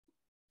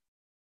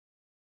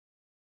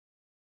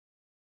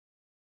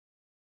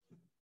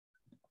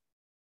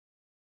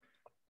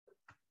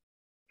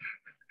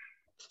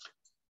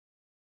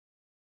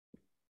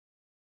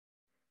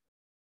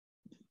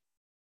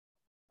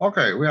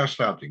Okay, we are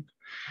starting.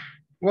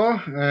 Well,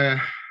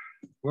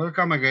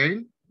 welcome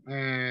again.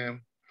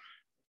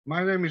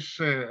 My name is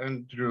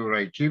Andrew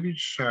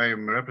Rajkiewicz. I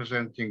am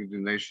representing the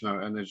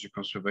National Energy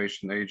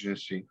Conservation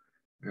Agency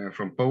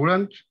from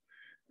Poland.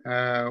 We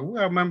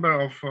are a member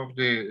of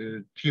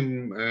the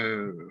team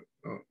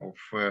of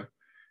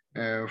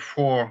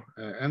 4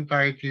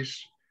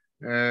 entities,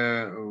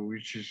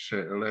 which is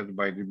led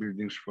by the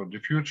Buildings for the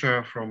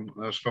Future from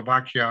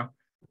Slovakia,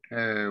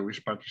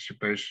 with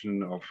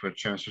participation of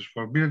Chances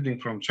for Building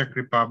from Czech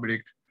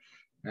Republic,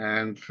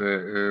 and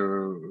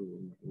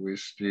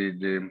with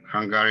the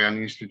Hungarian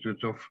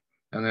Institute of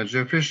Energy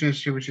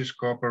Efficiency, which is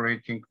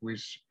cooperating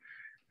with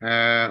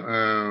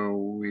our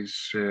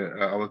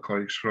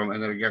colleagues from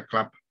Energia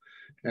Club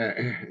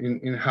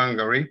in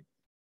Hungary.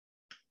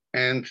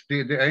 And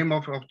the aim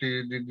of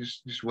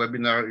this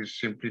webinar is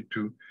simply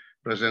to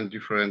present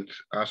different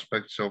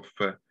aspects of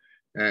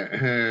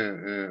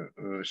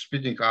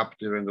speeding up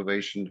the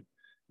renovation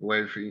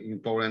wave in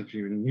Poland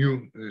in a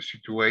new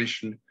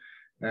situation,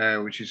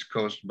 which is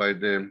caused by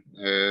the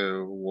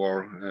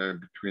war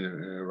between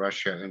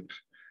Russia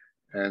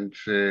and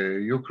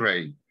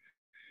Ukraine.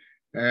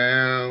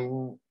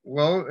 Our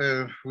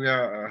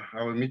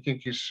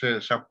meeting is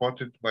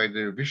supported by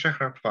the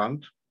Visegrad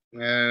Fund,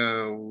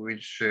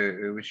 which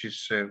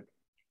is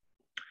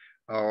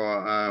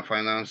our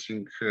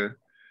financing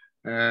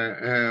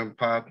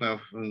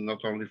partner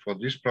not only for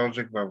this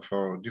project but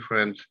for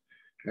different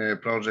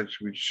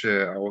projects which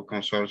our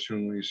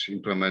consortium is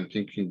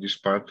implementing in this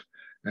part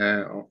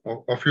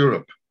of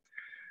Europe.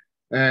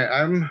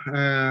 I'm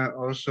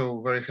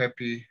also very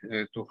happy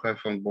to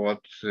have on board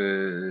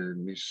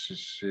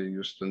Mrs.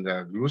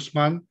 Justyna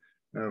Glusman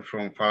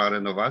from Fala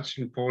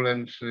Renovation in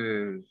Poland.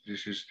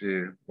 This is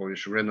the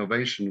Polish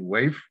Renovation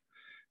Wave,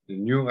 the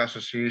new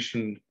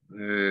association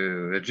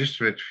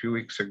registered a few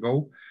weeks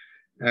ago,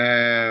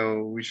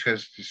 which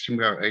has the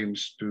similar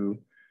aims to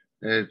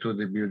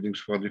the Buildings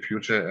for the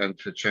Future and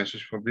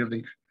Chances for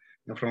Building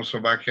from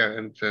Slovakia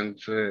and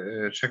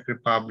Czech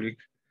Republic.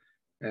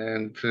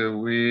 And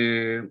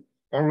we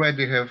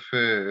already have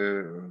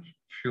a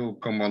few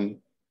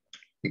common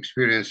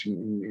experience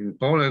in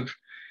Poland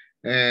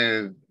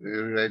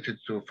related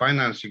to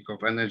financing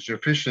of energy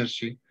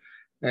efficiency.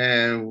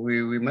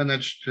 We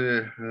managed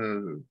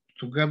to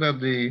gather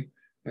the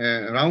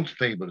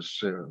roundtables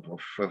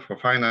for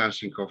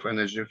financing of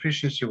energy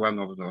efficiency, one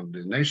on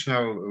the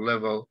national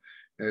level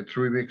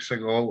 3 weeks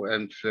ago,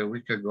 and a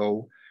week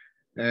ago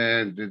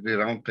the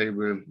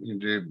roundtable in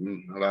the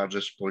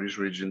largest Polish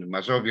region,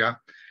 Mazovia.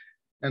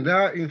 And there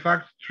are, in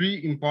fact,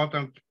 3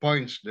 important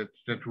points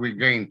that we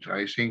gained,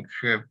 I think,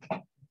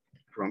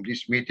 from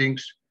these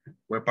meetings,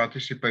 where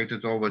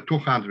participated over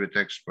 200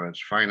 experts,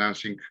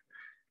 financing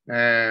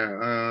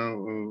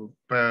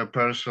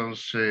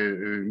persons,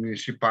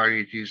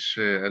 municipalities,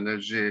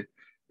 energy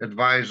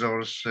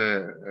advisors,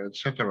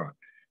 etc.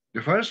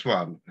 The first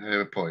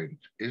point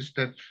is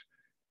that,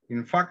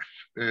 in fact,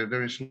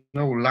 there is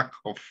no lack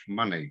of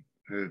money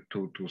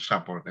to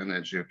support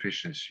energy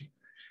efficiency.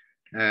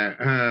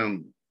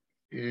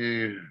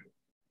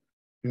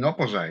 In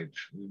opposite,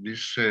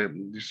 these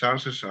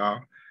sources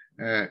are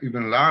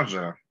even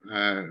larger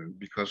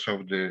because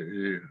of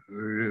the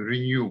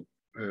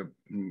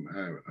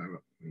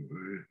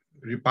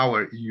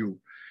Repower EU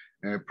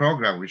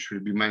program, which will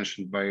be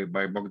mentioned by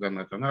Bogdan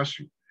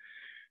Atanasiu.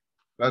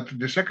 But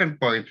the second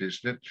point is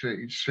that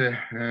it's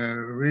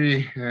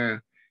really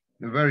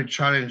very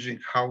challenging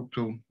how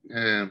to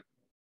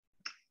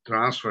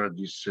transfer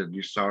these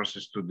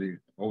sources to the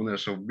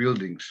owners of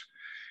buildings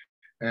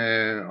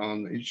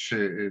on each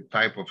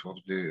type of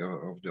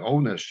the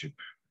ownership,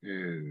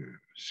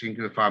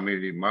 single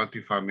family,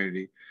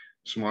 multi-family,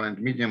 small and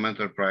medium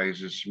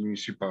enterprises,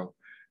 municipal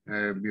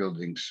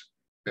buildings.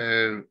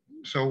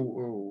 So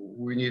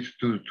we need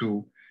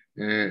to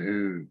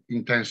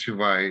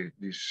intensify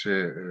this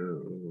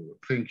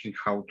thinking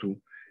how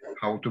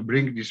to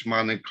bring this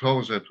money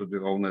closer to the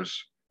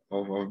owners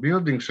of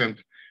buildings.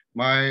 And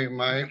my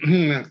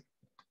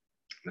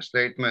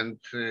statement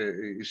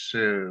is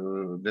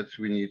that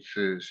we need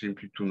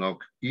simply to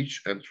knock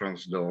each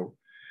entrance door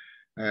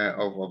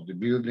of the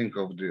building,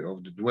 of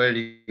the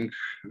dwelling,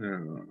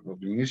 of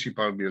the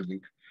municipal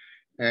building,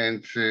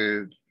 and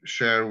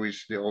share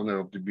with the owner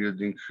of the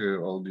building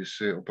all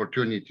these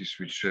opportunities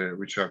which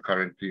are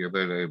currently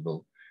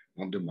available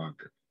on the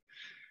market.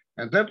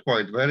 And that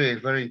point, very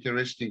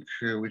interesting,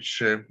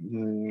 which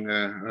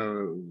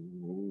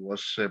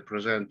was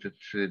presented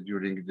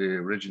during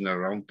the regional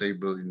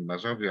roundtable in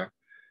Mazovia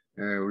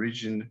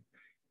region,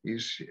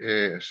 is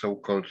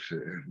so-called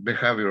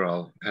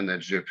behavioral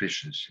energy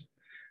efficiency.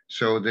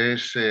 So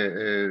there's a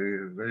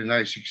very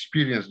nice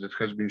experience that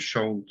has been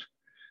shown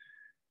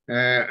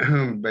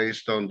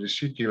based on the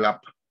City Lab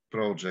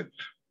project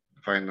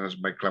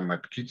financed by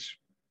Climate Kids.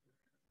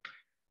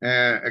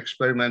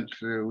 Experiment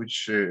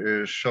which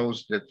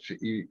shows that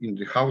in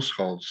the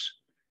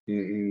households,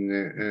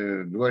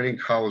 in dwelling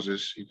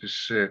houses, it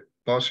is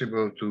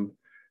possible to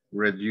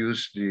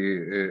reduce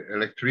the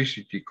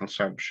electricity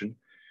consumption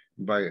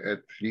by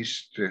at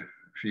least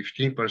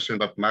 15%,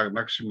 but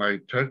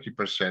maximally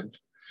 30%.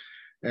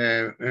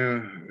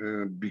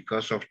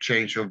 Because of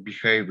change of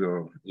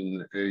behavior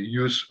in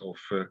use of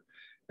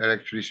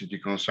electricity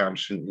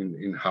consumption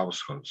in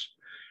households.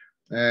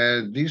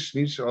 This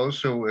needs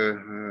also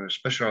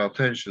special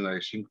attention, I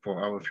think,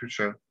 for our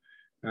future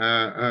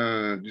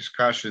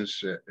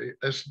discussions,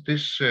 as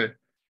this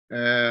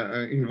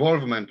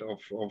involvement of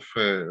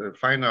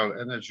final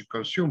energy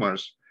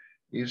consumers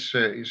is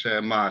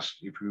a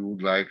must if we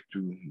would like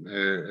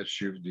to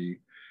achieve the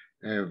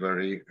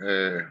very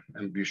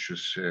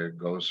ambitious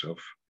goals of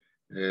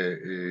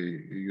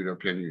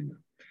European Union.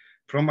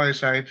 From my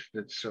side,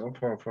 that's all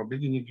for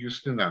beginning.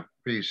 Justyna,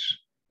 please.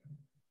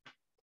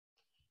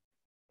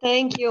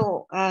 Thank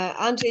you,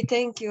 Andrzej.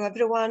 Thank you,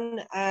 everyone.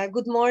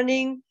 Good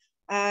morning.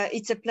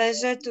 It's a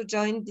pleasure to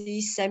join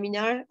this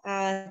seminar.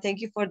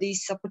 Thank you for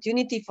this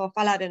opportunity for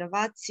Fala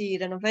Renovacji,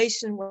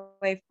 Renovation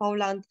Wave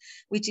Poland,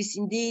 which is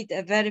indeed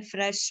a very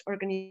fresh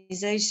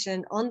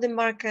organization on the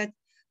market,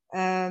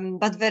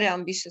 but very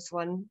ambitious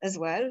one as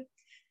well.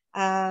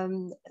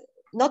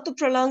 Not to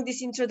prolong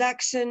this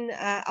introduction,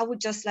 I would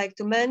just like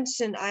to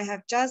mention I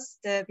have just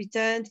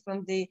returned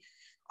from the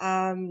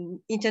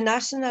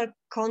international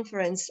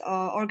conference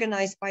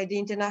organized by the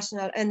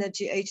International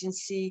Energy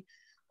Agency,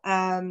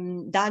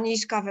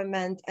 Danish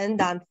government and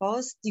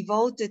Danfoss,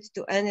 devoted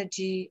to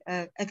energy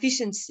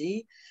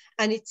efficiency.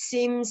 And it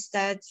seems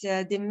that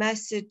the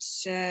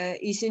message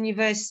is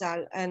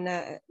universal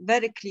and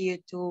very clear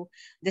to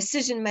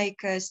decision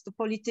makers, to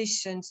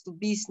politicians, to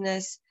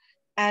business.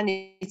 And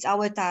it's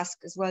our task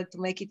as well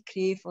to make it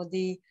clear for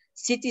the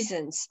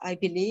citizens, I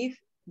believe,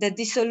 that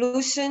the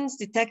solutions,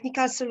 the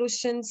technical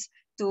solutions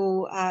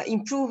to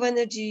improve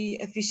energy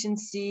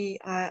efficiency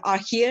are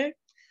here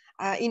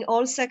in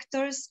all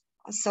sectors.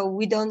 So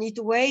we don't need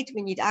to wait,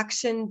 we need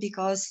action,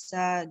 because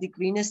the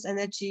greenest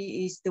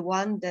energy is the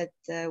one that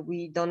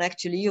we don't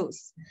actually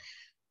use.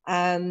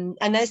 And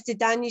as the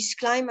Danish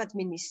climate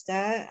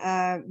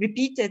minister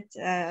repeated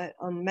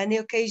on many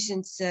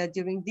occasions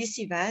during this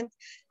event,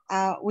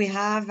 we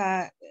have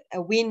a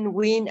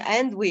win-win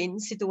and win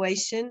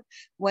situation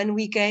when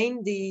we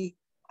gain the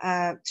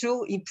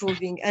through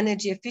improving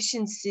energy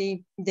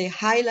efficiency, the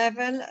high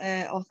level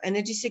of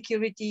energy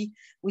security,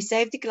 we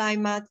save the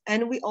climate,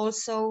 and we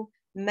also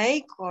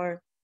make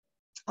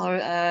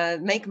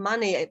make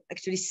money,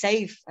 actually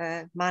save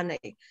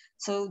money.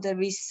 So there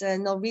is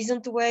no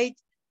reason to wait.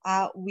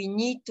 We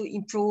need to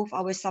improve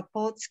our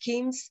support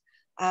schemes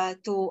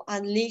to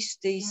unleash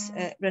this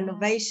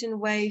renovation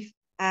wave,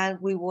 and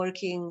we're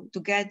working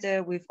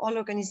together with all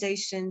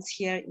organizations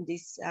here in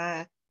this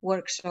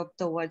workshop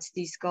towards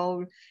this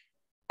goal.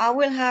 I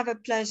will have a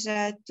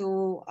pleasure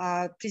to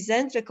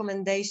present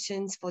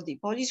recommendations for the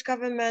Polish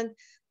government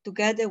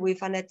together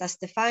with Aneta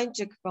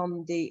Stefańczyk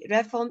from the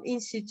Reform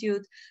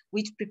Institute,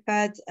 which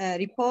prepared a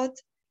report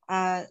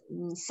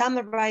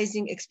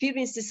summarizing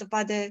experiences of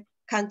other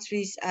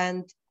countries,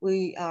 and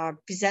we are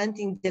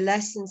presenting the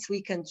lessons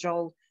we can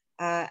draw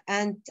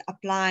and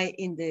apply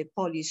in the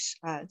Polish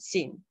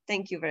scene.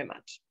 Thank you very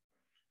much.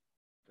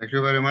 Thank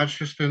you very much,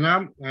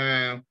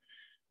 Justyna.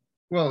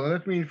 Well,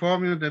 let me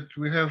inform you that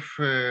we have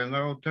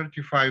now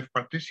 35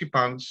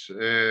 participants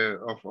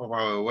of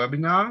our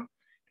webinar,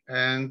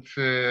 and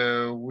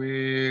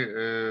we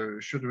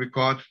should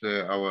record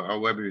our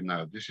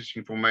webinar. This is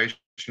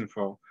information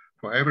for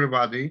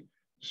everybody,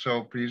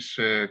 so please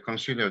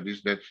consider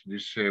this, that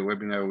this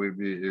webinar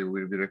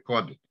will be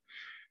recorded.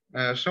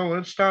 So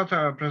let's start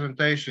our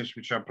presentations,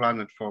 which are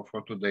planned for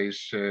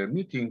today's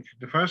meeting.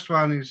 The first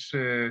one is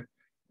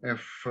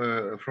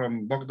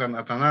from Bogdan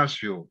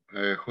Atanasiu,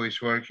 who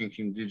is working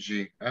in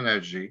DG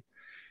Energy,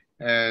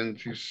 and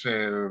is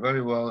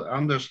very well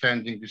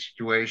understanding the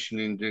situation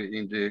in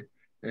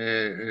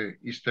the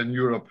Eastern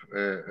Europe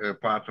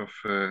part of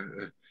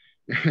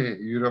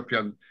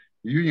European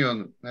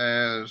Union.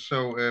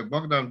 So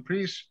Bogdan,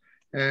 please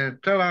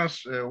tell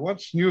us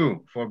what's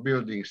new for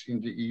buildings in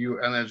the EU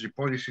energy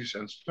policies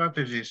and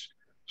strategies,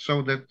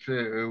 so that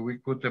we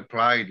could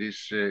apply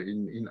this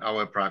in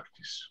our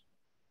practice.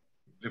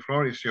 The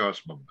floor is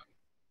yours, Bogdan.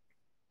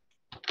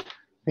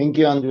 Thank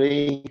you,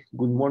 Andrzej.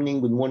 Good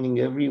morning,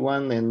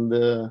 everyone.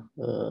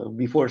 And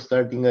before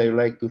starting, I would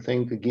like to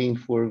thank again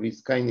for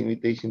this kind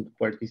invitation to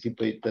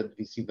participate at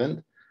this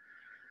event.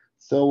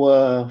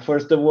 So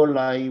first of all,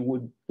 I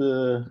would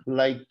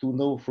like to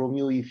know from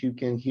you if you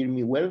can hear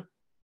me well.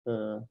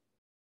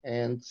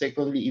 And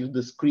secondly, if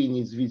the screen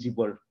is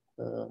visible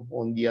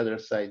on the other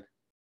side.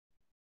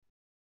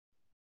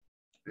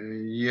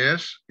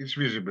 Yes, it's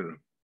visible.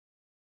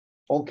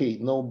 Okay,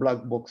 no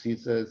black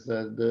boxes as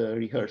the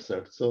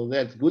rehearsal, so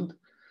that's good.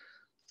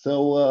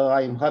 So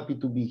I'm happy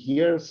to be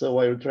here. So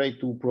I will try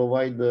to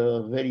provide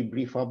a very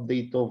brief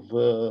update of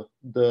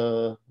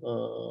the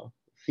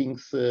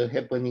things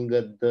happening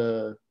at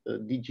the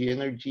DG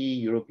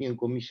Energy European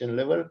Commission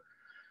level,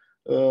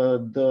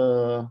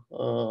 the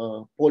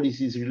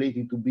policies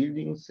related to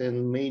buildings,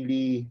 and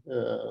mainly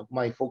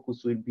my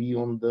focus will be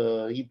on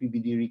the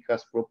EPBD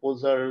recast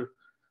proposal,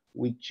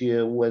 which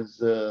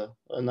was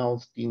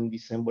announced in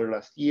December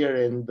last year,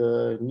 and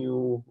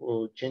new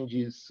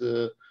changes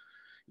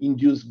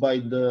induced by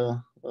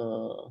the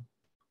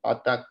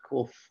attack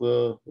of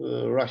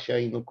Russia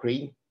in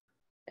Ukraine,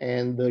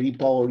 and the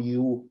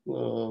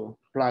REPowerEU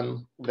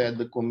plan that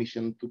the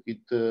Commission took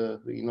it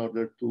in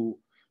order to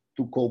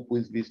cope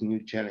with this new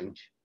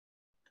challenge.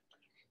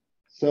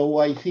 So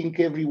I think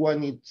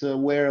everyone is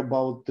aware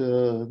about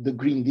the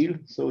Green Deal,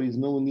 so there's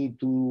no need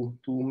to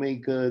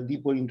make a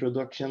deeper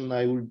introduction.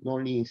 I would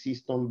only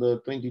insist on the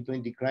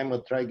 2020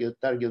 climate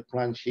target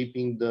plan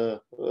shaping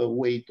the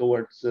way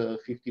towards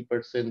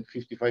 50%,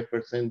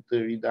 55%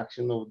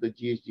 reduction of the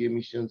GHG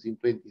emissions in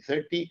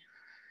 2030.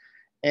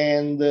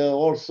 And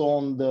also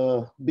on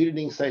the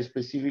building side,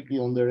 specifically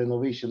on the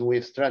renovation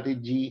wave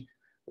strategy,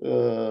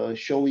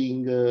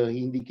 showing,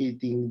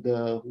 indicating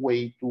the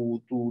way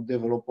to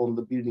develop on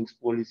the buildings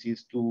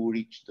policies to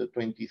reach the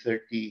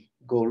 2030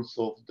 goals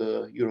of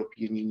the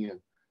European Union.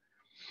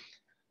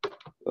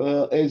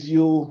 As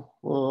you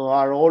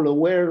are all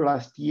aware,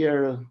 last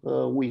year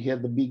we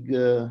had a big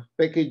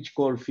package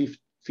called Fit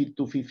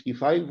to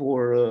 55,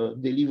 or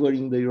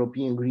delivering the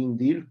European Green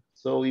Deal.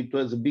 So it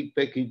was a big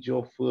package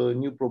of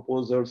new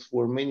proposals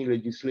for many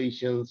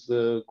legislations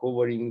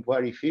covering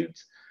various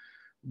fields.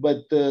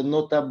 But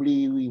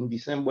notably in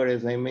December,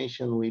 as I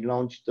mentioned, we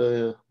launched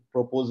a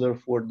proposal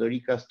for the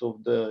recast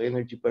of the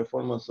Energy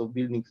Performance of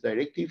Buildings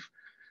Directive.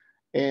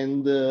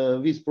 And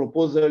this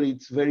proposal,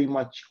 it's very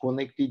much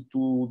connected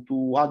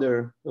to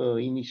other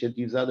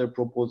initiatives, other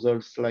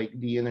proposals like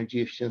the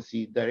Energy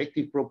Efficiency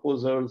Directive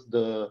proposals,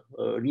 the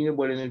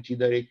Renewable Energy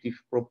Directive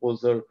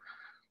proposal,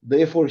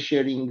 the effort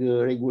sharing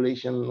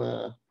regulation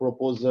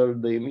proposal,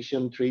 the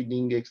emission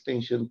trading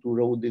extension to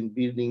road and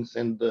buildings,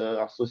 and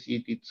the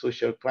associated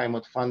social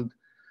climate fund,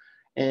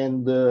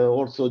 and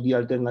also the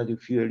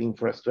alternative fuel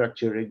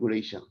infrastructure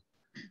regulation.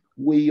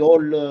 We all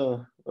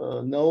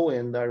know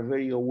and are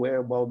very aware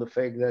about the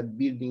fact that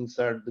buildings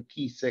are the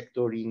key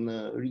sector in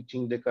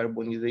reaching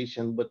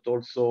decarbonization, but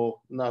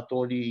also not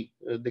only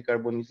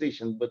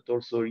decarbonization, but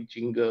also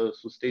reaching a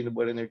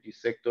sustainable energy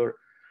sector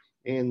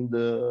and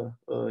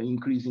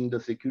increasing the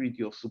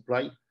security of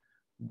supply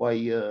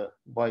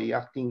by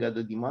acting at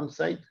the demand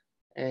side.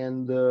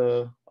 And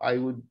I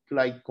would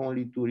like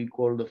only to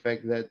recall the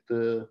fact that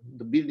the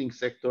building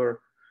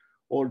sector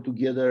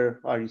altogether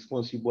are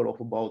responsible of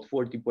about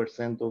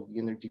 40% of the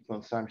energy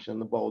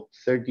consumption, about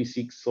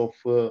 36%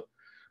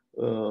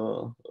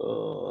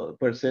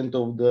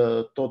 of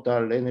the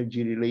total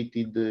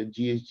energy-related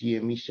GHG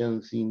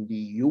emissions in the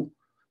EU.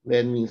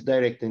 That means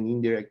direct and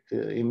indirect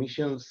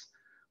emissions.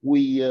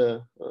 We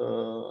have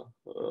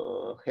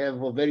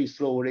a very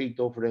slow rate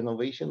of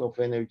renovation, of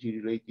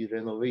energy-related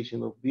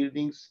renovation of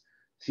buildings.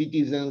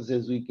 Citizens,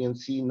 as we can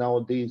see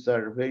nowadays,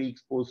 are very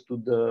exposed to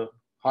the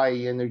high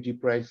energy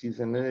prices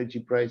and energy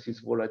prices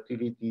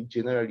volatility,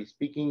 generally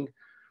speaking.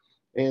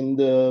 And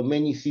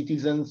many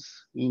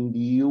citizens in the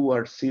EU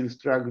are still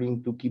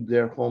struggling to keep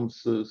their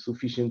homes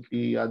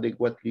sufficiently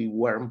adequately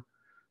warm.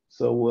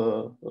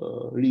 So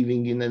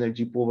living in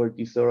energy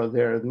poverty, so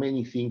there are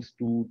many things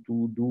to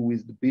do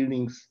with the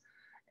buildings.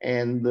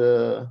 And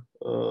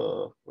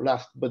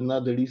last but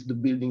not the least, the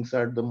buildings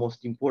are the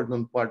most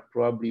important part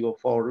probably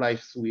of our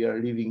lives. We are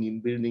living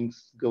in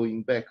buildings,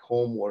 going back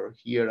home or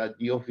here at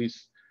the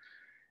office.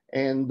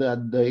 And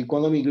at the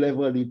economic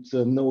level, it's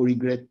a no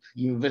regret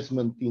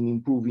investment in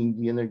improving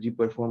the energy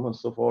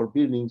performance of our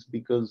buildings,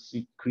 because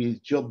it creates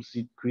jobs,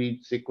 it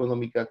creates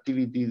economic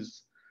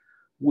activities.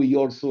 We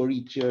also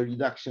reach a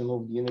reduction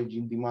of the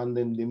energy demand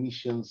and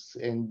emissions,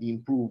 and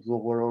improve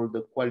overall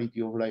the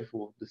quality of life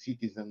of the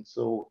citizens.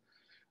 So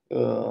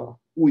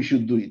we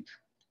should do it.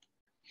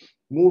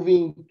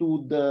 Moving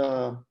to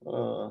the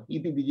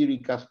EPBD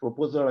recast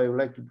proposal, I would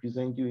like to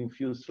present you in a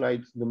few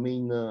slides the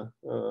main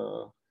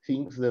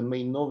things, the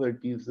main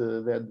novelties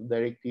that the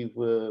directive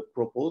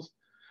proposed.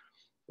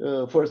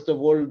 First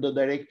of all, the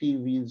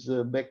directive is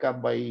backed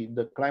up by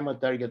the climate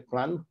target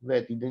plan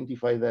that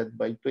identifies that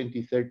by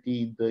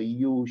 2030, the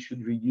EU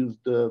should reduce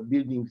the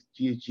buildings'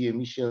 GHG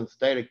emissions,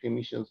 direct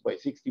emissions by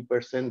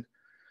 60%,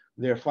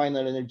 their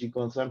final energy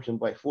consumption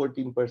by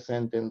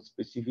 14%, and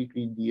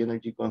specifically the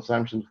energy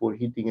consumption for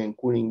heating and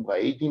cooling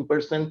by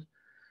 18%.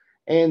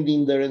 And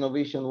in the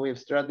renovation wave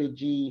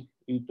strategy,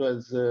 it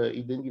was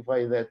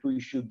identified that we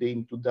should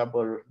aim to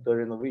double the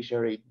renovation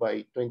rate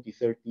by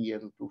 2030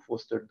 and to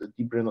foster the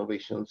deep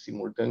renovation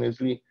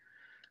simultaneously.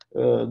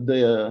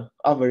 The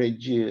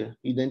average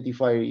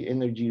identified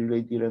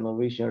energy-related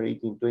renovation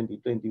rate in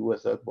 2020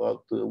 was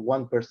about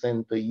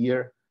 1% a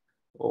year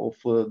of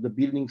the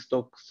building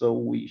stock, so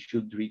we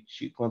should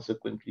reach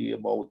consequently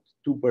about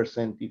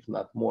 2%, if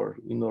not more,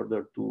 in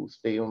order to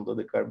stay on the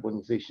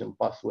decarbonization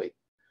pathway.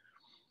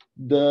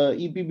 The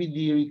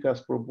EPBD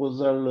recast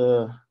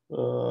proposal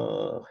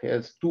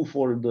has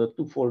twofold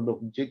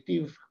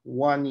objective.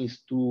 One is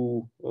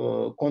to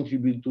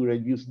contribute to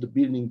reduce the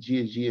building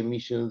GHG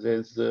emissions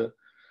as the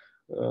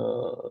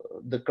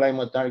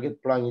climate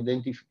target plan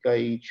identify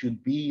it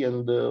should be,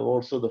 and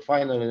also the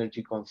final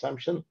energy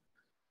consumption.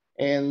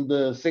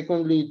 And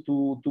secondly,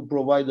 to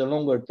provide a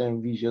longer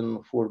term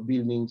vision for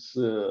buildings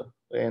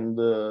and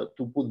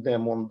to put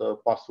them on the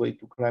pathway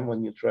to climate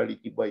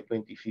neutrality by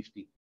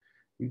 2050.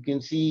 You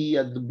can see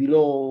at the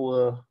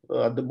below,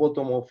 at the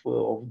bottom of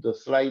the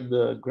slide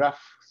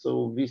graph.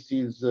 So this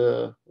is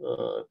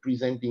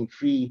presenting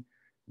three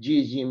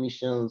GHG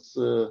emissions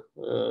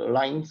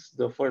lines.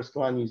 The first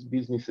one is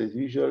business as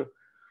usual.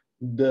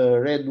 The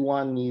red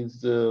one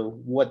is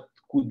what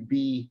could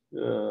be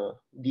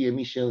the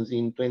emissions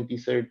in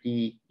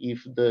 2030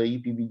 if the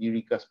EPBD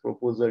recast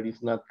proposal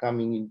is not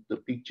coming into the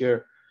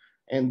picture.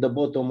 And the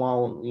bottom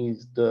one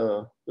is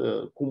the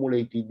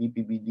cumulated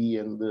EPBD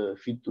and the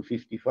Fit to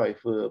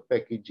 55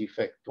 package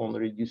effect on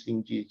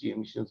reducing GHG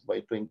emissions by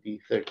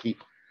 2030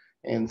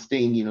 and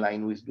staying in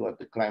line with what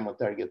the climate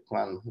target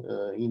plan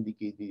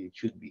indicated it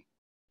should be.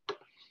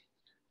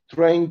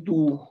 Trying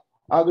to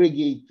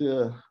aggregate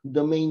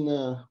the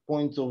main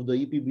points of the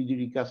EPBD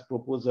recast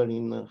proposal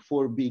in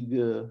four big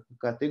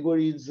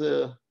categories.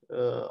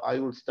 I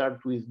will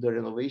start with the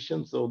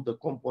renovation, so the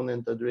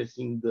component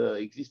addressing the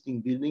existing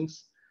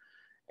buildings.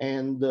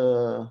 And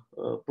the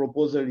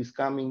proposal is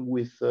coming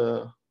with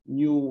a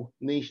new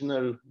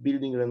national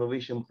building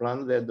renovation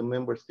plan that the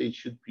member states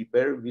should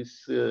prepare.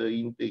 This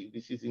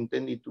is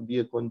intended to be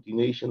a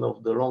continuation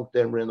of the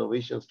long-term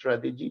renovation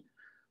strategy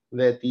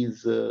that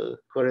is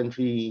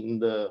currently in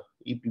the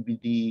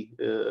EPBD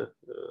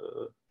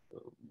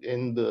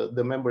and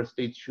the member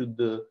states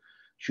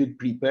should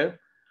prepare.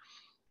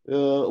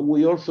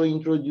 We also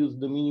introduced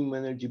the minimum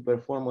energy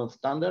performance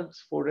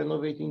standards for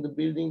renovating the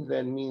buildings.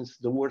 That means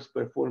the worst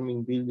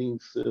performing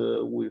buildings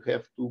will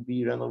have to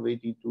be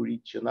renovated to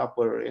reach an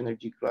upper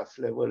energy class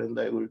level, and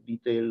I will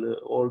detail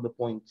all the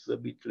points a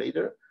bit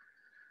later.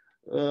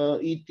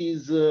 It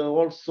is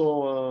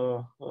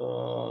also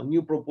a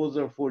new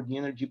proposal for the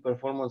energy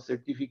performance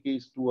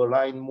certificates to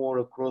align more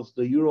across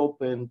the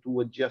Europe and to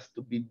adjust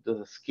a bit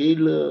the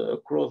scale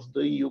across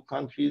the EU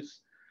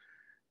countries.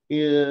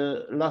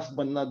 Last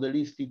but not the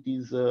least, it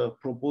is a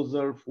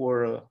proposal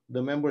for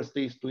the member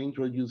states to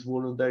introduce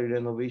voluntary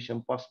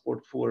renovation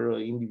passport for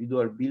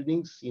individual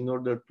buildings in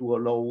order to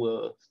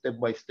allow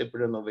step-by-step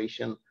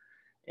renovation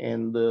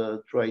and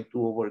try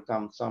to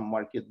overcome some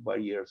market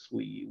barriers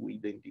we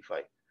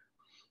identify.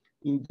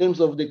 In terms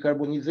of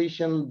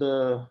decarbonization,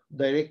 the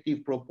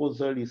directive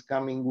proposal is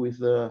coming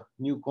with a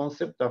new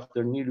concept.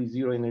 After nearly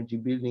zero energy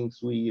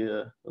buildings, we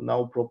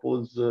now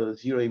propose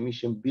zero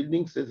emission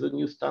buildings as a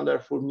new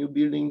standard for new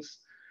buildings.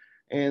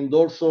 And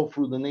also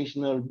through the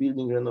National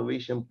Building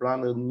Renovation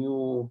Plan, a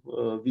new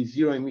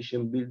zero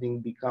emission building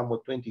become a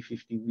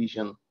 2050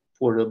 vision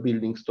for a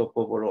building stock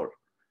overall.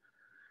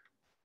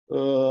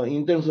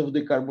 In terms of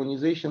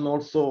decarbonization,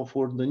 also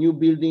for the new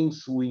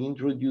buildings, we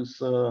introduce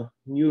a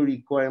new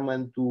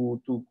requirement to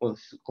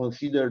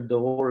consider the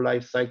whole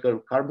life cycle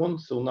carbon.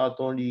 So not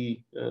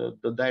only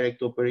the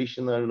direct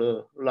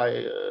operational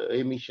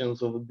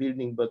emissions of a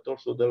building, but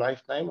also the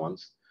lifetime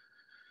ones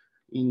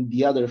in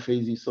the other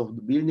phases of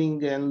the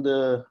building. And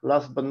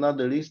last but not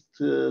the least,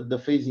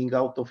 the phasing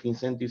out of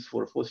incentives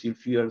for fossil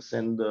fuels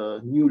and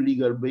the new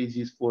legal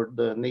basis for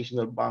the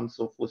national bans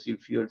of fossil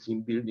fuels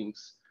in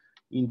buildings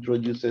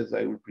introduced, as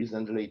I will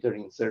present later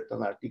in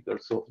certain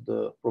articles of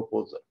the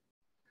proposal.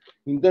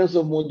 In terms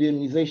of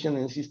modernization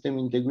and system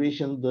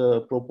integration,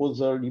 the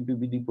proposal,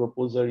 EPBD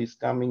proposal, is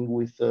coming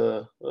with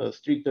a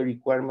stricter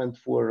requirement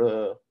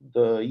for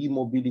the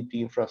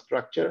e-mobility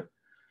infrastructure.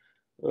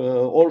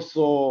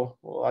 Also,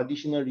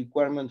 additional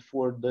requirement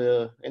for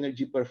the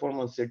energy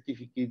performance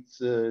certificates,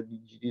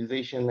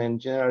 digitization, and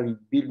generally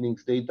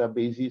buildings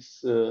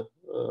databases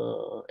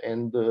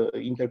and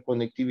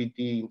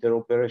interconnectivity,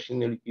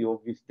 interoperationality of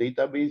these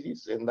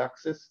databases and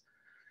access.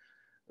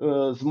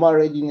 Smart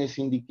readiness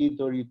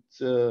indicator,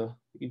 it's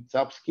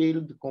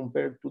upscaled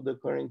compared to the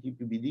current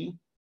EPBD.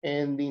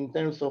 And in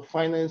terms of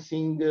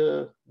financing,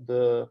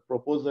 the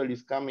proposal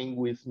is coming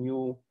with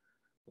new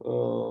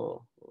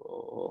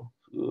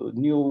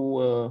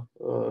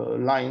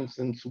lines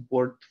and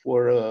support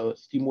for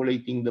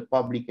stimulating the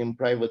public and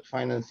private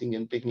financing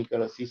and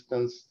technical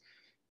assistance.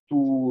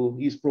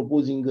 Is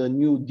proposing a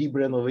new deep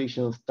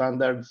renovation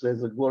standards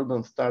as a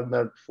golden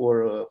standard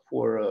for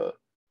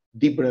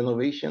deep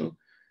renovation.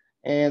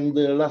 And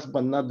last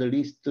but not the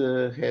least,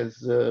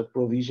 has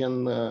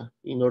provision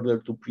in order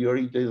to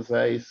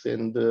prioritize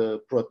and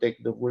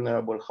protect the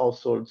vulnerable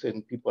households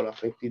and people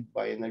affected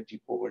by energy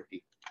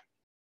poverty.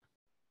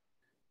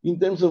 In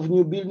terms of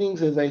new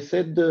buildings, as I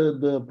said,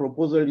 the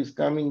proposal is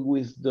coming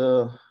with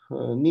the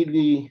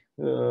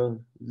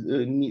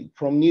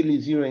from nearly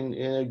zero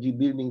energy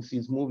buildings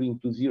is moving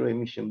to zero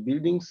emission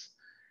buildings.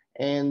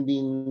 And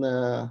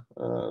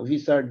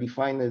these are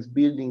defined as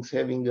buildings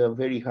having a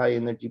very high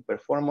energy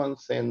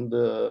performance, and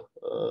the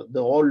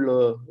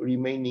all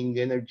remaining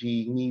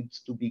energy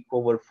needs to be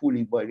covered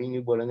fully by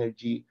renewable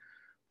energy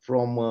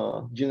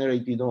from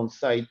generated on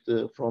site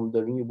from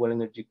the renewable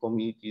energy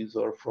communities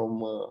or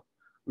from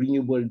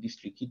renewable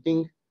district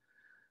heating.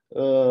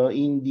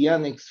 In the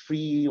Annex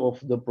 3 of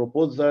the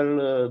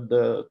proposal,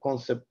 the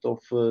concept of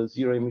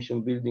zero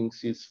emission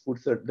buildings is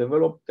further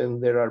developed,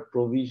 and there are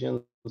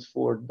provisions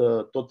for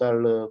the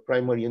total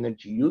primary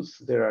energy use.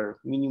 There are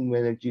minimum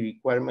energy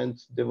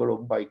requirements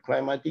developed by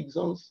climatic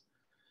zones.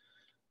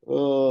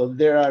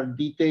 There are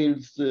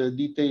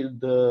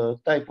detailed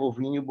type of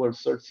renewable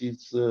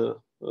sources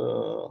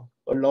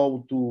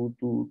allowed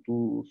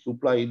to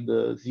supply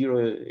the zero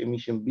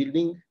emission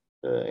building,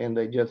 and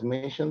I just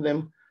mentioned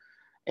them.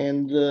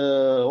 And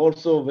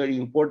also very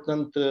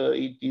important,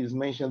 it is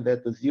mentioned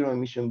that the zero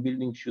emission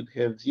building should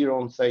have zero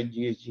on-site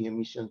GHG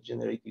emissions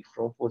generated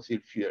from fossil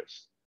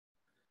fuels.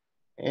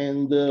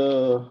 And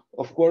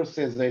of course,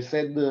 as I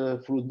said,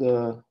 through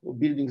the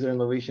buildings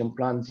renovation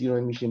plan, zero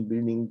emission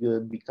building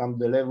become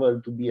the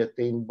level to be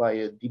attained by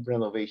a deep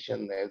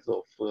renovation as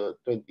of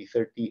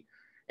 2030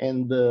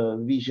 and the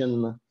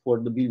vision for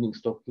the building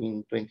stock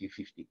in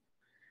 2050.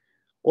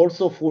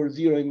 Also for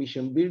zero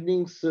emission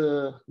buildings,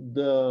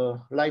 the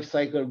life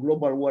cycle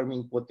global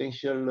warming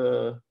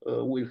potential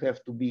will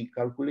have to be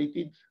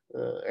calculated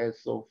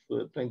as of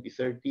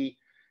 2030.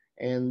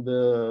 And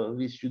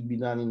this should be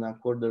done in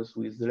accordance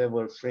with the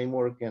levels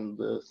framework and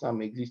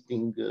some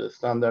existing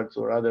standards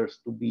or others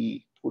to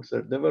be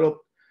further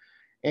developed.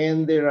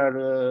 And there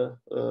are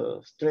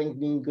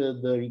strengthening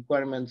the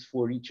requirements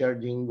for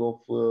recharging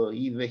of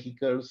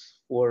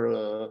e-vehicles,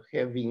 for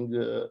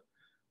having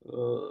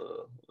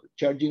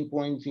charging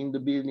points in the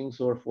buildings,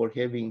 or for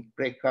having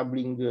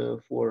pre-cabling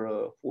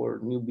for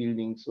new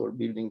buildings or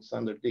buildings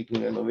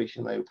undertaking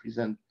renovation. I will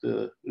present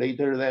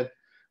later that.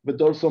 But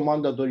also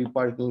mandatory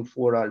parking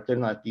for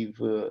alternative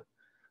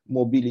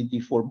mobility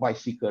for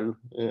bicycle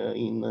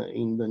in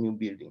the new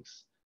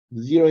buildings.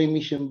 The zero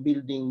emission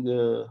building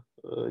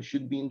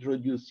should be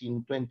introduced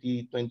in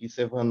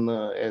 2027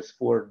 as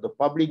for the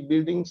public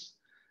buildings,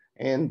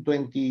 and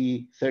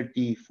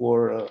 2030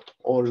 for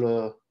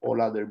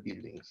all other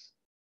buildings.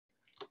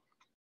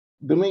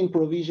 The main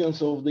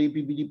provisions of the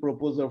EPBD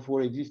proposal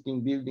for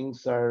existing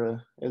buildings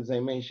are, as I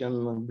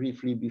mentioned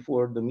briefly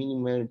before, the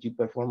minimum energy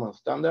performance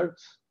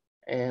standards.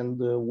 And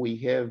we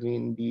have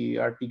in the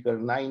Article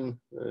 9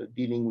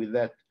 dealing with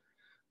that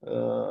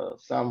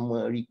some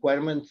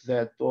requirements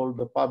that all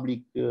the public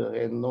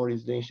and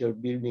non-residential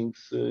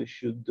buildings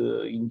should,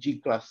 in G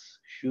class,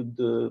 should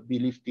be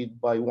lifted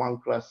by 1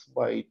 class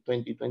by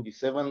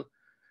 2027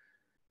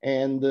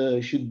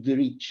 and should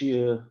reach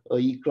a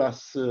E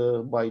class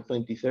by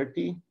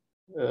 2030.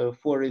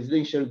 For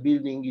residential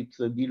building,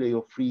 it's a delay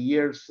of 3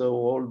 years, so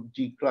all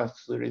G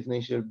class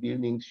residential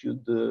buildings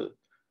should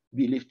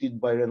be lifted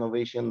by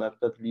renovation at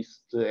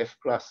least F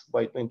class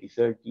by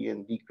 2030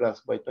 and D class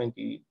by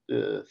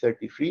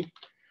 2033.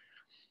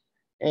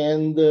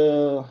 And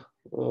the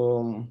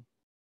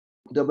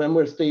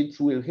member states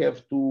will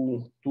have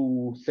to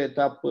set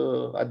up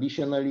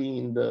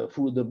additionally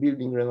through the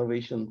building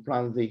renovation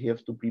plans, they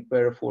have to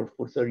prepare for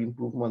further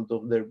improvement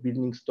of their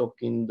building stock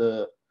in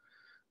the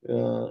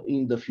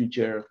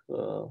future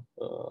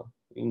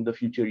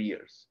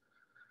years.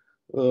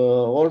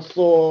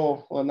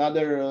 Also,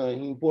 another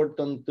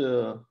important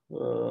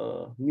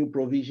new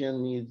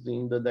provision is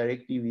in the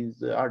directive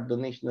are the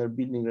national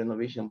building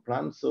renovation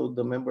plans. So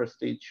the member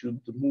states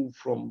should move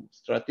from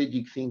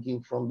strategic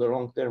thinking from the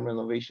long-term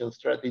renovation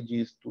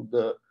strategies to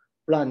the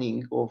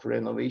planning of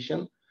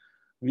renovation.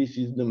 This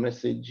is the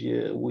message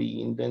we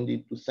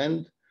intended to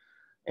send.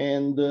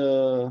 And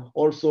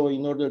also,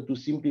 in order to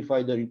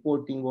simplify the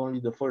reporting, only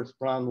the first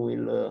plan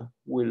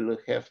will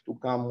have to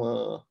come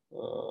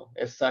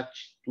as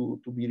such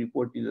to be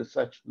reported as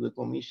such to the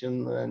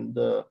Commission, and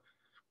the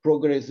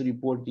progress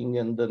reporting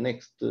and the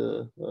next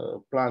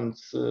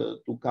plans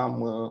to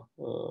come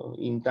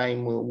in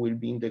time will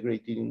be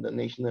integrated in the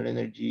national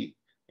energy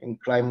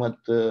and climate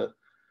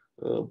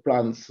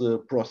plans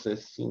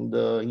process in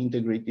the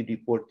integrated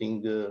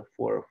reporting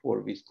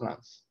for these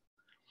plans.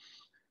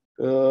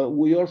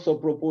 We also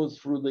propose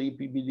through the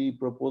EPBD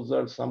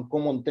proposal some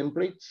common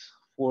templates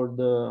for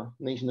the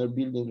national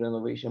building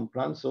renovation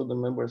plan. So the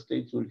member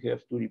states will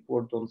have to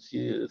report on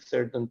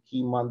certain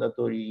key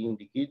mandatory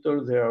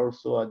indicators. There are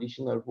also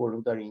additional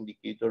voluntary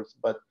indicators,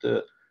 but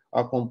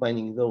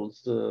accompanying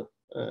those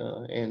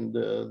and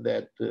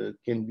that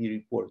can be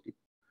reported.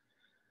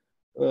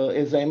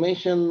 As I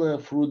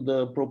mentioned, through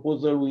the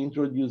proposal, we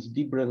introduced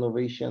deep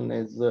renovation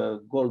as a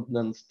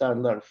golden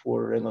standard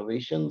for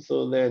renovation.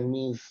 So that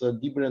means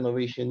deep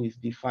renovation is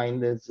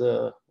defined as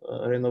a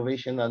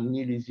renovation at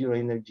nearly zero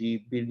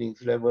energy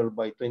buildings level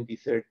by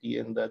 2030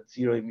 and at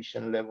zero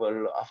emission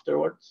level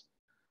afterwards.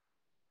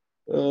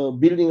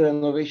 Building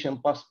renovation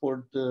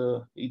passport,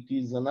 it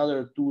is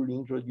another tool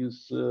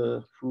introduced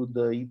through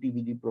the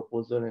EPBD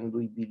proposal, and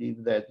we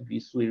believe that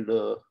this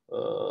will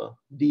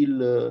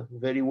deal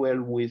very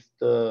well with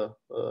the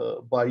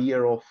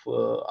barrier of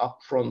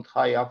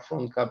high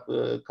upfront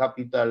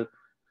capital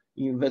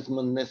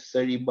investment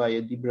necessary by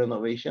a deep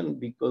renovation,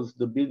 because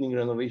the building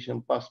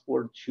renovation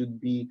passport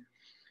should be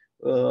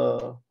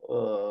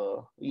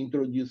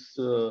introduce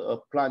a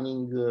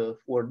planning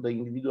for the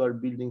individual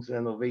buildings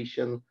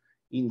renovation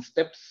in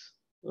steps,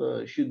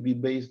 should be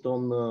based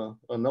on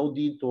an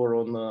audit or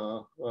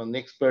on an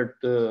expert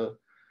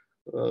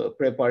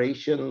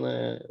preparation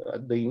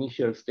at the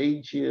initial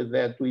stage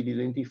that will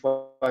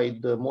identify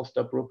the most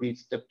appropriate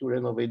step to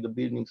renovate the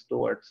buildings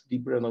towards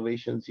deep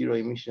renovation, zero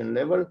emission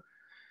level.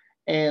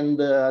 And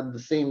at the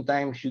same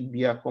time should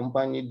be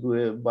accompanied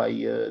by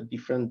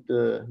different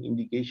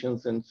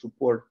indications and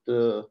support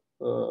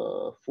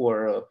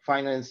for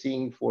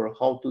financing, for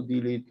how to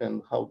deal it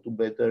and how to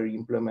better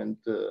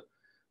implement the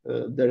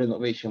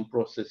renovation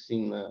process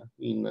in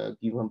a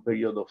given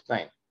period of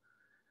time.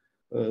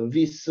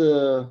 These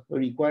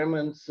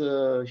requirements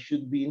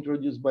should be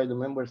introduced by the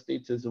member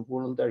states as a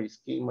voluntary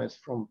scheme as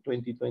from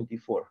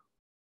 2024.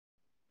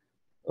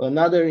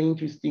 Another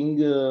interesting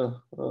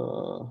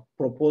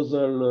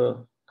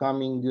proposal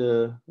coming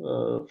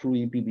through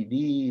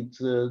EPBD, it's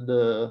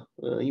the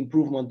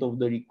improvement of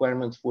the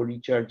requirements for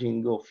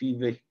recharging of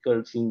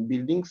e-vehicles in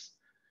buildings.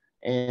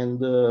 And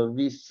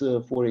this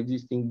for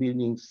existing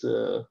buildings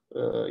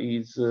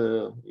is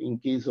in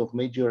case of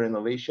major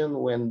renovation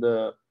when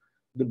the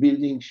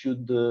building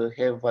should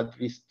have at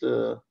least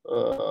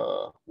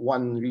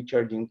one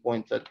recharging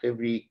point at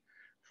every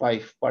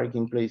 5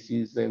 parking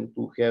places and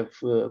to have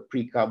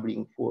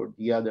pre-cabling for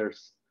the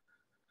others.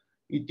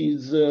 It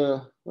is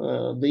the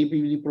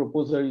EPBD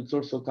proposal. It's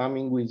also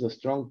coming with a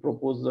strong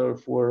proposal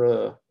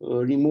for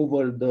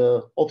removal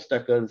the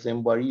obstacles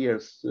and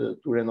barriers to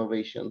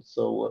renovation.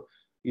 So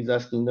is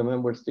asking the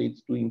member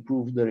states to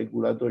improve the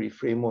regulatory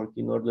framework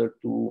in order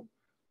to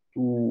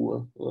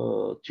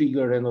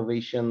trigger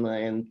renovation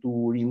and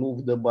to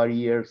remove the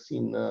barriers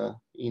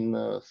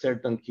in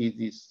certain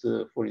cases,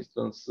 for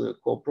instance,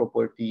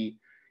 co-property,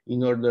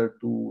 in order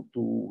to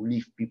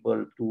leave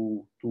people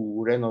to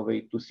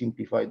renovate, to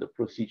simplify the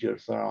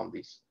procedures around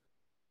this.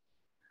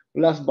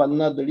 Last but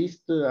not the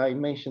least, I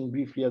mentioned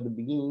briefly at the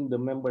beginning, the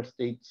member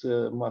states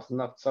must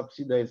not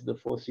subsidize the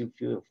fossil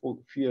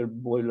fuel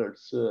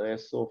boilers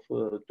as of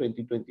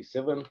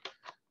 2027.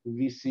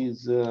 This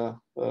is a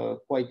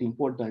quite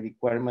important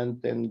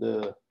requirement, and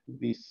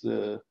this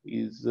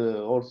is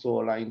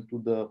also aligned to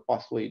the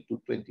pathway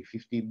to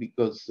 2050,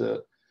 because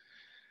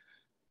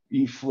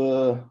if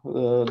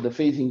the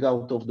phasing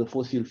out of the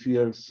fossil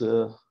fuels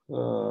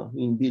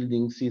in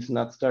buildings is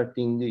not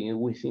starting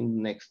within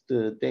the next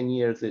 10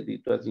 years, as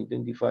it was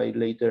identified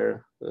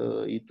later,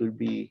 it will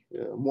be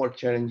more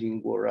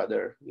challenging or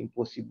rather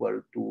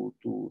impossible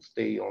to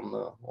stay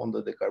on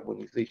the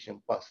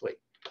decarbonization pathway.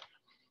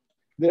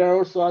 There are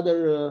also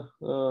other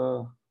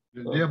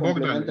Dear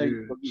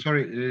Bogdan,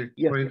 sorry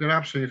for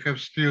interruption. You have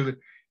still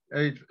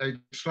eight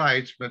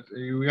slides, but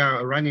we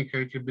are running a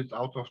little bit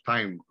out of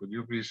time. Could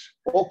you please?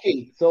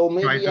 Okay, so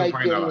maybe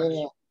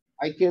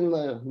I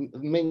can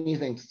many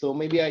thanks. So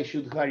maybe I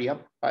should hurry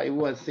up. I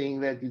was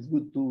saying that it's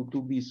good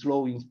to be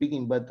slow in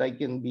speaking, but I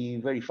can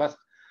be very fast.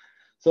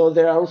 So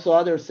there are also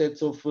other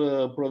sets of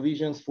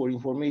provisions for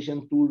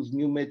information tools,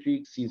 new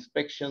metrics,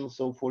 inspections.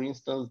 So for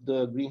instance,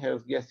 the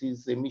greenhouse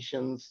gases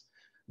emissions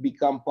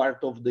become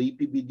part of the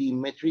EPBD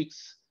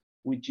metrics,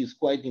 which is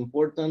quite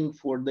important.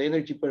 For the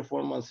energy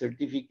performance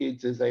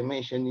certificates, as I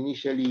mentioned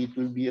initially, it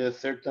will be a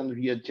certain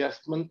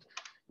readjustment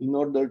in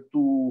order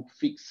to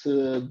fix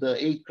the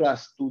A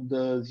class to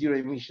the zero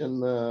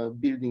emission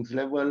buildings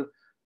level,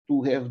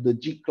 to have the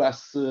G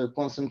class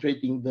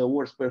concentrating the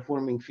worst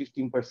performing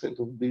 15%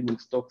 of building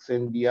stocks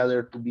and the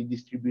other to be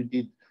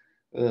distributed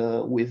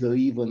with an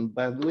even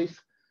bandwidth.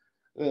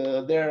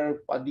 There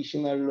are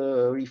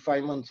additional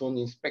refinements on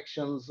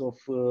inspections of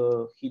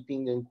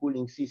heating and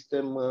cooling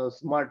system.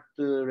 Smart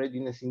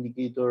readiness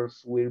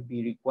indicators will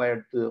be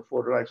required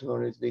for large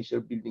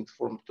non-residential buildings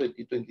from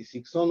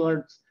 2026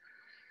 onwards.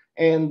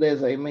 And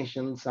as I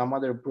mentioned, some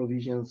other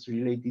provisions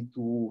related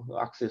to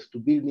access to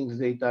buildings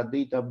data,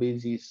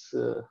 databases,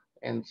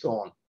 and so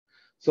on.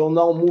 So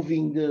now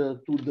moving to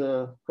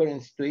the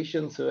current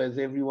situation. So as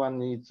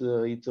everyone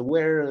is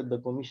aware, the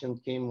Commission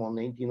came on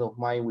 18th of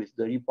May with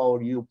the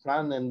REPowerEU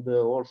plan and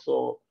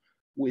also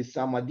with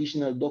some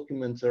additional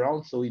documents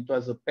around. So it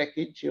was a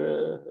package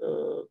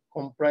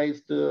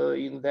comprised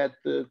in that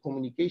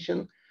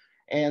communication.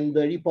 And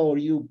the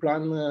REPowerEU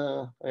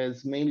plan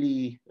has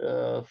mainly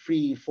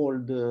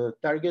threefold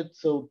target.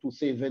 So to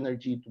save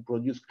energy, to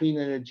produce clean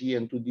energy,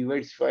 and to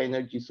diversify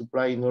energy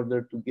supply in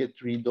order to get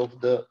rid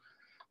of the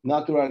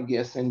natural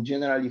gas and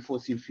generally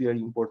fossil fuel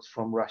imports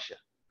from Russia.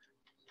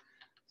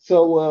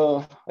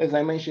 So as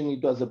I mentioned,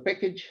 it was a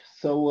package.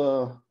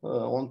 So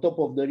on top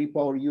of the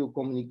REPowerEU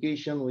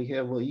communication, we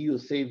have a EU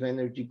Save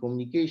Energy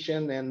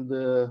communication, and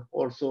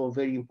also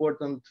very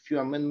important few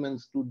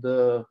amendments to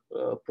the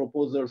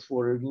proposals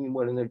for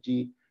renewable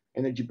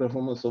energy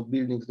performance of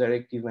buildings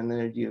directive and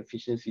energy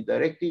efficiency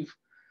directive.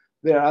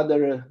 There are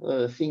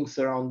other things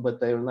around,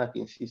 but I will not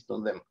insist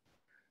on them.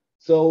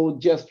 So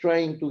just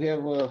trying to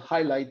have a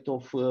highlight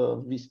of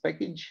this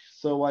package.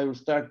 So I will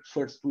start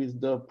first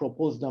with the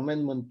proposed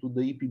amendment to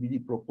the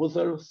EPBD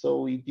proposal.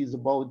 So it is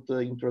about the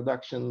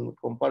introduction,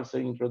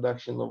 compulsory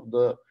introduction of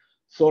the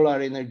solar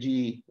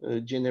energy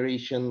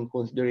generation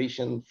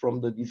consideration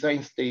from the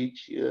design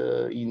stage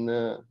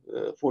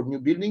for new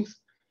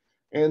buildings.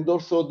 And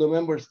also the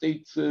member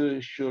states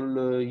should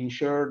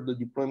ensure the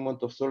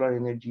deployment of solar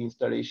energy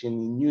installation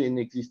in new and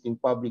existing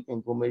public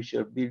and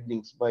commercial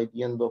buildings by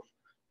the end of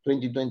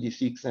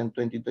 2026 and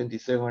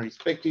 2027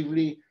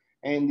 respectively,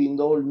 and in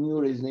all new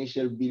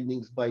residential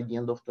buildings by the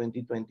end of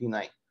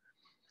 2029.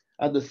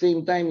 At the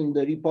same time, in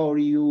the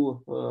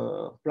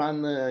REPowerEU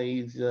plan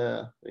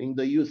in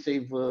the EU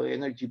Save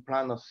Energy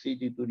plan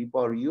associated to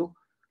REPowerEU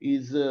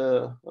is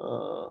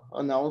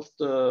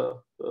announced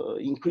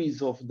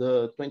increase of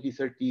the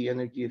 2030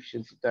 energy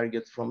efficiency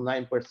targets from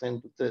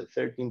 9% to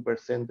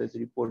 13% as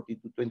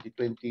reported to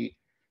 2020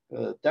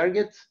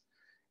 targets.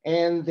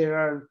 And there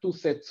are two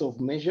sets of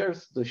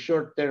measures: the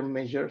short-term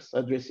measures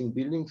addressing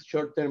buildings,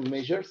 short-term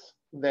measures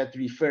that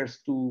refers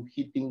to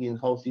heating in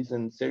houses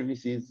and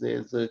services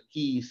as a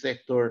key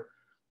sector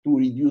to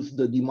reduce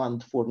the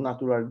demand for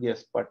natural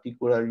gas,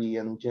 particularly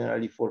and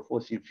generally for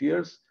fossil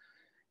fuels.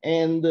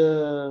 And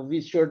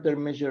these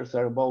short-term measures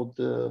are about,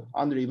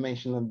 Andrei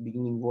mentioned at the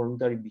beginning,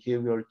 voluntary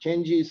behavioral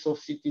changes of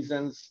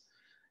citizens.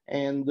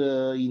 And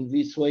in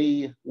this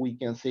way, we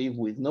can save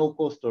with no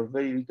cost or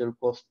very little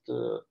cost,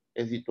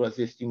 as it was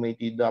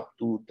estimated, up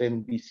to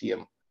 10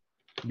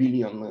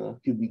 billion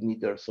cubic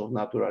meters of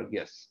natural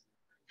gas.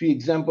 Few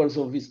examples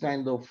of this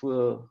kind of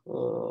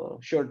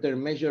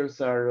short-term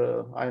measures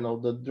are,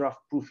 the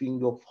draft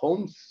proofing of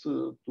homes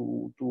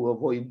to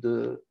avoid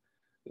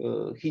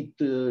heat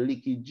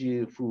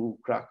leakage through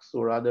cracks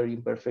or other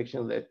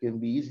imperfections that can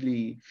be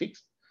easily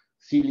fixed,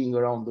 sealing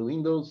around the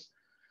windows.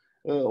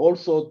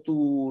 Also to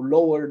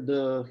lower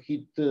the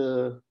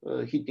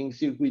heating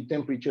circuit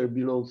temperature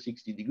below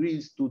 60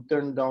 degrees, to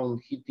turn down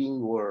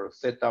heating or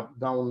set up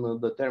down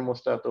the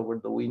thermostat over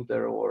the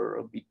winter or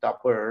a bit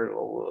upper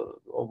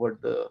over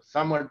the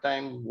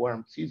summertime,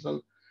 warm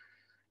season.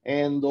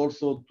 And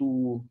also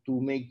to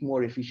make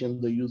more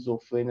efficient the use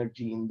of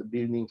energy in the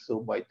building, so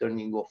by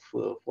turning off,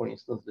 for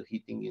instance, the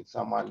heating in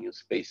some unused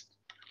space.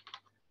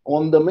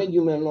 On the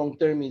medium and long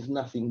term is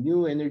nothing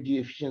new. Energy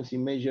efficiency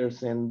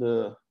measures and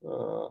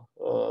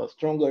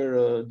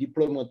stronger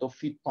deployment of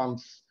heat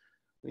pumps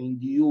in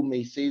the EU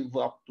may save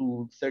up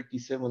to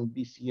 37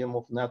 BCM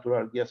of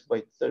natural gas by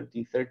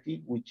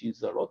 2030, which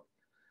is a lot.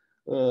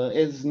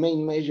 As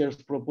main measures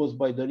proposed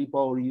by the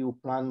REPowerEU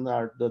plan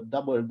are the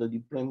double the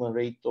deployment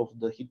rate of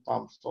the heat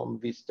pumps on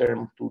this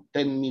term to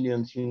 10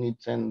 million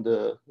units, and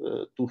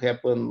to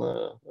happen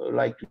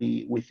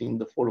likely within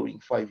the following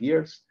 5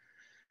 years.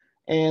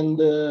 And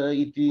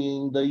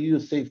in the EU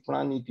SAFE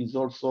plan, it is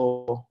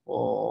also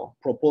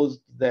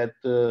proposed that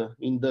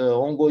in the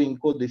ongoing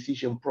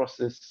co-decision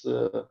process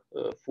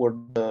for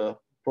the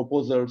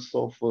proposals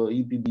of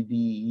EPBD,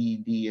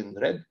 EED, and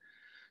RED,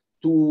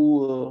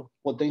 to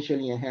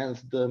potentially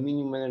enhance the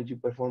minimum energy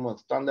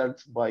performance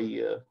standards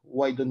by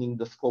widening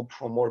the scope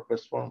from more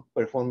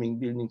performing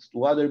buildings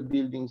to other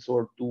buildings,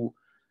 or to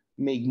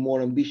make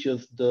more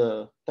ambitious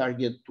the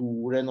target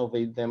to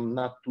renovate them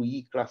not to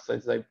E class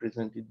as I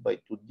presented,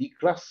 but to D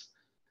class.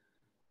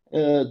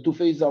 To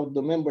phase out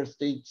the member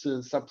states'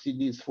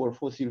 subsidies for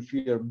fossil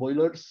fuel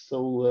boilers.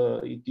 So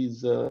it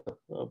is a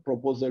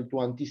proposal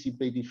to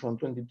anticipate it from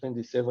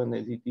 2027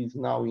 as it is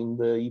now in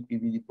the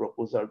EPBD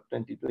proposal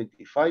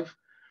 2025.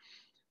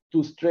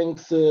 To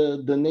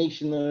strengthen the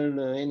national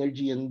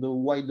energy and the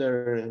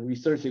wider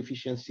resource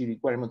efficiency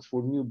requirements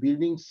for new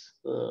buildings,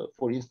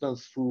 for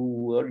instance,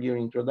 through earlier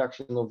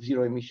introduction of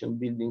zero emission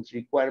buildings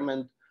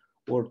requirement,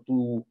 or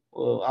to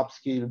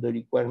upscale the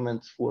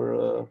requirements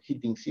for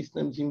heating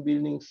systems in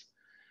buildings,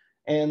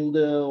 and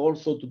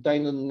also to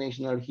tighten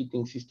national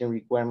heating system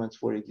requirements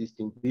for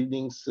existing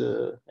buildings,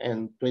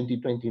 and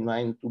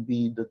 2029 to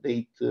be the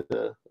date,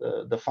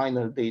 the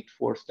final date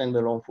for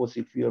standalone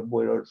fossil fuel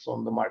boilers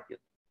on the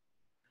market.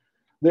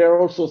 There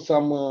are also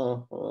some,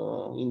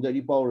 in the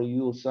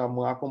REPowerEU, some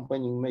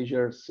accompanying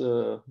measures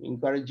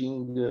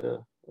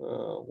encouraging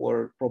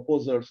or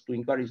proposals to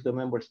encourage the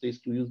member states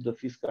to use the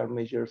fiscal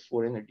measures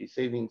for energy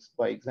savings,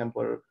 by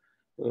example,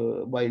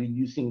 by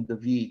reducing the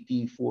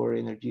VAT for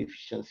energy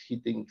efficient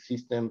heating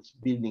systems,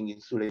 building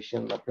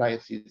insulation,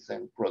 appliances,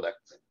 and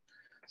products.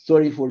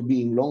 Sorry for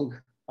being long.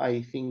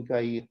 I think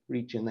I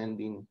reach an end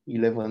in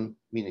 11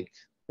 minutes.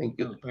 Thank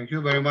you. Thank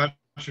you very much.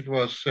 It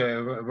was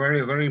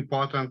very, very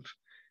important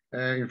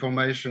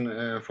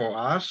information for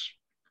us.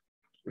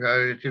 We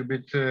are a little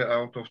bit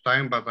out of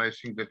time, but I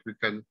think that we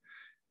can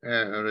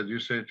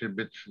reduce a little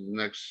bit the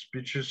next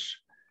speeches.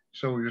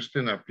 So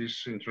Justyna,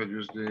 please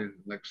introduce the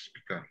next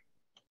speaker.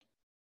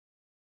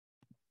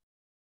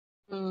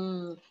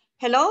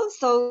 Hello,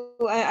 so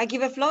I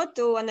give a floor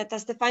to Aneta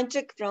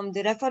Stefańczyk from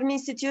the Reform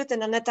Institute,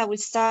 and Aneta will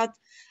start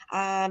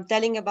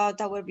telling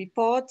about our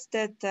report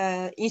that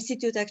the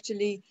Institute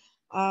actually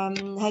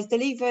has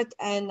delivered,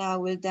 and I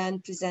will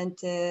then present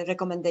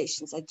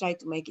recommendations. I try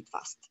to make it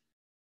fast.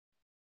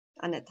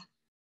 Aneta.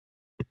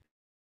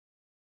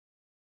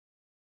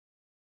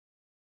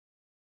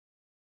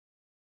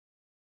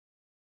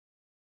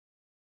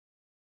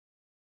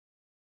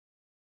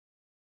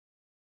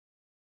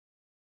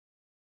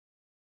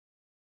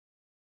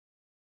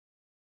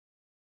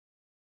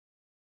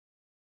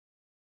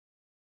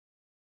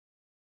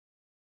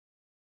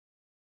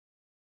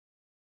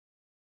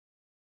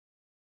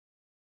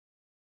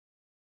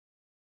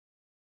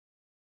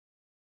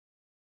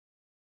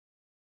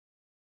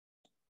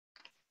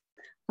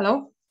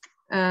 Hello,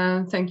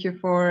 thank you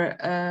for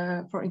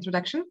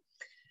introduction,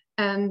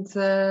 and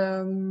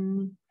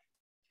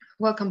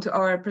welcome to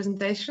our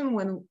presentation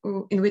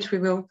in which we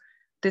will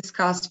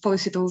discuss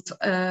policy tools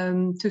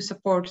to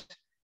support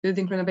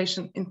building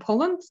renovation in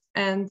Poland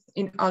and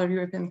in other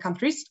European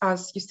countries.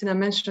 As Justyna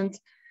mentioned,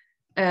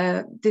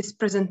 this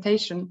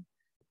presentation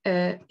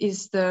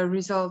is the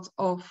result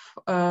of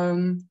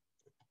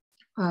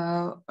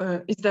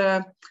is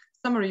the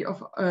summary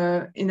of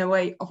in a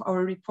way of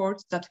our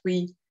report that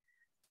we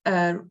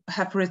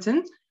have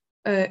written,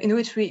 in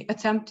which we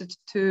attempted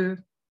to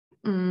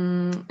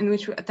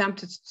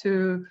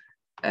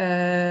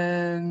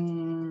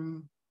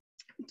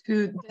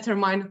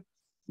determine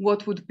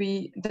what would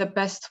be the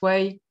best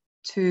way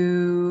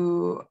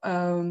to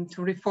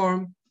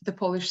reform the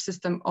Polish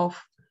system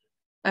of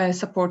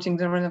supporting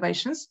the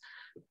renovations.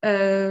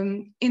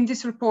 In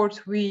this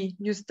report, we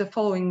used the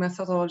following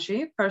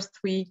methodology. First,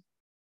 we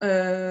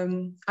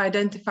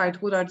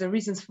identified what are the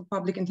reasons for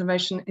public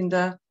intervention in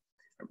the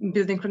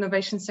building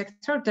renovation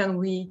sector. Then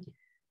we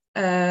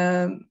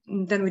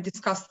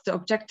discussed the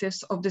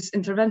objectives of this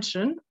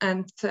intervention,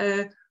 and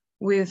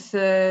with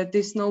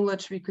this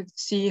knowledge, we could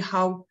see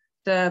how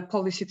the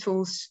policy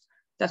tools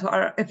that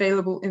are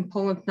available in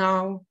Poland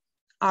now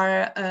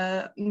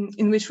are,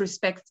 in which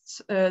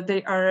respects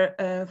they are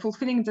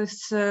fulfilling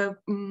these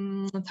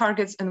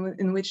targets and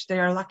in which they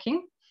are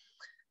lacking.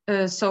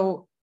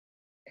 So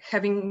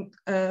having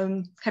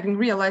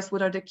realized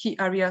what are the key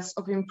areas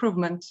of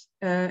improvement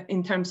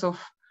in terms of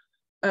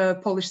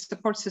Polish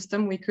support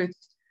system, we could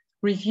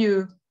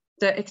review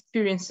the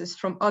experiences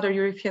from other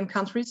European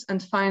countries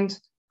and find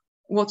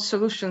what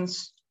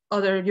solutions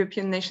other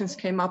European nations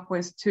came up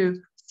with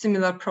to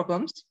similar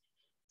problems.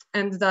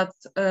 And that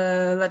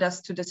led us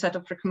to the set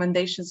of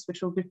recommendations,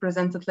 which will be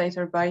presented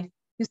later by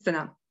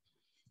Justyna.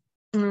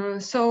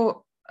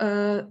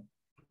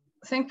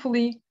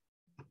 Thankfully,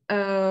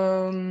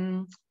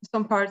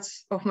 some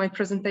parts of my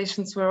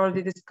presentations were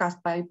already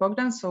discussed by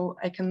Bogdan, so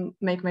I can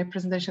make my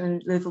presentation a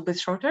little bit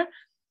shorter.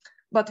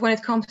 But when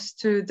it comes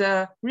to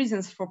the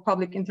reasons for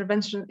public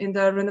intervention in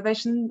the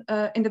renovation,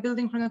 in the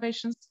building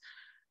renovations,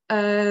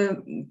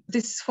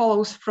 this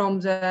follows from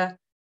the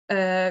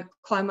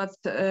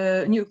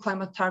new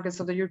climate targets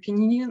of the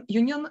European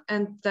Union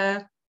and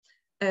the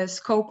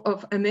scope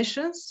of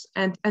emissions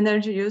and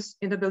energy use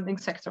in the building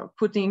sector.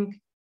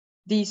 Putting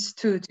these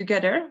two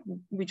together,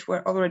 which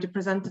were already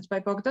presented by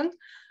Bogdan,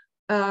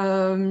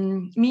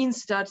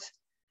 means that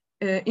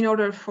in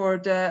order for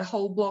the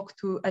whole block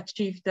to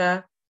achieve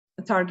the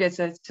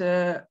targeted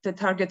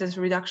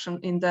reduction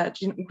in the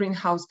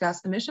greenhouse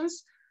gas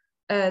emissions,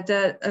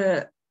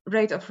 the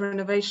rate of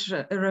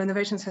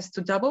renovations has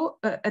to double,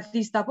 at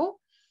least double.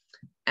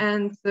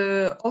 And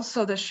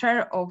also the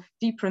share of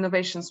deep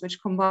renovations,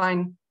 which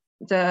combine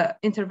the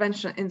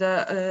intervention in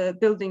the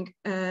building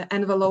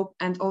envelope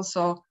and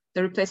also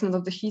the replacement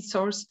of the heat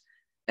source,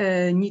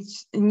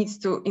 needs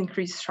to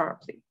increase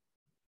sharply.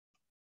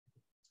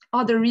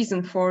 Other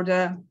reason for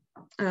the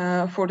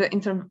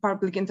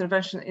public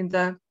intervention in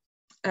the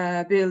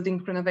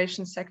building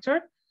renovation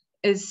sector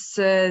is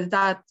the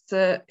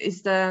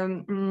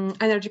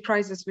energy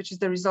crisis, which is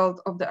the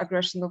result of the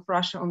aggression of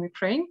Russia on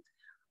Ukraine.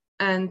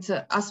 And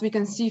as we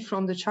can see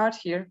from the chart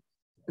here,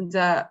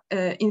 the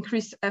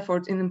increased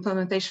effort in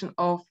implementation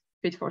of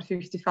Fit for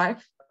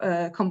 55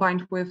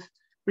 combined with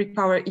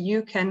Repower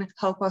EU can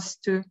help us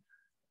to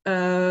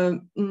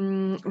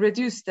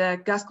reduce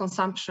the gas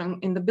consumption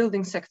in the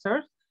building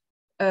sector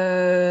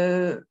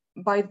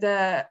by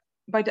the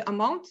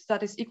amount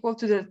that is equal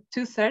to the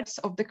 2/3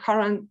 of the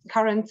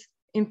current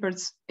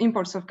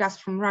imports of gas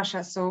from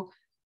Russia. So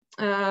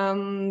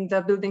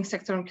the building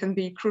sector can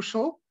be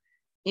crucial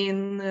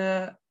in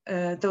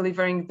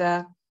delivering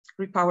the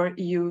Repower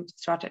EU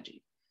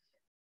strategy.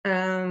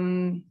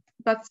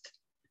 But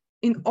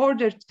in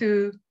order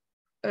to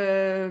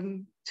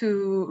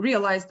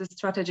realize the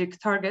strategic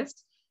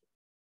targets,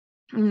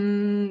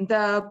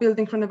 the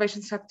building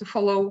renovations have to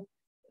follow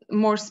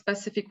more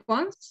specific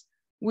ones,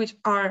 which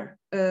are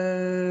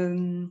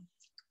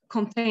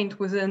contained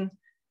within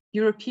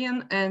European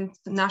and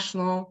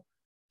national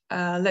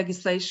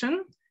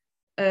legislation.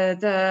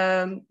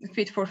 The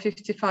Fit for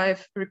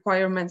 55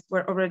 requirements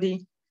were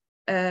already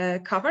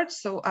covered,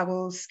 so I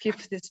will skip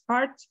this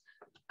part.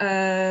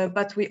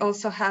 But we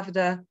also have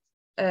the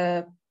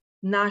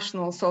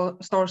national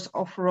source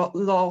of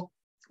law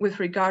with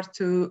regard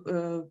to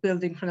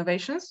building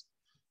renovations.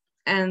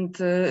 And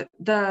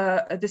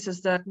this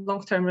is the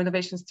long-term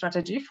renovation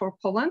strategy for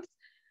Poland.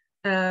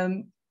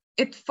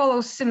 It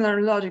follows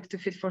similar logic to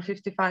Fit for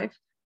 55,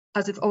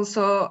 as it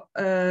also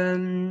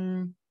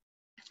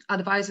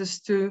advises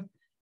to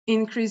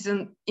increase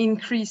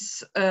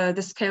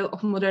the scale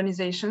of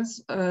modernizations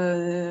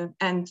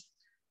and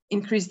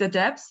increase the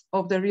depth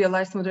of the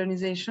realized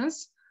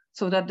modernizations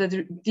so that the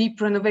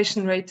deep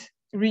renovation rate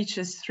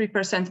reaches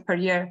 3% per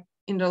year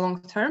in the long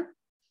term.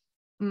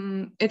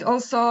 It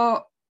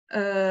also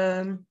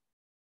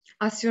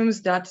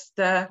assumes that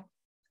the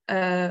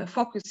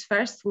focus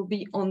first will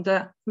be on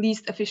the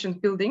least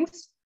efficient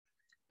buildings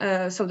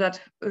so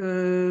that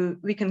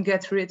we can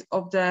get rid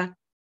of the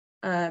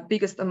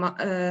biggest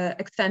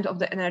extent of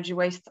the energy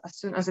waste as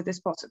soon as it is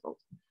possible.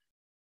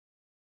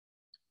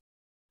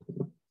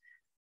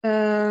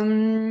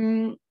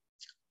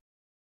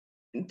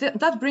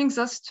 That brings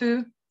us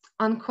to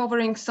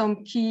uncovering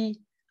some key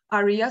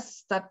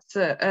areas that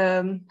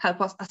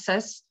help us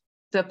assess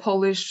the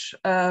Polish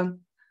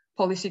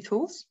policy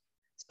tools.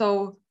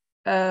 So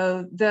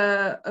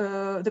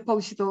the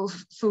policy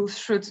tools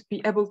should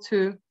be able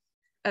to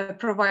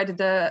provide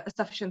the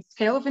sufficient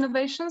scale of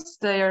innovations,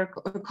 their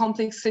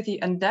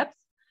complexity and depth,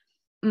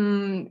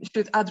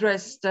 should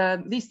address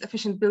the least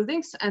efficient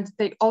buildings, and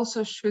they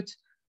also should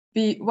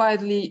be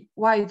widely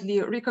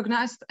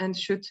recognized and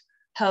should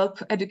help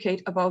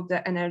educate about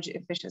the energy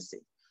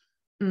efficiency.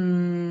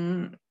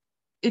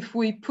 If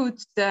we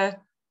put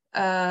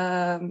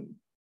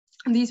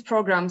these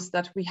programs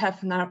that we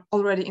have now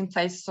already in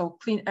place, so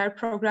clean air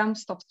program,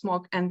 stop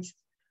smoke, and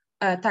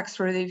tax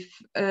relief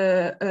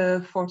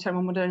for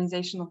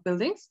thermomodernization of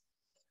buildings.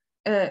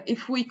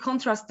 If we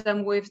contrast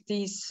them with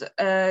these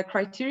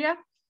criteria,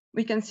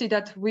 we can see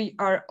that we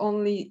are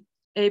only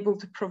able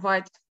to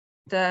provide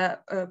the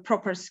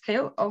proper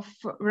scale of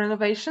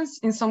renovations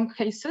in some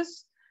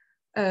cases.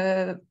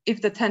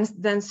 If the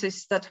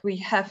tendencies that we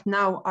have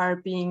now are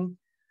being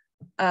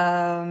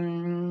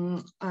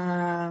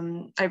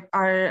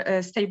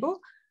stable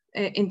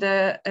in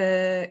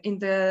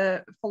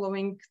the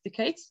following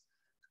decades,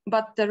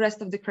 but the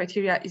rest of the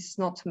criteria is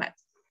not met.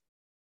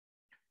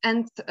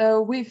 And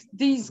with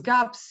these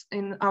gaps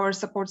in our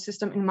support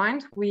system in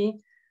mind, we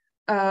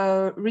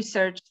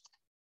researched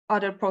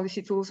other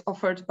policy tools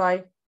offered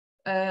by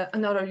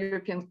other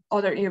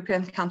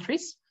European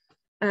countries.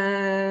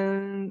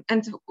 And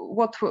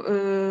what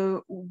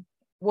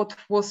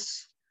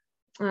was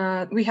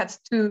we had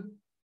two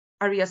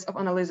areas of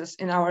analysis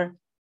in our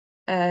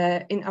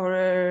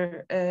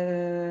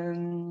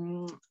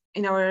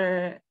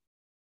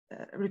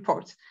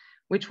report,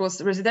 which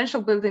was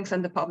residential buildings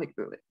and the public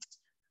buildings.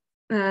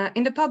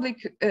 In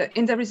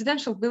the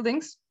residential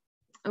buildings,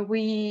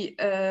 we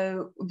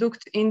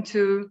looked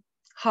into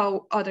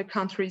how other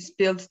countries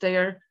build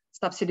their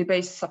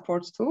subsidy-based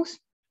support tools,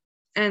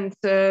 and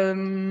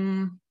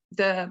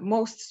the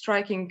most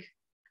striking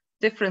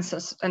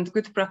differences and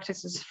good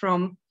practices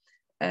from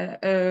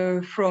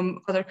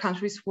other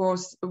countries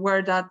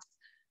were that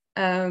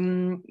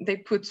they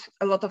put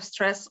a lot of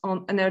stress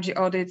on energy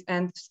audit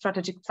and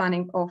strategic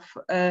planning of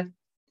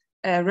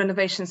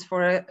renovations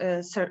for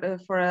a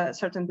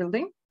certain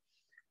building.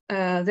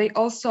 They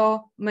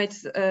also made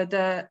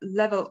the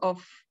level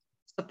of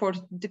support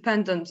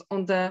dependent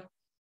on the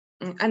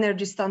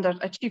energy standard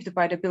achieved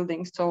by the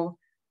building. So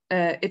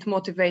it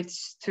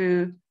motivates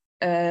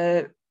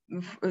the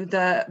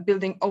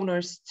building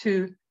owners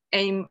to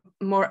aim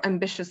more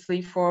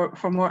ambitiously for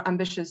more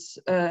ambitious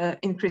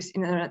increase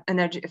in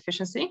energy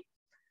efficiency.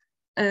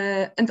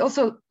 And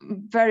also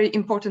very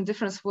important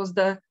difference was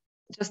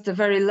just the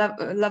very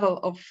level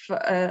of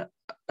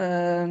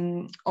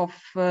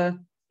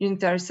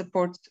unitary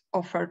support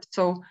offered.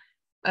 So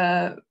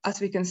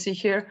as we can see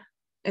here,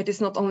 it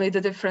is not only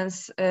the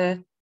difference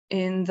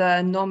in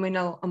the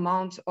nominal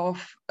amount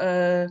of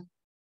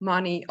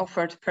money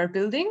offered per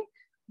building,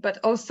 but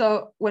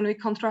also when we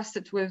contrast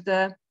it with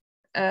the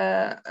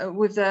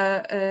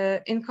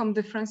income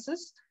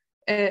differences,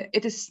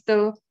 it is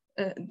still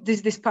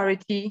this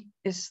disparity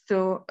is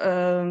still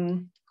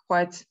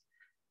quite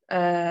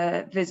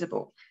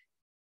visible.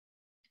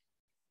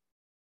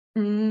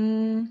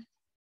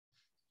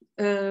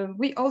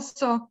 We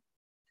also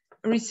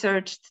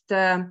researched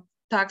the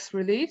tax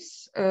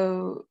reliefs,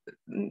 in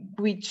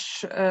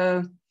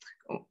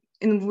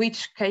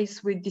which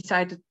case we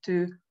decided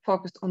to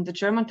focus on the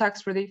German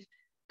tax relief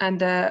and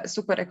the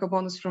super eco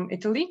bonus from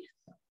Italy.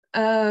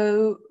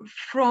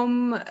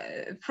 From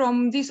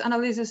this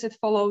analysis, it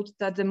followed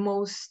that the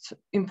most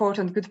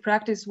important good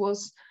practice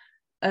was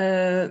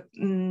the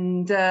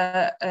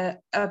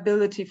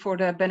ability for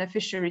the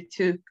beneficiary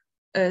to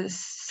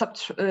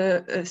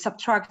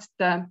subtract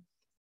the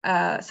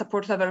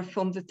support level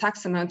from the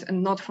tax amount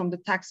and not from the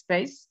tax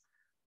base,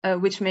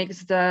 which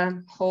makes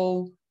the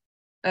whole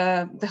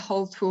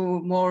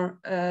tool more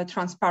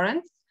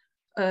transparent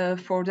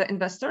for the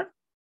investor.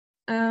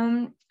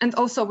 And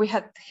also we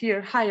had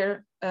here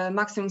higher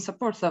maximum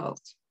support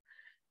levels.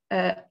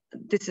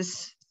 This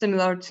is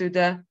similar to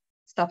the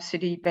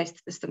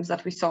subsidy-based systems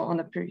that we saw on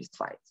the previous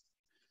slides.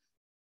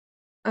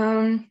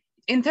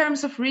 In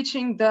terms of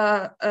reaching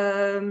the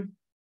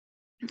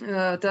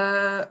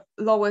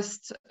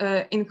lowest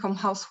income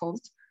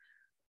households,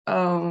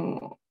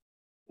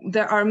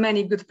 there are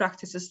many good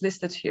practices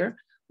listed here,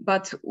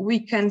 but we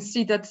can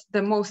see that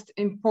the most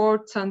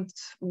important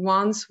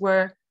ones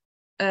were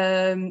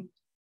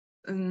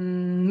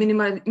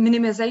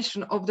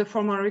minimization of the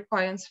formal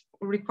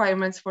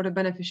requirements for the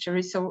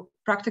beneficiary. So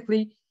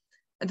practically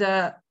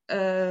the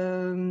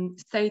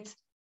state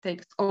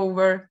takes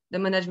over the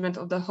management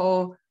of the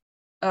whole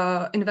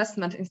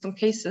investment in some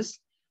cases.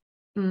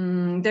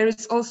 There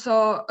is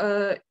also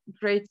a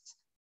great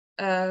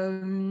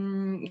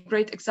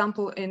great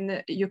example in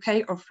the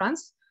UK or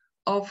France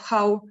of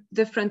how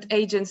different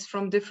agents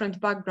from different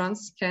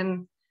backgrounds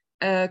can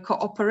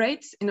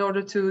cooperate in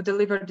order to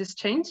deliver this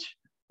change,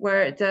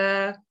 where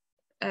the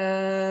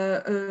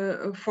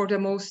for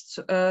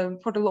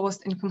the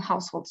lowest income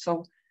households.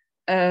 So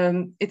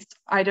it's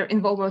either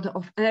involvement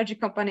of energy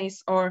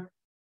companies or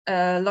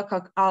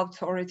local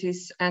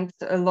authorities and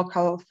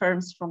local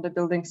firms from the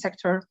building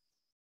sector,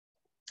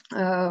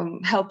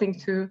 helping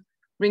to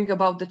bring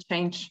about the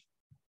change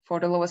for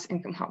the lowest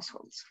income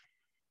households.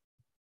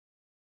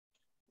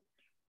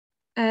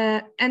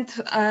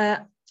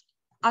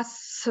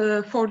 As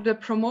for the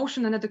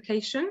promotion and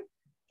education,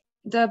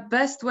 the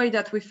best way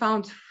that we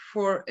found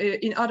for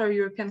in other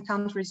European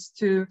countries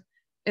to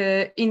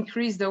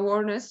increase the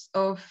awareness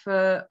of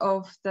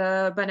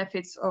the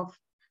benefits of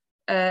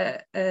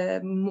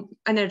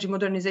energy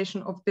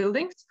modernization of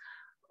buildings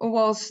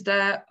was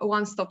the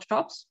one-stop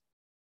shops.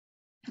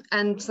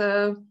 And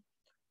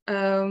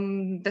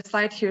the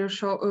slide here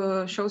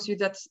shows you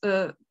that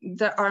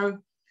there are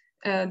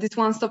these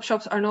one-stop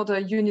shops are not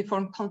a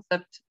uniform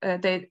concept.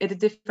 It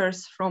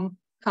differs from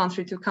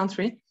country to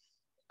country.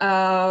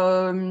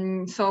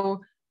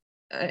 So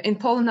in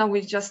Poland now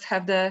we just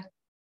have the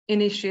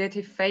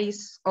initiative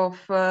phase of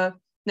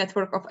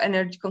network of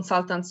energy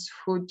consultants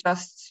who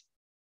just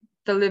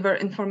deliver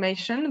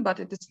information, but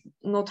it is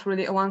not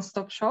really a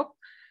one-stop shop.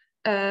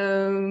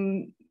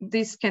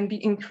 This can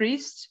be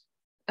increased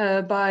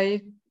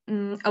by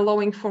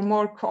allowing for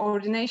more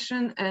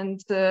coordination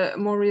and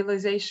more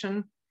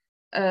realization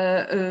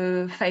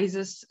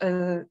phases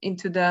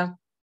into the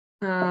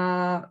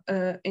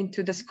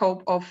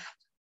scope of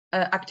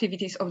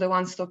activities of the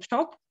one-stop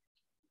shop.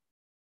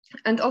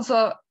 And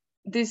also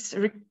this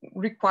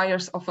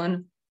requires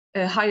often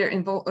a higher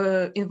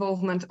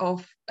involvement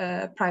of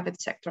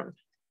private sector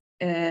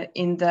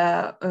in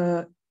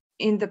the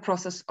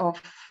process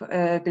of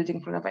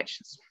building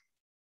renovations.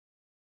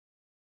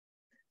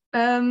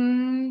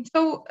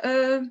 So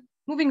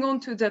moving on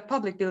to the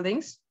public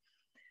buildings,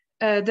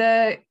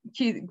 the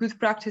key good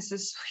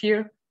practices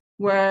here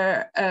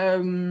were,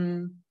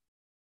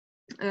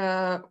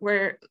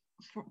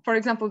 for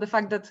example, the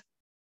fact that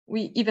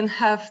we even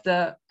have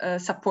the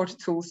support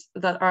tools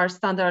that are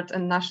standard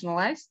and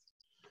nationalized,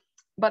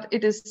 but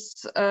it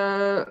is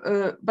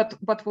but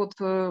what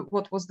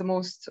was the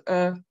most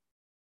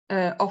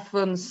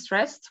often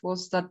stressed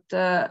was that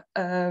that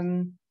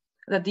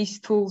these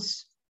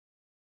tools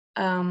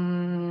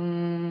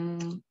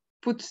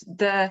put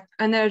the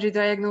energy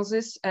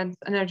diagnosis and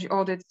energy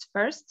audits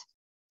first.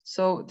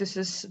 So this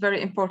is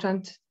very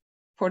important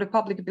for the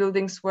public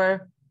buildings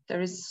where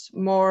there is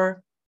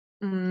more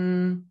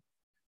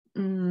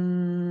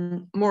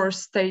more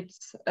state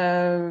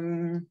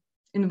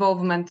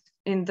involvement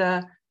in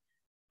the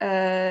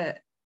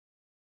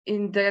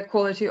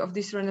quality of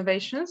these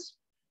renovations,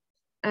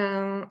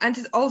 and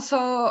it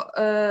also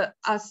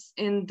as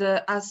in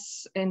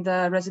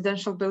the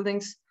residential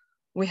buildings,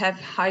 we have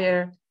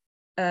higher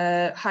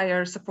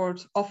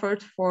support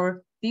offered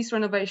for these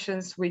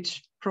renovations,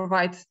 which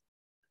provide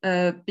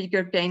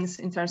bigger gains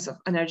in terms of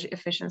energy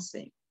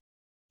efficiency.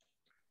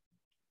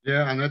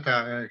 Yeah,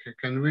 Aneta,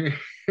 can we?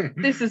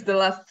 This is the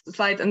last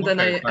slide, and okay,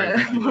 then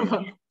I move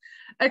on.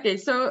 Okay,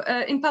 so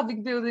in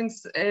public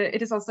buildings,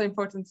 it is also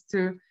important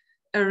to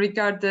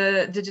regard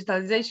the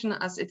digitalization,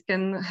 as it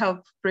can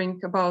help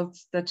bring about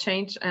the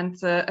change and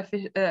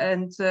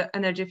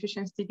energy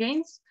efficiency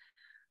gains.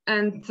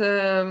 And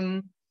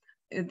the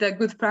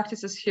good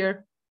practices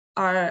here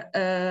are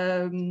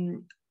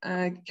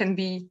can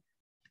be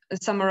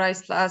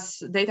summarized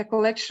as data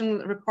collection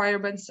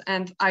requirements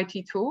and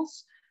IT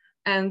tools.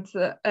 And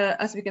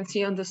as we can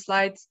see on the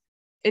slides,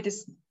 it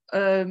is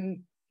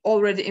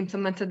already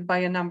implemented by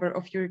a number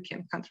of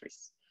European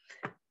countries.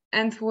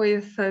 And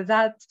with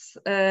that,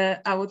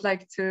 I would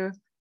like to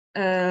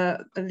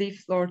leave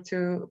floor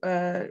to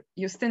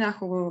Justyna,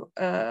 who will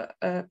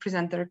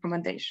present the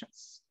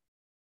recommendations.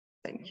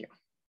 Thank you.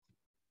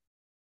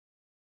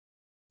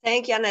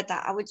 Thank you, Aneta.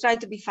 I will try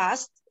to be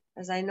fast,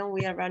 as I know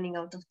we are running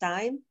out of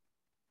time.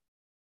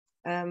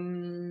 I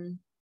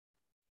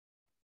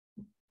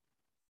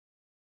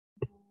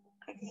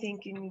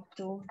think you need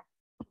to,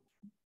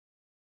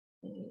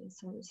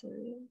 sorry.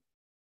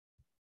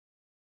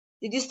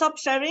 Did you stop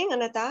sharing,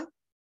 Aneta?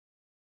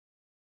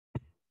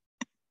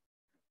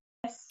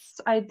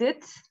 Yes, I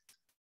did.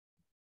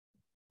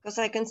 Because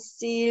I can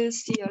still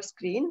see your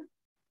screen.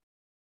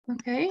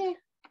 Okay.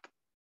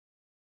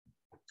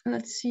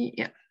 Let's see,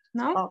 yeah,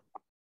 now? Oh,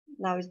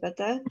 now it's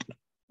better.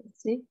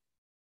 Let's see.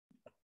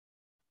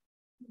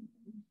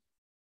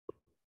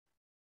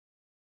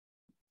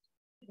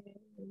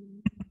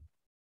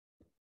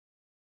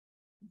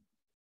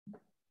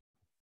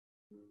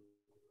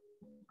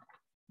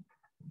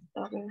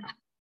 Okay.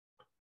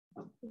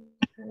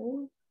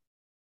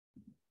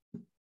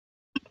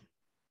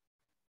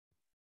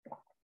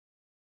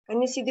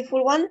 Can you see the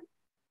full one?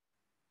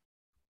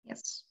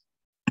 Yes.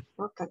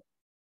 Okay.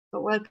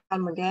 So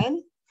welcome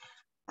again.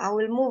 I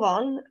will move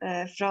on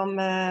from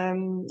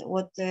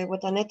what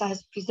Aneta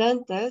has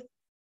presented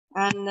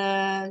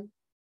and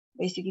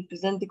basically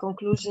present the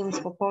conclusions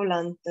for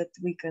Poland that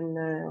we can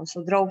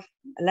also draw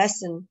a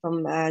lesson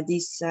from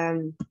these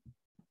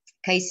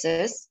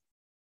cases.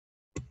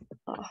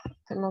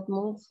 Cannot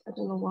move, I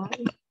don't know why.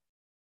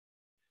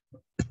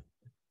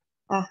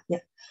 Yeah.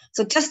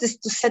 So just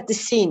to set the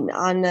scene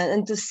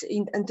and to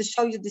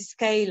show you the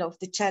scale of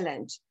the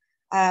challenge,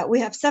 we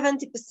have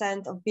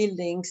 70% of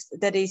buildings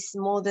that is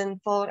more than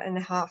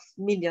 4.5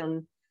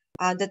 million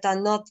that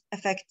are not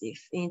effective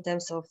in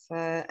terms of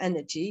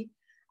energy.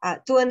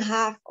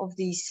 2.5 of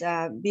these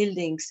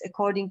buildings,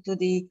 according to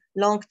the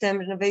long-term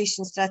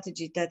renovation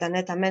strategy that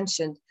Aneta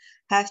mentioned,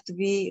 have to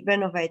be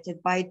renovated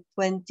by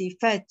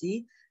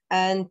 2030.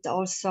 And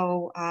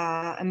also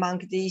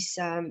among these,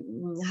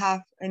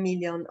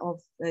 500,000 of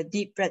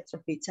deep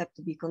retrofits have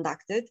to be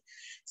conducted.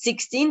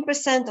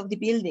 16% of the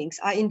buildings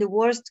are in the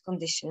worst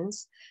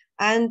conditions.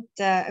 And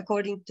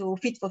according to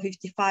Fit for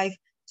 55,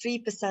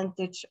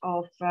 3%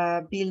 of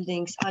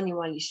buildings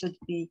annually should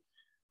be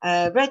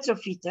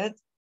retrofitted.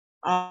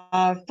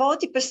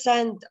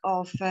 40%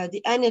 of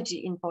the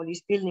energy in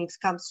Polish buildings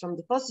comes from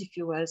the fossil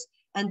fuels,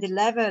 and the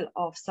level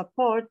of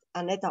support,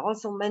 Aneta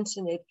also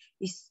mentioned it,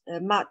 is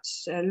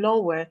much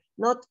lower,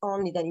 not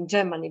only than in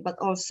Germany, but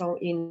also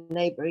in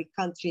neighboring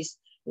countries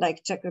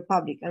like Czech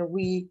Republic. And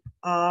we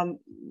are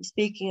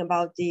speaking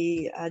about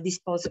the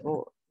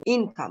disposable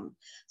income.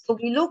 So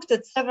we looked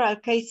at several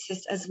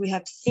cases. As we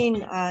have seen,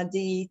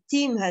 the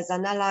team has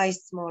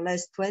analyzed more or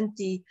less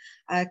 20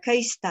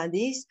 case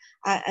studies,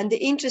 and the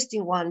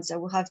interesting ones I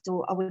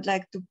would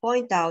like to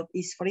point out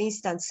is, for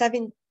instance,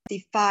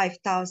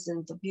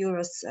 75,000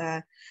 euros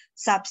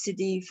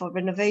subsidy for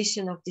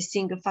renovation of the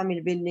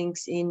single-family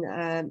buildings in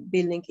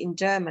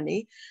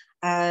Germany,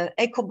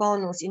 eco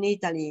bonus in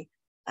Italy,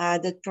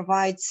 that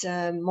provides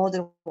more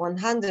than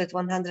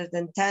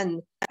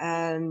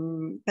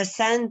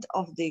 110%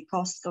 of the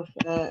cost of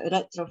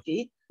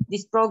retrofit.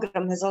 This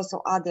program has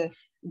also other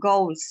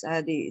goals,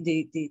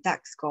 the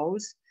tax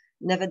goals,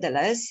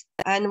 nevertheless.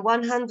 And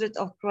 100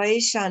 of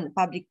Croatian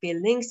public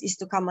buildings is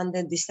to come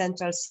under the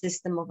central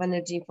system of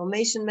energy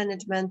information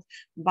management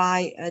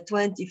by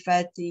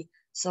 2030.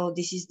 So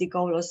this is the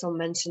goal also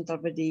mentioned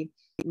already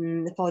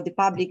for the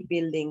public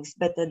buildings,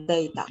 better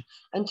data.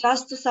 And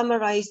just to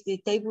summarize the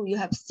table you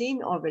have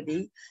seen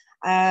already,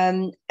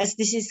 as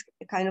this is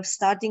a kind of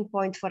starting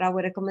point for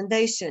our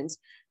recommendations,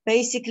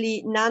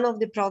 basically none of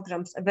the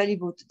programs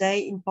available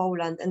today in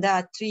Poland, and there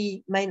are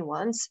 3 main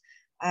ones,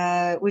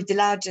 with the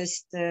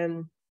largest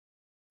cleaner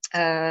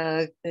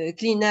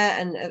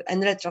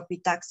and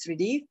retrofit tax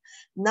relief,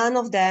 none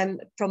of them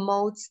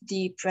promotes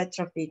deep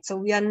retrofit. So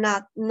we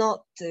are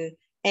not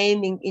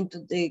aiming into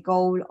the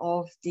goal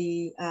of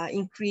the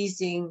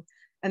increasing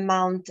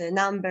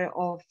number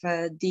of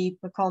deep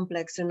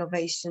complex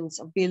renovations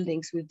of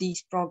buildings with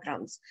these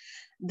programs.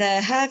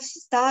 They have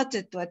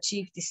started to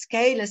achieve the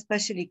scale,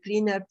 especially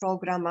cleaner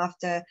program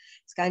after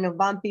it's kind of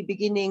bumpy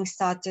beginning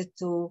started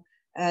to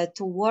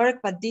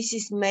work, but this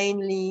is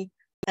mainly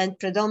and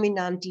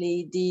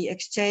predominantly the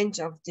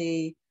exchange of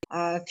the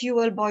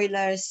fuel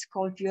boilers,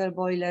 coal fuel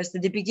boilers.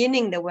 At the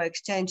beginning, they were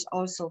exchanged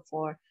also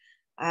for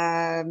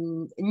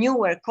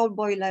newer coal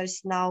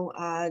boilers. Now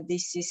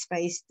this is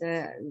phased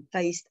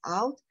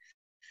out.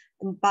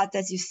 But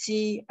as you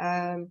see,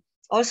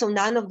 also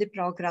none of the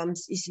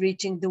programs is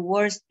reaching the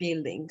worst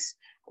buildings,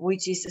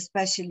 which is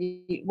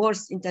especially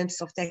worse in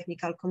terms of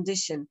technical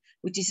condition,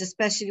 which is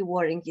especially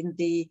worrying in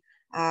the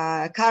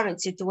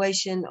current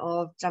situation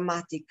of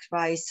dramatic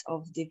rise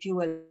of the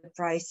fuel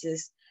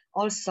prices,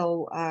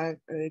 also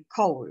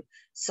coal.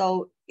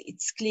 So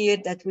it's clear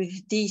that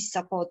with these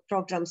support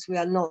programs, we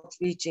are not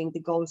reaching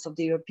the goals of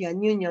the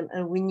European Union,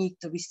 and we need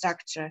to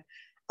restructure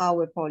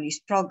our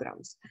Polish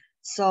programs.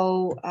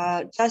 So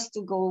just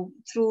to go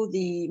through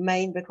the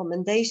main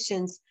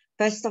recommendations,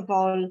 first of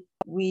all,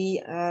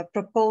 we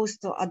propose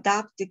to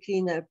adapt the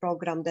cleaner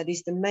program, that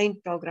is the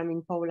main program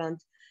in Poland,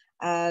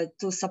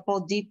 to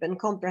support deep and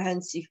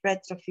comprehensive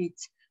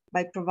retrofits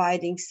by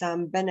providing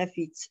some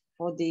benefits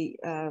for the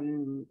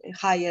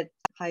higher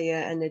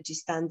energy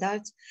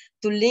standards,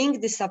 to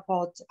link the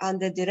support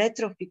under the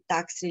retrofit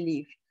tax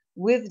relief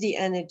with the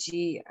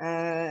energy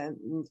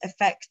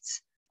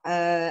effects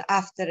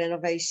after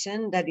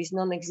renovation that is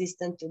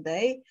non-existent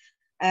today.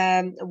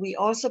 We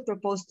also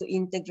propose to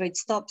integrate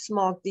Stop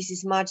Smoke. This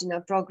is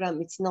marginal program.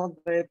 It's not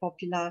very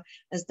popular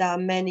as there are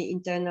many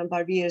internal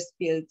barriers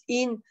built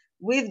in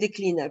with the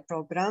cleaner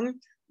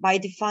program, by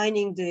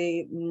defining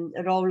the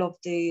role of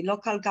the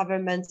local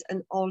governments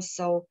and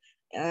also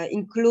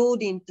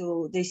including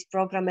to this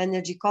program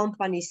energy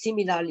companies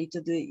similarly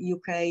to the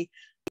UK.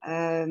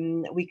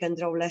 We can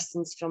draw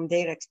lessons from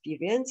their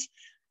experience.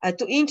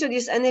 To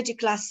introduce energy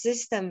class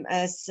system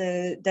as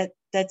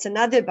that's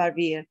another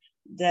barrier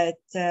that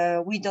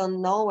we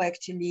don't know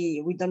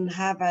actually. We don't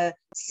have a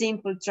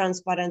simple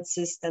transparent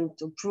system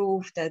to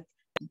prove that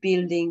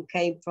building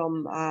came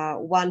from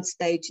one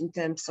stage in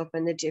terms of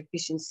energy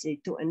efficiency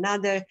to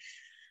another.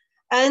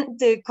 And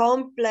the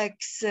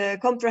complex,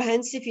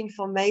 comprehensive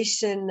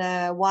information,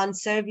 one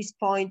service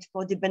point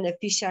for the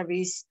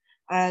beneficiaries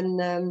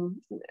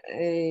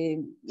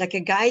like a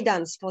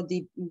guidance for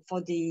the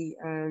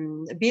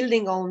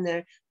building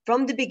owner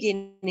from the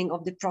beginning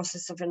of the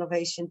process of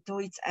renovation to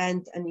its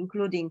end, and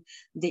including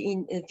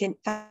the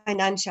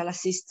financial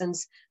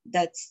assistance.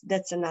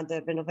 That's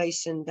another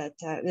renovation that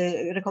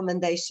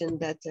recommendation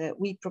that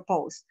we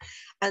propose.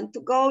 And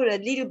to go a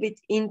little bit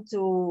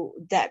into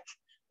depth,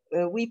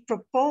 we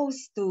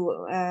propose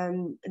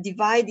to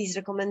divide these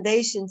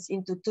recommendations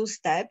into 2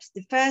 steps.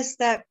 The first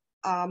step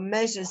are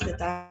measures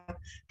that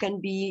can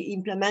be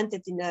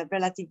implemented in a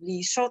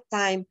relatively short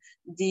time.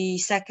 The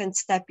second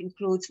step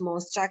includes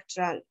more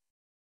structural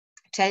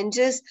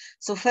changes.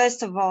 So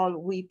first of all,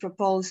 we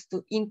propose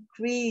to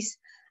increase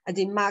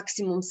the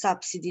maximum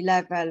subsidy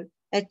level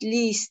at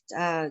least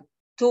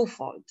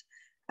twofold.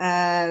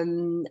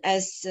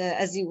 As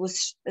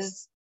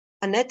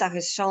Aneta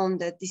has shown,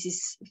 that this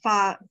is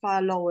far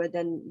lower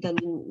than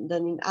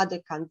in other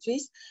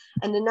countries.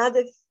 And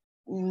another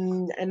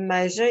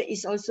measure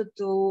is also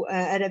to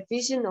a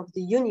revision of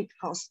the unit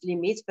cost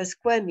limits per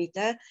square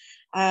meter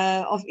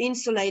of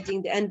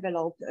insulating the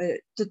envelope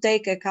to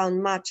take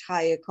account much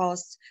higher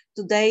costs.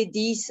 Today,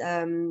 these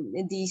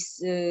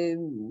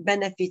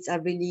benefits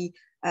are really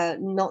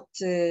not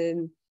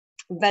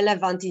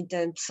relevant in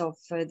terms of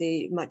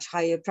the much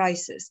higher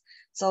prices.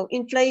 So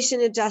inflation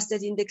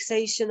adjusted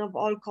indexation of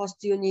all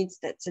cost units,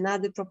 that's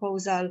another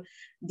proposal.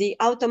 The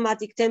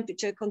automatic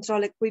temperature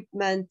control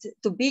equipment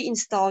to be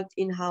installed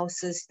in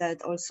houses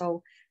that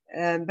also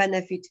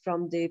benefit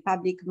from the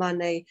public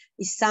money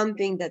is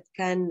something that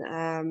can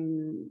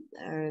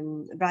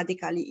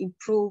radically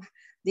improve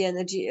the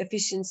energy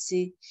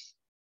efficiency.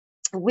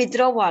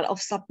 Withdrawal of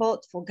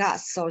support for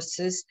gas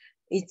sources,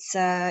 it's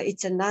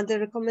another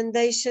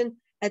recommendation.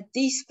 At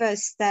these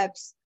first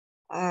steps,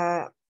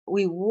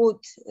 we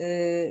would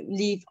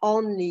leave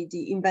only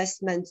the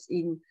investments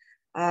in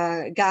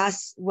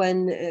gas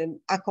when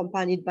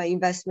accompanied by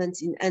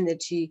investments in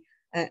energy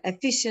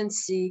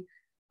efficiency.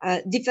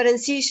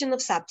 Differentiation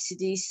of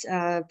subsidies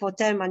for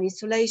thermal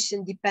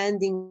insulation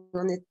depending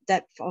on the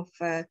depth of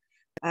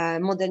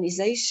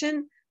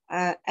modernization,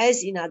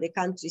 as in other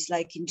countries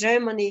like in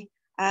Germany,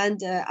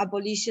 and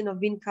abolition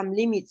of income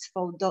limits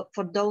for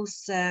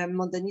those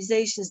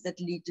modernizations that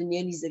lead to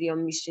nearly zero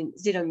emission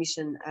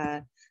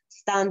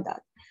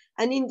standard.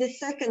 And in the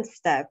second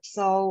step,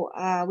 so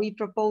we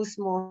propose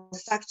more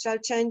structural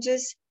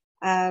changes.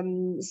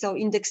 So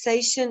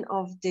indexation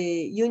of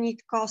the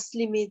unit cost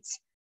limits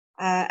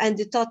and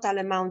the total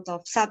amount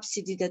of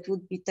subsidy that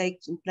would be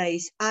taking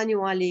place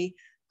annually,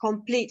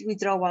 complete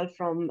withdrawal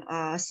from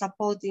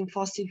supporting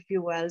fossil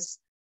fuels,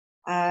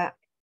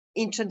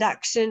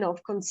 introduction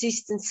of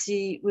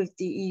consistency with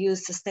the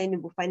EU's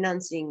sustainable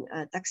financing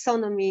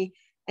taxonomy,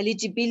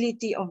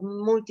 eligibility of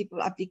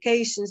multiple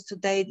applications.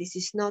 Today, this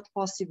is not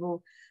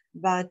possible,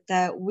 but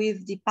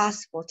with the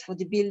passport for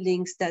the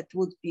buildings, that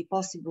would be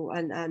possible,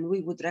 and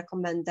we would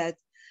recommend that.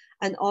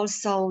 And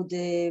also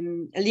the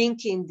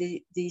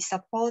linking the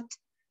support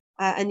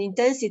and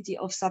intensity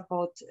of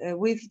support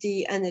with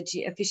the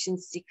energy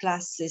efficiency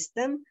class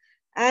system,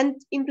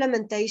 and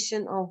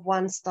implementation of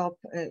one-stop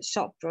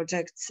shop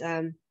projects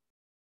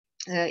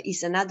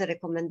is another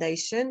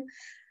recommendation.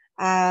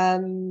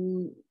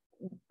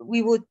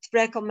 We would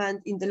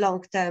recommend in the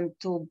long term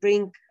to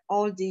bring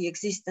all the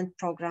existing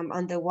program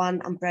under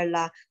one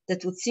umbrella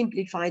that would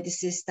simplify the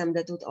system,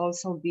 that would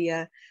also be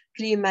a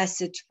clear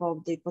message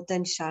for the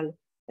potential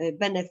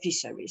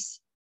beneficiaries.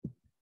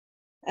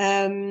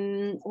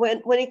 When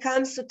it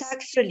comes to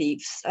tax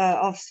reliefs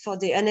for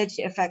the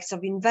energy effects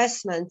of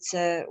investments,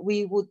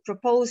 we would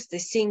propose the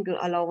single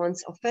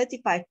allowance of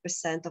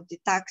 35% of the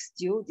tax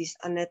due. This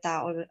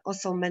Aneta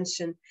also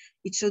mentioned,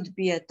 it should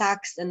be a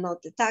tax and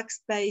not a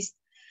tax-based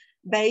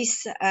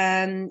base,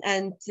 and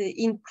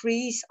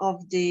increase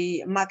of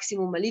the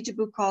maximum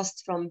eligible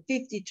cost from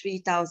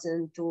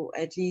 53,000 to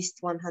at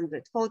least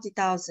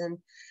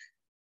 140,000.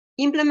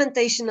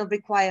 Implementation of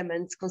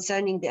requirements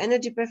concerning the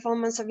energy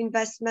performance of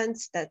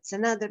investments, that's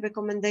another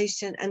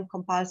recommendation, and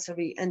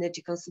compulsory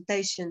energy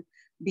consultation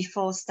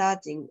before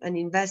starting an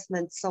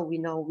investment, so we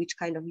know which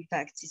kind of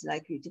effects it's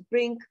likely to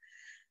bring.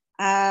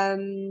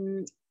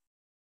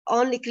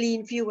 Only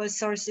clean fuel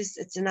sources,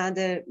 it's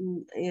another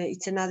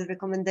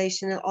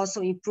recommendation.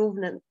 Also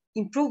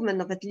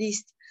improvement of at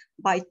least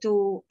by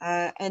 2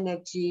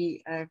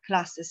 energy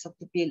classes of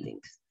the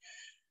buildings.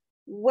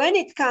 When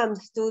it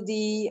comes to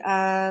the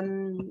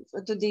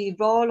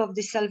role of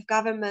the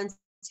self-government,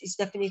 it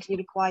definitely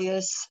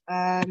requires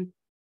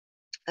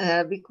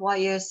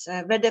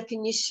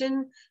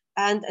redefinition.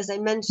 And as I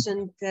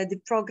mentioned, the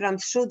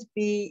programs should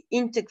be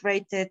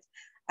integrated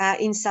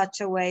in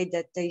such a way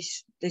that there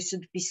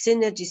should be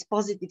synergies,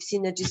 positive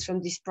synergies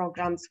from these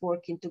programs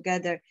working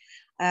together,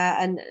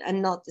 and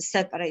not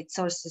separate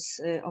sources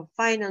of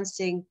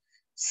financing.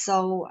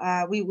 So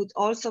we would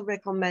also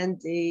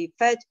recommend the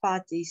third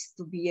parties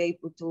to be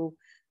able to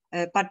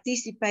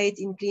participate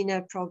in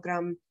cleaner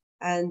program,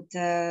 and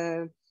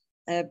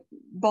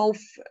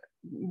both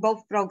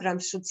both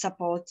programs should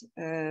support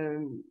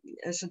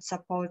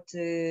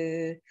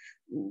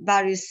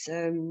various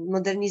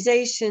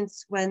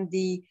modernizations when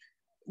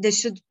there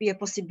should be a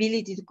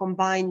possibility to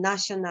combine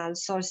national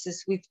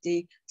sources with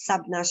the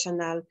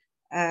subnational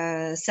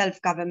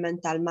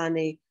self-governmental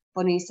money,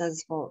 for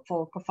instance, for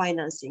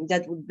co-financing.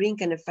 That would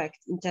bring an effect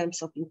in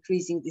terms of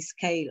increasing the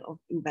scale of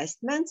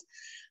investments.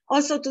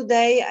 Also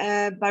today,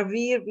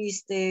 barrier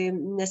is the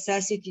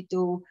necessity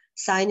to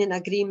sign an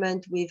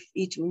agreement with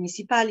each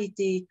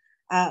municipality.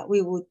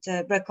 We would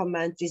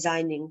recommend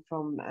resigning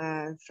from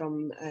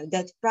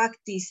that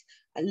practice,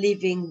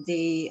 leaving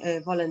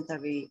the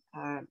voluntary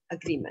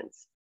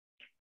agreements.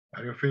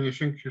 Are you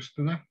finishing,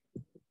 Justyna?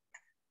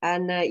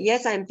 And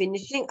yes, I'm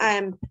finishing.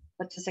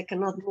 But I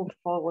cannot move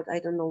forward. I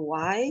don't know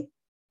why.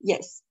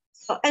 Yes.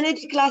 So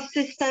energy class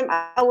system,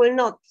 I will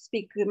not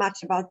speak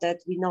much about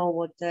that. We know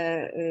what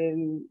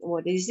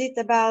is it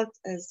about,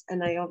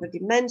 and I already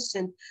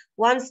mentioned.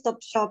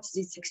 One-stop shops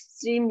is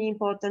extremely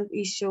important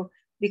issue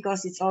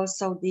because it's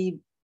also the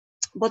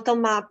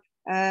bottom-up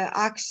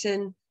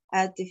action.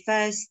 At the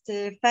first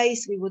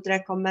phase, we would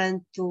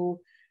recommend to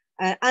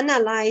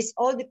analyze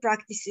all the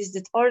practices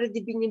that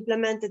already been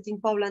implemented in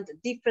Poland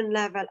at different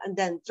level, and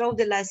then draw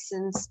the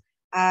lessons,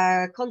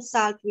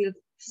 consult with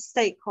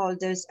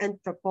stakeholders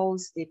and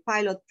propose the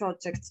pilot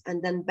projects,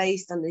 and then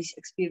based on this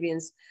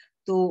experience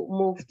to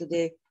move to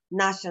the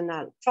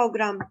national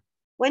program.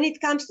 When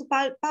it comes to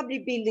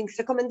public buildings,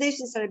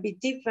 recommendations are a bit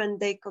different.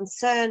 They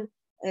concern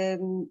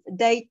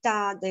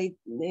data,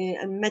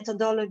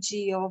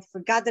 methodology of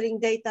gathering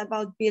data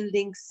about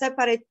buildings,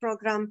 separate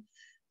program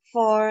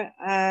for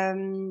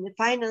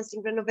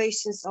financing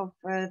renovations of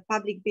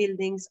public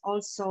buildings,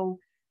 also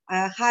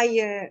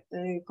higher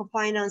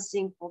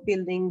co-financing for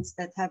buildings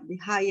that have the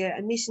higher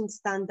emission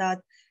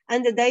standard,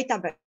 and the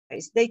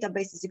database.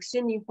 Database is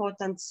extremely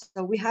important.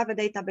 So we have a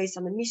database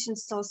on emission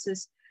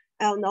sources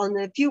and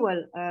on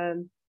fuel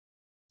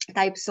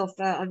types of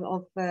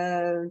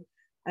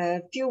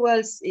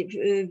fuels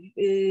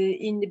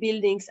in the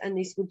buildings, and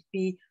this would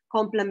be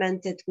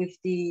complemented with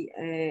the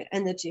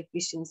energy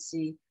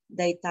efficiency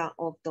data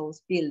of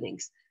those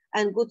buildings.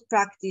 And good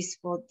practice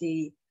for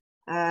the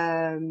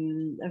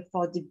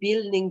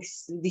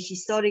buildings, the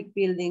historic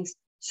buildings,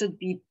 should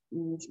be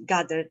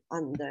gathered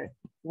under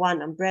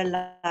one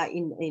umbrella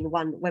in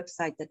one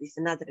website. That is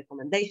another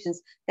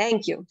recommendations.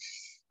 Thank you.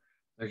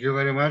 Thank you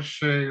very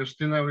much,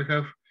 Justyna. We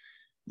have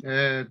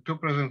two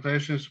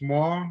presentations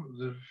more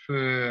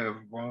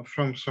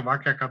from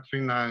Slovakia.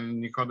 Katrina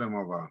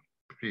Nikodemova,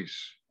 please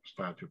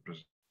start your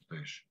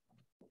presentation.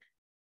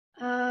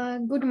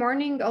 Good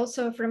morning,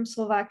 also from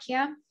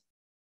Slovakia.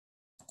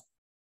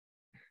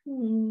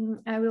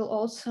 I will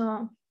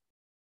also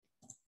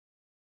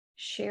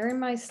share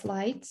my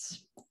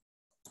slides.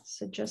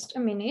 So just a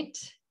minute.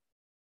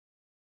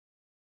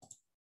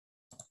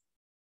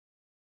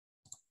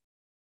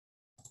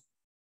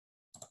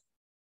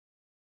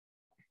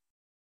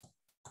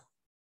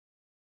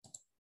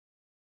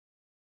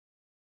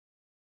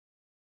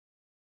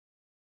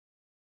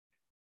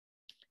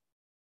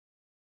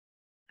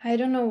 I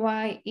don't know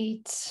why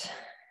it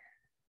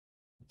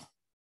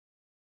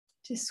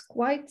is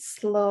quite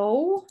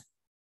slow,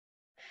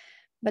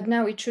 but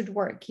now it should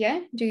work,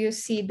 yeah? Do you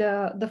see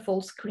the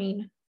full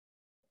screen?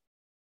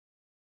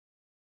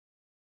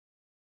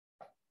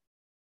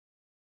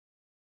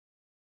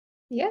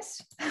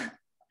 Yes?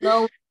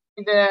 No,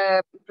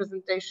 the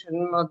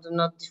presentation mode,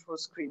 not the full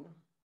screen.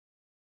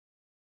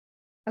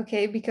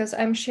 Okay, because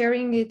I'm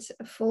sharing it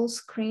full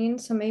screen,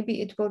 so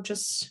maybe it will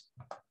just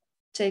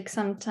take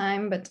some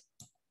time, but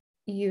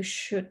it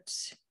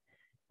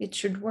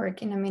should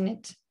work in a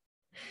minute.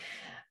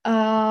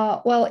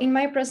 Well, in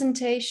my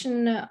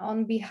presentation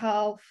on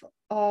behalf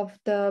of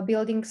the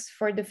Buildings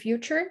for the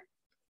Future,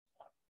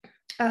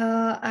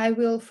 I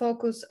will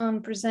focus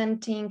on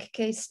presenting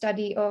case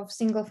study of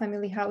single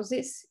family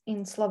houses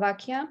in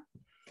Slovakia.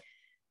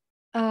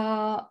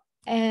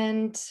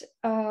 And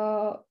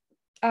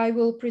I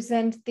will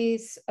present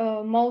this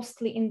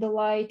mostly in the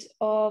light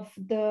of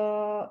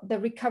the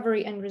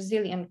Recovery and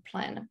Resilience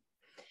Plan.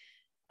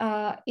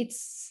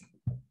 It's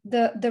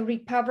the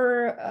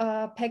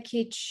Recover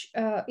package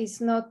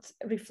is not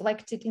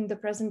reflected in the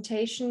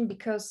presentation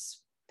because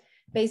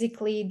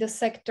basically the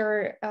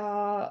sector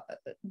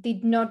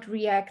did not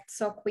react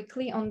so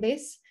quickly on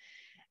this.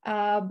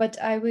 But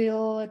I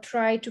will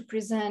try to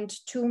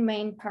present two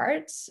main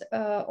parts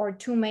or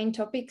two main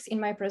topics in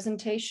my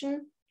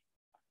presentation.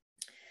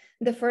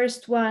 The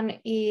first one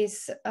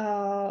is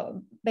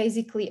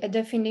basically a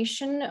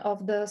definition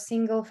of the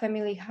single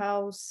family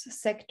house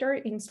sector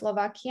in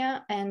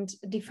Slovakia and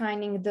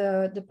defining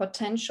the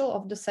potential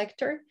of the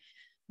sector.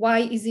 Why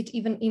is it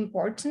even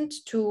important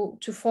to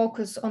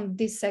focus on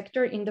this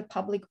sector in the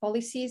public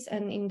policies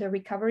and in the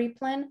recovery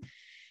plan?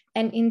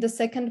 And in the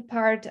second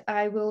part,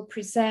 I will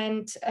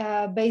present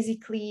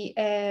basically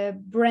a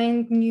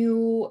brand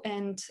new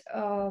and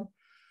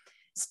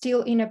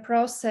still in a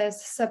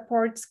process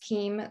support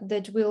scheme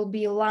that will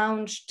be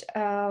launched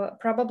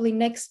probably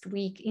next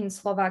week in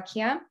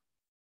Slovakia.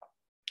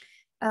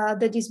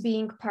 that is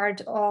being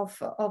part of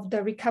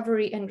the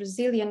Recovery and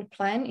Resilience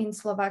Plan in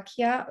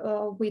Slovakia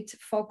with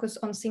focus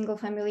on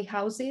single-family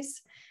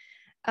houses.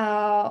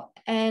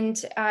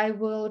 And I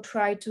will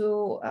try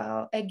to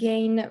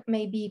again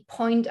maybe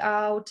point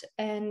out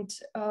and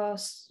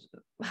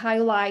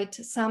highlight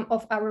some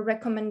of our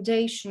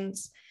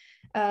recommendations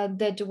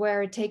that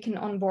were taken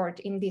on board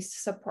in this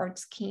support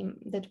scheme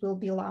that will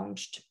be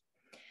launched.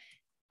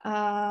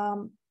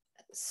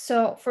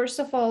 So first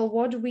of all,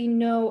 what do we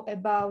know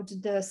about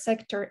the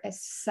sector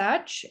as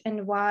such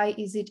and why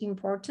is it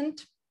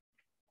important?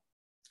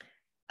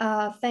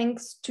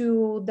 Thanks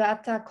to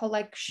data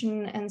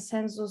collection and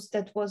census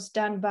that was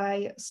done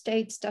by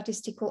State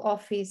Statistical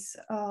Office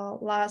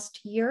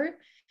last year.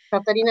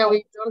 Katarina,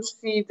 we don't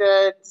see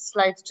the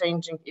slide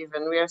changing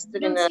even. We are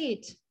still in a, see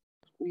it.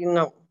 You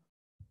know,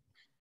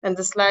 and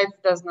the slide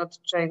does not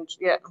change.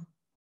 Yeah.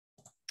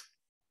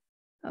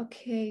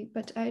 Okay,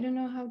 but I don't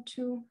know how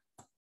to.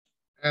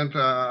 And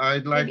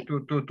I'd like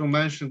to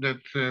mention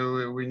that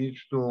we need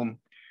to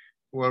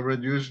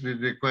reduce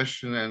the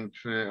question and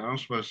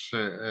answers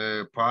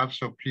part.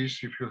 So please,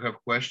 if you have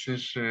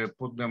questions,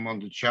 put them on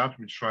the chat.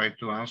 We try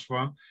to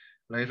answer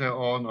later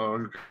on,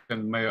 or you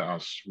can mail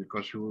us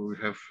because you will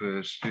have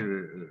still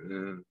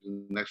the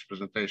next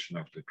presentation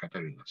of the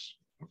Katarina's.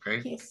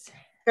 Okay. Yes.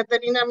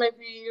 Katarina,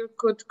 maybe you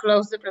could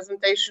close the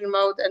presentation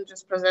mode and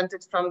just present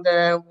it from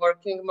the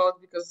working mode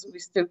because we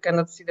still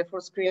cannot see the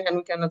full screen and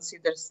we cannot see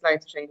the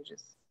slide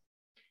changes.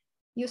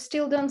 You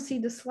still don't see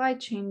the slide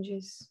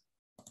changes.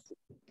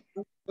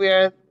 We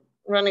are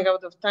running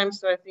out of time,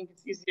 so I think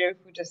it's easier if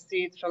we just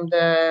see it from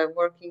the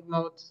working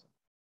mode.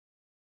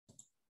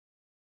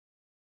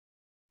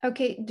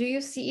 Okay, do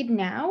you see it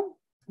now?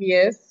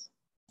 Yes.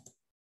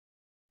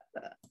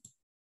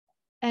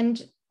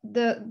 And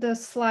the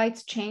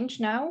slides change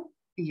now?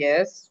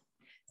 Yes.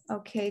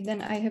 Okay,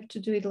 then I have to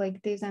do it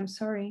like this, I'm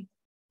sorry.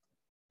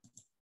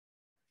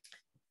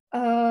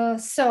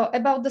 So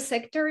about the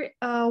sector,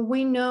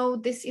 we know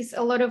this is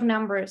a lot of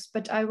numbers,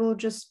 but I will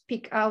just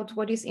pick out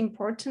what is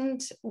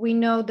important. We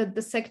know that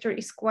the sector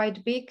is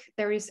quite big.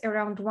 There is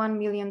around 1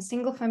 million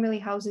single-family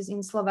houses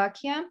in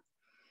Slovakia.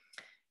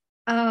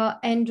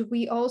 And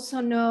we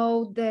also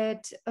know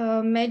that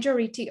a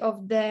majority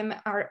of them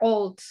are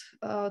old,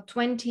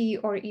 20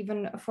 or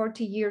even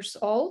 40 years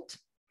old.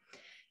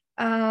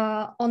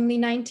 Only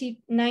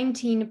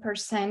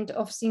 19%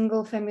 of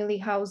single-family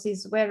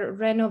houses were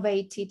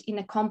renovated in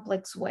a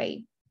complex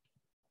way.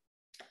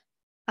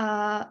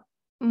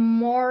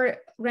 More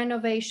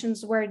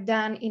renovations were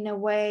done in a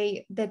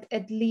way that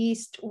at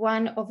least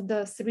one of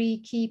the 3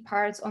 key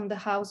parts on the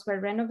house were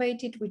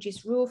renovated, which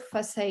is roof,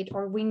 facade,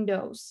 or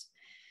windows.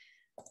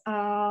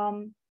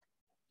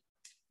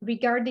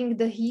 Regarding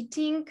the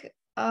heating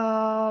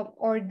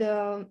or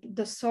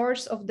the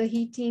source of the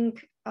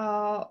heating,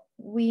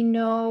 we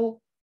know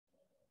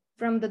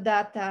from the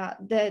data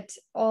that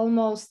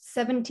almost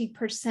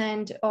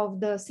 70% of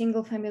the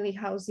single-family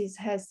houses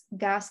has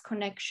gas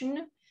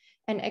connection,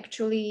 and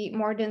actually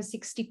more than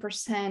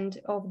 60%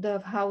 of the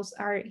house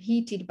are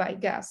heated by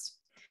gas.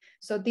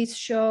 So this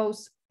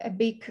shows a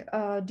big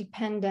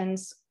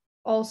dependence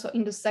also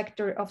in the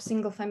sector of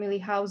single-family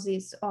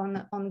houses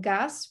on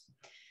gas,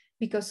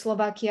 because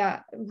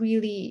Slovakia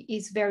really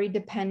is very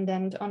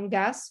dependent on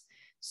gas.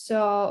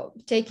 So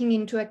taking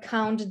into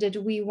account that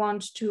we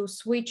want to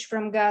switch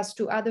from gas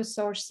to other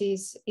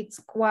sources, it's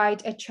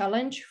quite a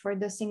challenge for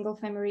the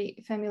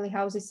single-family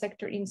houses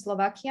sector in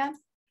Slovakia.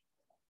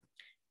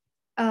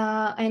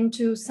 And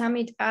to sum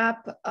it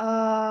up,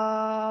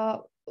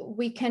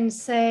 we can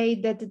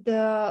say that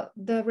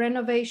the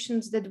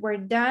renovations that were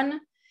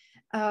done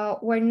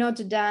were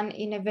not done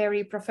in a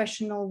very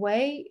professional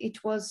way.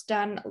 It was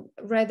done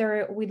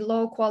rather with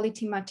low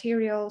quality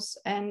materials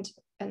and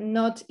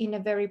not in a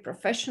very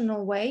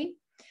professional way.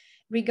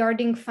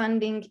 Regarding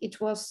funding,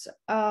 it was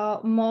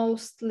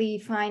mostly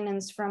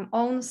financed from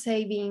own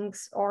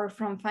savings or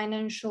from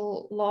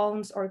financial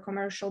loans or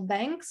commercial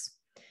banks.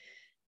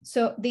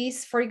 So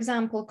this, for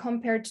example,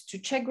 compared to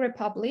Czech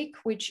Republic,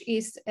 which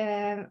is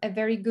a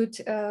very good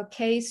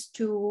case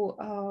to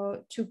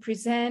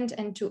present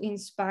and to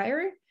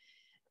inspire.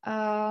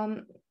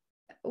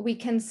 We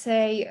can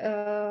say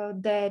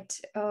that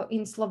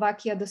in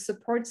Slovakia, the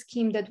support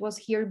scheme that was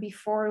here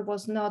before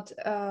was not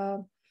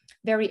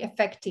very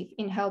effective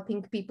in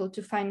helping people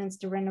to finance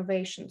the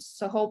renovations.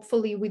 So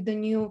hopefully with the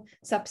new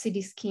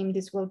subsidy scheme,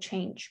 this will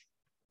change.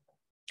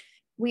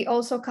 We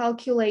also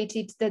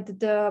calculated that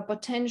the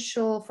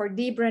potential for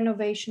deep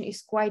renovation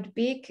is quite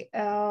big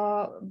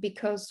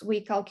because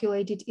we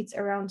calculated it's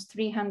around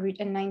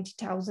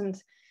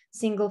 390,000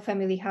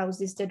 single-family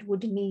houses that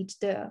would need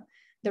the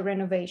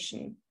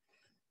renovation.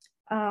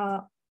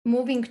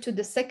 Moving to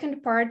the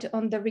second part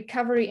on the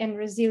Recovery and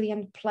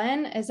Resilience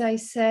Plan, as I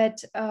said,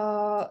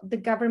 the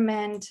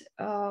government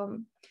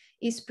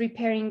is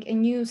preparing a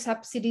new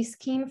subsidy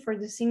scheme for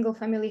the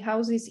single-family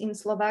houses in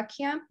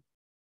Slovakia.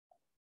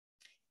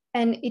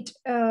 And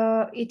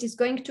it is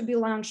going to be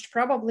launched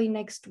probably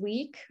next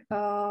week.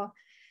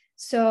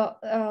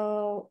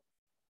 So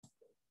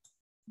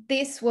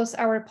this was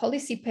our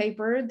policy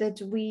paper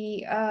that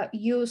we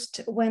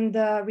used when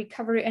the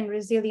Recovery and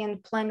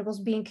Resilience Plan was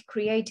being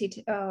created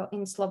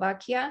in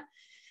Slovakia,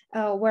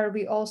 where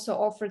we also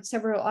offered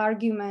several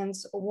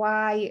arguments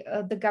why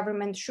the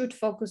government should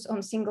focus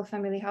on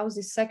single-family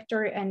houses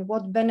sector and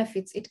what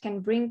benefits it can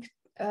bring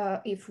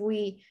if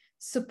we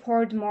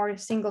support more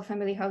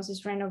single-family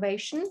houses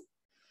renovation.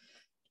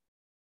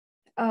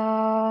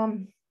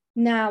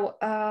 Now,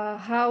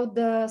 how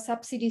the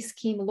subsidy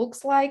scheme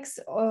looks like,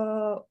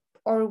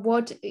 or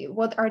what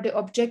are the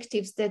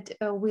objectives that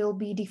will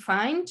be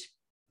defined,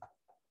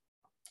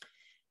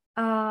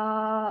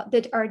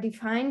 that are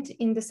defined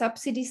in the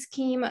subsidy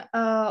scheme.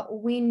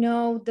 We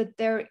know that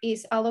there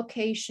is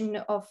allocation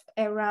of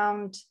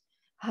around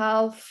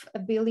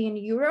 €500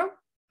 million,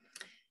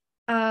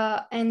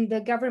 and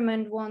the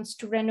government wants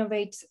to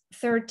renovate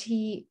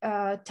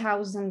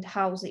 30,000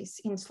 houses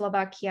in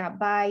Slovakia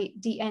by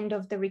the end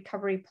of the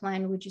recovery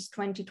plan, which is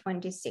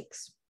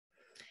 2026.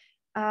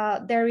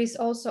 There is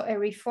also a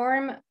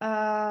reform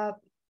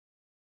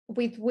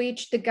with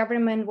which the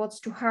government wants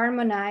to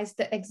harmonize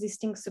the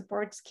existing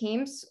support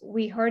schemes.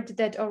 We heard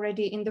that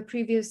already in the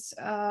previous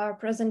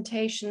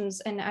presentations,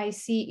 and I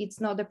see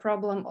it's not a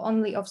problem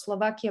only of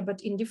Slovakia,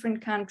 but in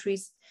different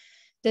countries,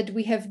 that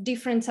we have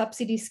different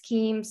subsidy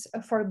schemes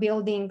for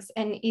buildings,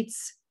 and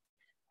it's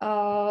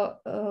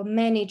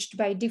managed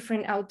by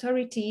different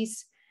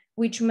authorities,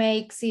 which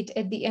makes it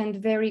at the end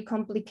very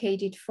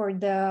complicated for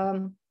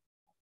the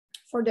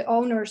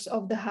owners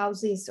of the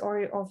houses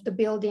or of the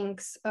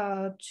buildings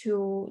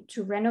to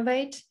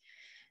renovate.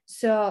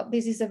 So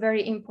this is a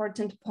very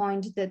important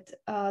point, that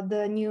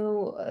the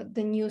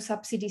new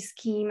subsidy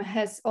scheme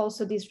has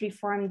also this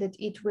reform that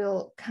it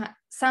will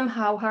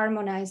somehow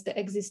harmonize the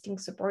existing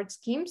support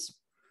schemes.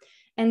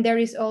 And there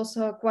is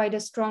also quite a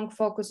strong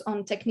focus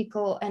on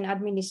technical and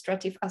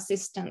administrative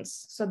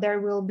assistance. So there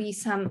will be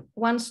some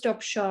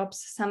one-stop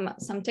shops,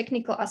 some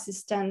technical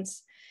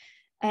assistance,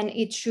 and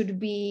it should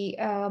be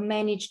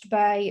managed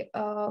by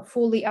a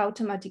fully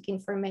automatic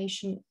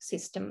information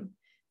system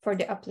for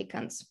the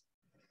applicants.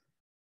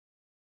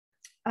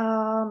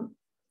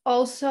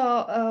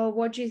 Also,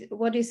 what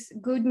is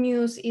good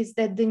news is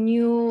that the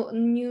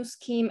new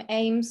scheme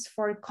aims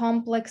for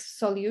complex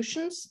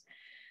solutions.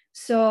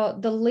 So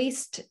the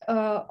list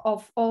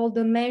of all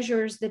the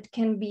measures that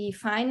can be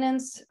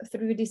financed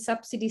through the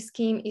subsidy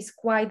scheme is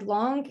quite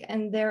long,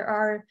 and there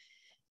are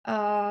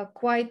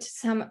quite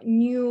some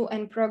new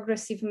and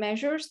progressive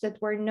measures that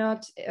were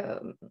not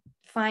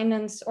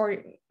financed,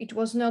 or it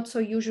was not so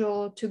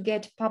usual to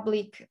get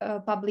public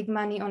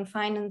money on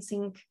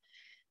financing,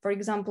 for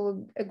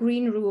example,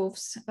 green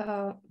roofs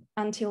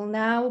until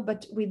now.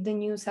 But with the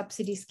new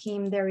subsidy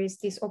scheme, there is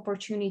this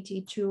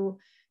opportunity to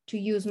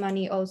use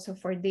money also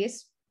for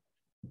this.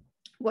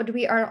 What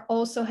we are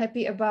also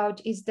happy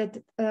about is that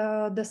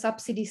the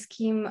subsidy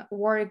scheme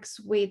works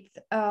with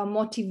a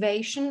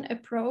motivation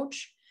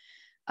approach,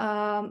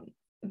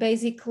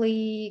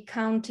 basically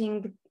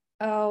counting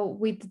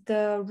with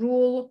the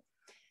rule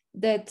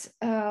that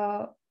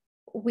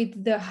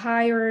with the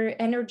higher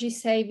energy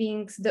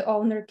savings, the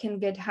owner can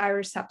get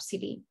higher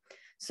subsidy.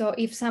 So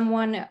if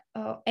someone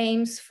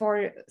aims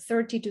for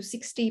 30 to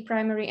 60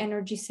 primary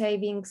energy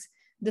savings,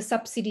 the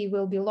subsidy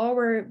will be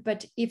lower.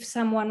 But if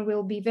someone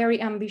will be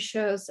very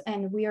ambitious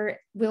and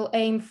will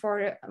aim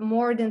for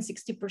more than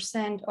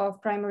 60%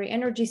 of primary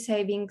energy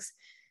savings,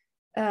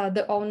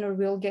 the owner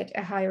will get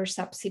a higher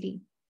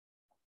subsidy.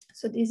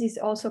 So this is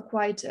also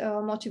quite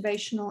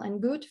motivational and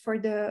good for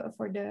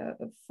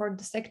the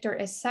sector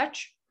as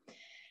such.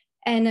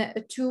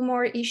 And two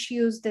more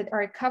issues that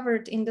are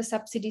covered in the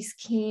subsidy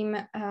scheme,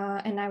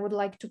 and I would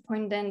like to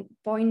point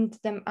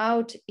them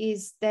out,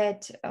 is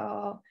that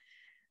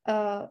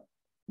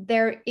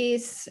there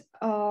is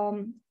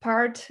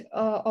part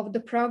of the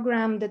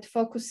program that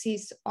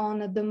focuses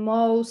on the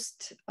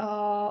most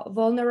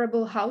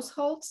vulnerable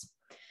households.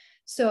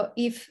 So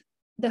if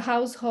the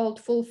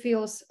household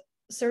fulfills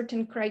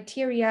certain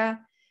criteria,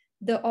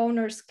 the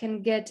owners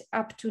can get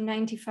up to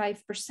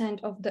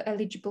 95% of the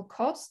eligible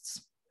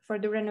costs for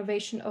the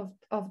renovation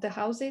of the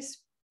houses.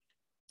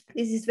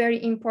 This is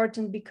very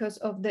important because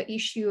of the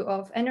issue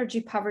of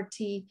energy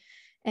poverty.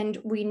 And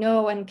we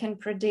know and can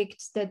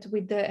predict that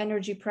with the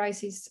energy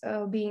prices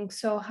being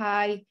so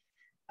high,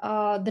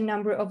 the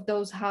number of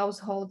those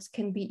households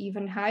can be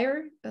even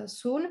higher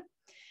soon.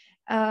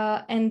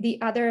 And the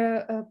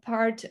other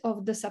part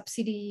of the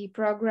subsidy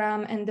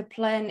program and the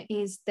plan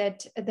is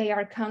that they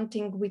are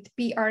counting with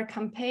PR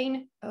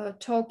campaign,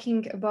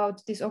 talking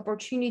about this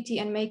opportunity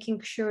and making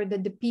sure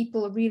that the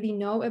people really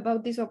know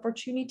about this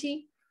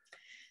opportunity.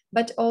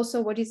 But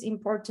also what is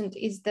important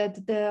is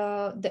that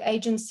the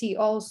agency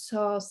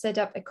also set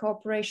up a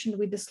cooperation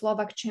with the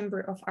Slovak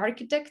Chamber of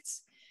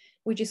Architects,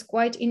 which is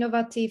quite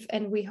innovative,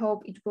 and we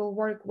hope it will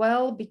work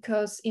well,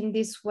 because in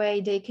this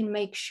way they can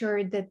make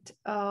sure that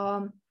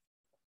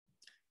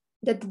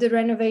that the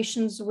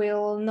renovations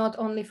will not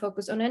only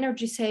focus on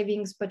energy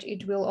savings, but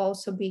it will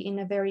also be in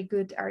a very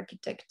good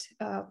architect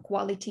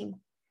quality.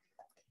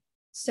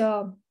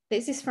 So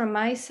This is from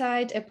my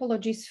side.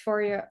 Apologies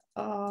for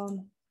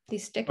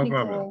this technical.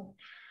 No problem.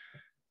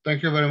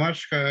 Thank you very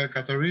much,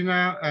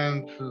 Katarina.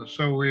 And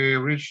so we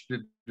reached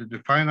the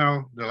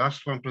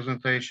last one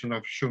presentation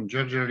of Shum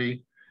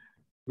Gergely,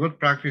 Good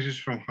Practices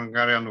from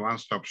Hungarian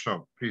One-Stop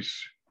Shop. Please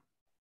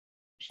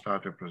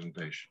start your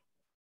presentation.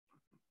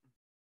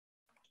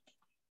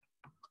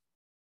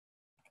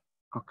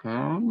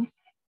 Okay.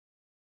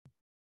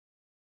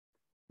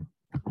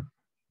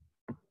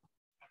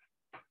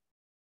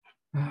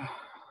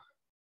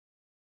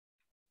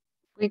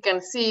 We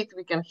can see it,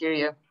 we can hear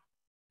you.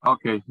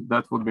 Okay,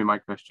 that would be my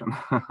question.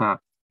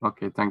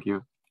 Okay, thank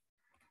you.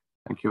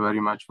 Thank you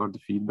very much for the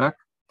feedback.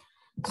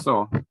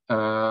 So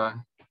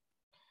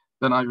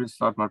then I will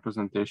start my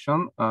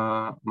presentation.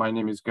 My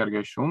name is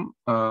Gergely Shum.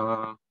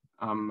 I'm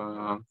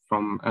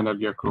from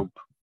Energia Group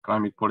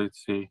Climate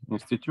Policy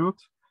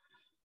Institute,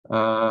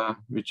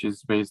 which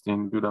is based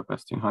in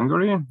Budapest in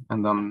Hungary.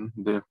 And I'm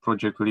the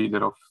project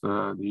leader of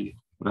the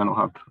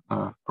RenoHub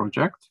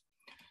project,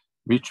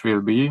 which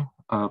will be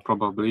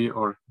probably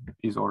or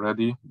is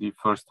already the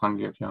first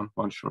Hungarian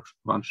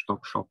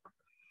one-stop shop.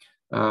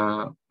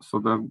 So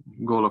the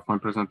goal of my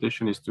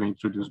presentation is to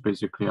introduce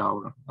basically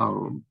our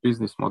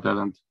business model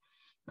and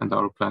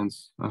our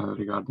plans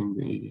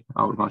regarding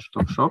our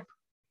one-stop shop.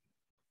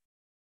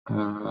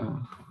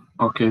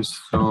 Okay,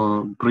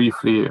 so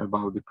briefly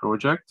about the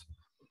project.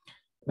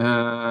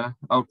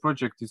 Our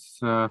project is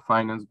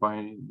financed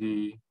by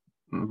the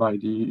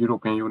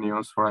European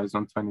Union's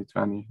Horizon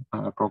 2020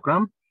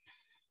 program.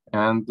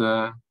 And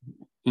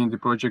in the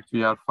project,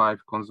 we are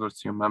 5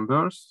 consortium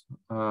members.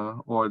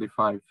 All the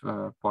 5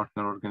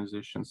 partner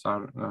organizations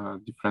are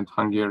different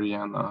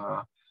Hungarian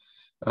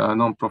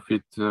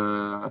non-profit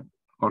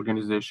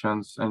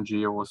organizations,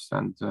 NGOs,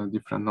 and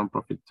different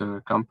non-profit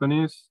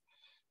companies.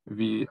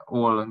 We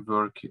all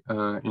work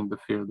in the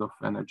field of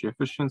energy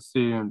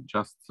efficiency,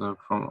 just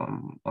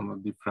from on a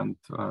different.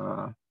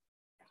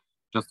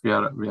 Just we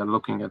are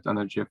looking at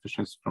energy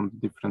efficiency from a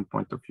different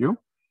point of view.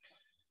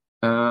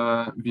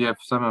 We have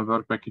 7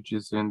 work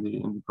packages in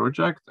the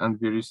project, and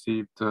we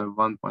received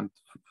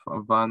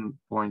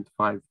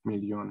 1.5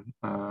 million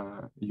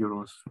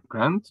euros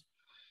grant,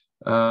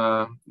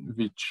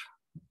 which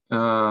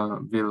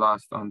will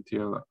last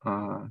until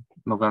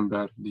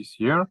November this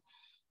year.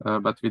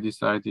 But we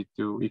decided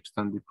to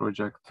extend the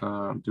project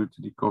due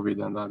to the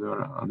COVID and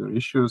other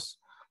issues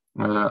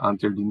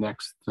until the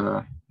next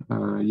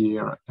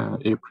year,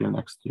 April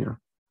next year.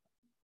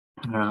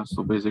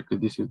 So basically,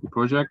 this is the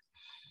project.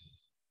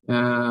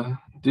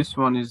 This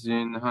one is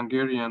in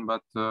Hungarian,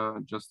 but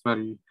just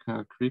very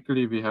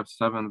quickly, we have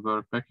 7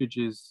 work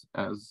packages,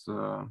 as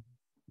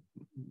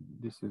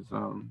this is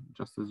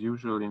just as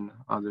usual in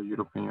other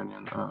European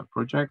Union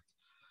projects.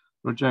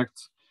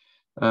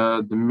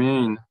 The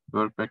main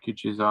work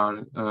packages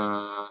are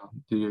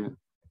the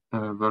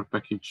work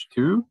package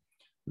 2,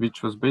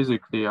 which was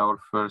basically our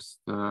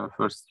first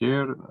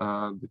year.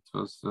 It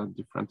was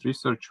different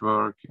research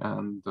work,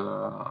 and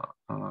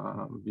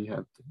we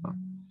had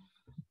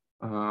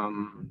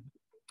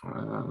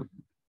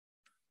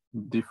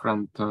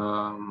different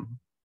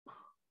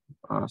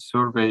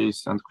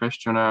surveys and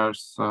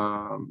questionnaires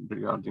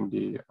regarding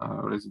the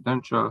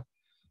residential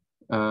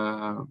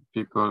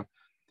people.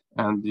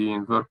 And the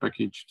work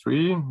package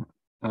 3,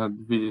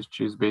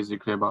 which is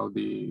basically about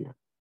the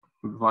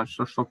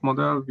one-stop shop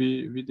model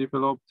we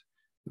developed.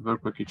 The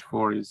work package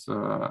 4 is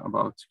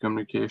about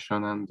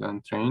communication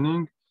and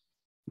training.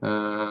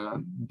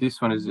 This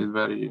one is a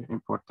very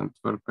important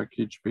work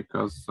package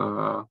because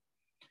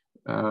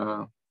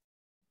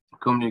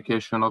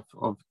communication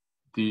of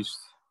this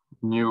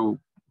new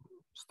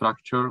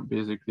structure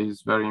basically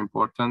is very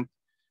important,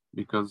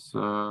 because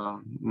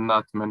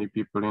not many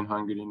people in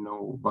Hungary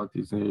know what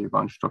is a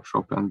one-stop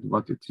shop and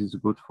what it is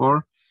good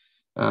for.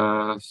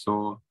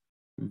 So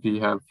we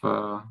have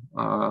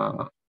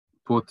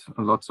put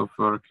lots of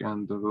work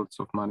and lots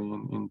of money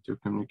into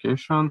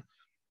communication.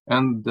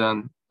 And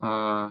then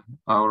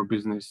our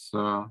business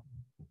or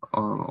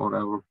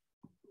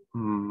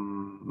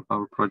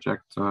our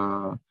project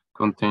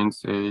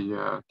contains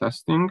a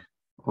testing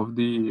of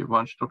the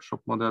one-stop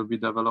shop model we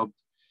developed.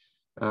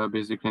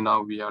 Basically,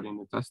 now we are in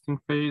the testing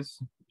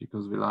phase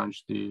because we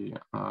launched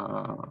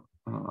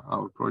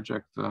our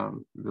project.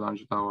 We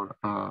launched our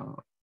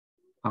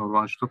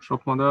one-stop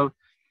shop model,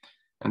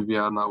 and we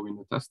are now in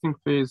the testing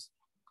phase.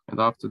 And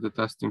after the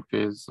testing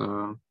phase,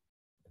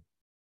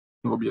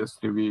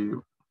 obviously we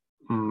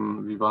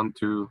want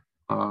to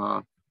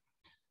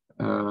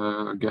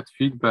get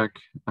feedback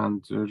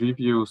and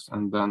reviews,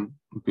 and then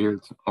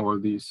build all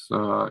these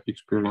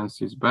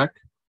experiences back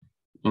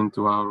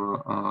into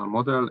our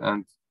model.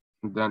 And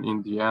then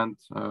in the end,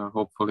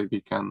 hopefully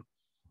we can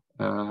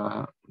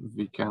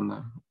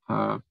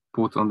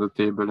put on the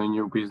table a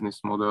new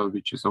business model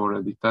which is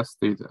already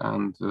tested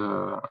and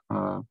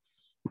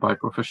by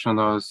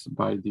professionals,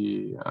 by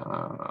the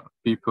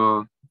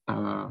people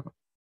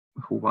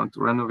who want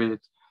to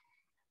renovate.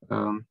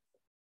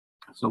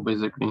 So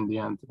basically, in the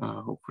end,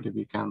 hopefully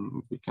we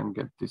can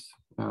get this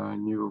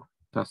new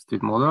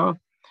tested model.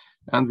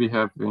 And we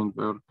have in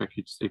work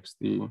package 6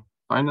 the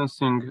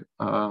financing.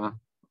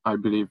 I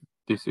believe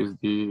this is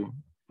the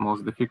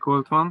most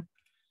difficult one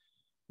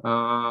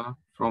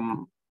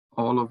from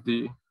all of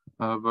the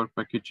work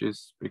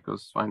packages,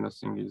 because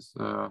financing is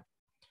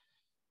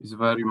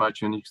very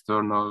much an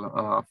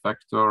external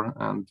factor,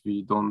 and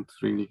we don't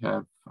really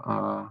have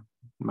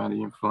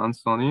many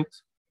influence on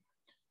it.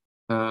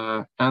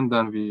 And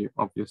then we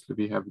have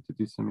the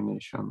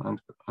dissemination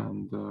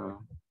and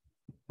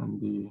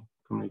the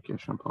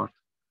communication part.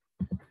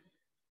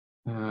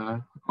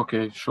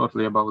 Okay,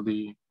 shortly about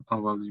the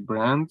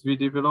brand we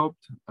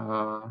developed.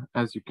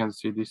 As you can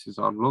see, this is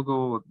our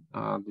logo.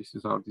 This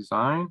is our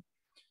design.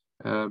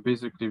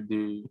 Basically,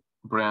 the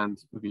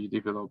brand we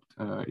developed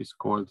is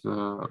called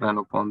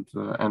Renovation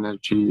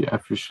Energy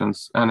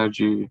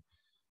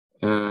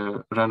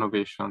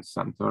Renovation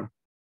Center.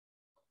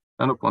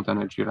 Renovation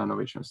Energy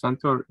Renovation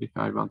Center, if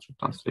I want to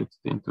translate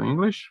it into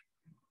English.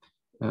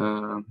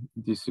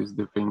 This is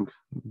the thing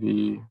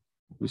we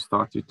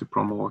started to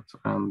promote,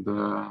 and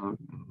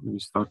we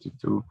started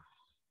to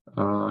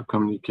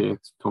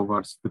communicate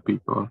towards the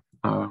people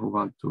who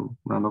want to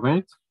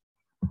renovate.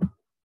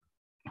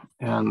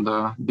 And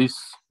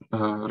this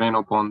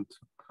Renovation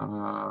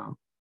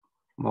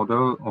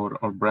model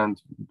or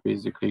brand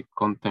basically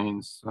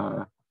contains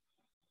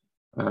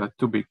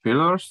two big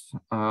pillars.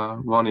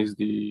 One is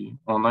the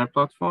online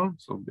platform.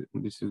 So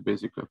this is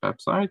basically a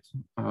website,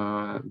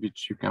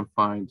 which you can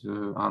find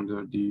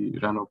under the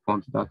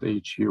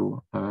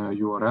renovation.hu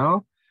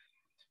URL.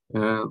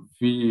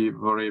 We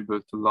were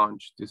able to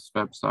launch this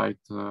website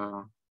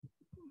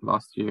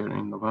last year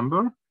in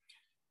November.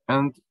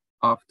 And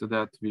after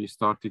that, we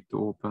started to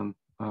open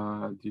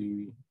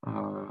the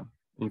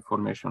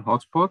information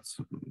hotspots,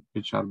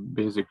 which are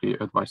basically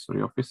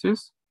advisory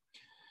offices.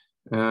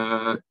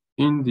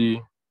 In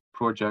the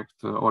project,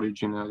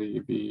 originally,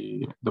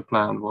 the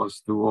plan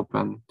was to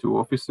open 2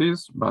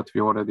 offices, but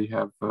we already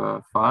have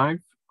 5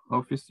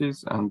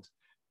 offices, and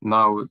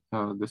now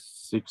the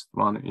 6th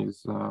one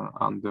is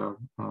under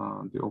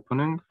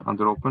opening.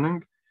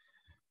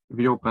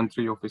 We opened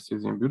 3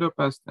 offices in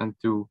Budapest and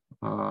 2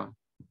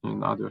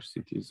 in other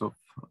cities of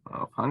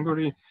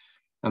Hungary,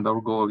 and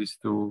our goal is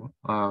to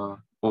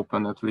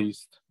open at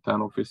least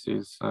 10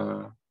 offices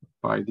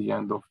by the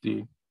end of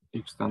the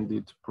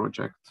extended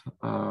project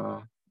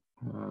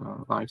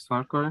life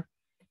cycle.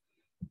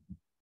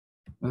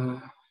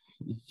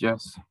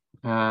 Yes,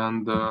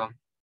 and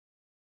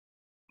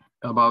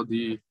about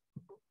the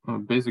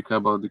basically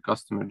about the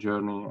customer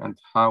journey and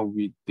how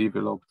we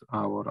developed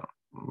our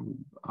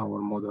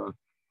model.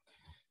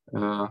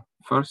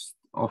 First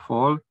of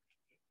all,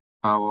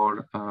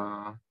 our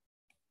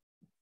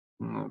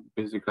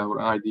basically our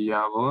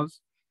idea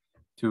was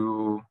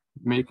to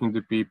making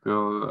the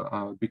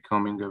people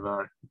becoming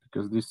aware,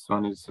 because this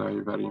one is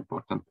a very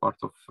important part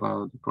of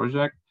the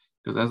project.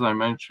 Because as I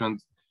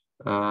mentioned,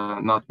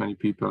 not many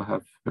people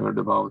have heard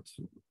about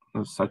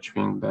such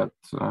thing that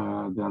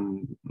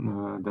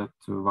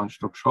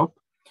one-stop shop.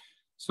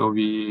 So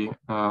we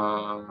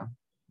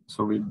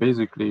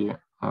basically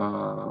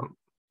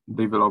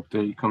developed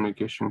a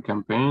communication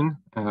campaign,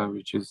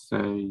 which is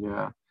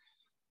a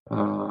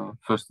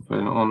first of all,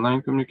 an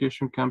online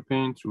communication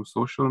campaign through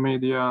social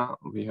media.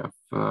 We have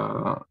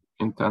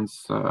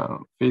intense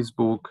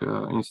Facebook,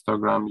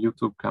 Instagram,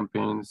 YouTube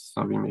campaigns.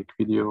 We make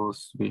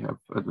videos, we have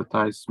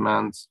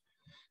advertisements.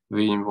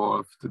 We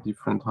involved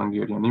different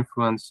Hungarian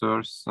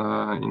influencers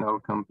in our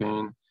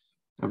campaign.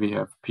 We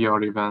have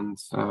PR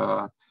events.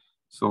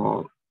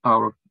 So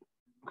our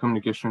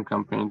communication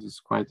campaign is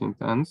quite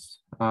intense,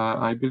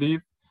 I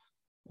believe.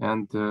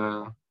 And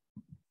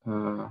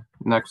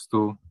next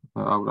to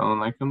our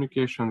online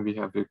communication, we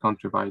have a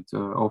countrywide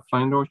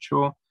offline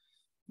roadshow.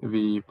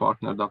 We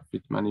partnered up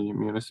with many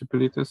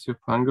municipalities of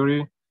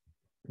Hungary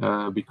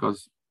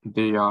because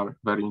they are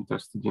very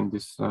interested in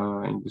this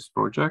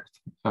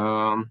project.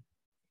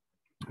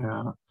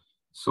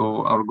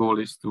 So our goal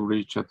is to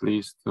reach at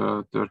least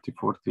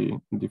 30-40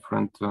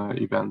 different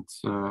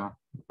events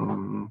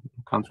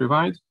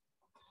countrywide.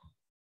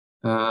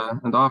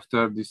 And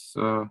after this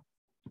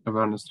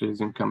awareness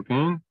raising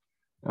campaign,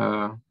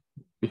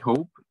 we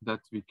hope that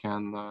we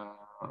can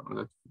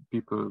that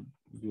people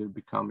will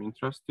become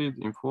interested,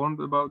 informed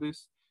about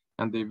this,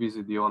 and they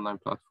visit the online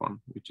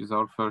platform, which is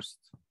our first,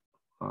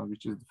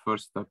 which is the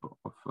first step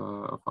of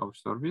our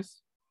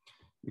service.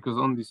 Because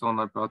on this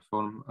online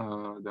platform,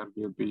 there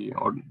will be,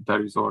 or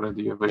there is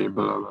already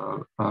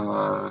available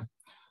a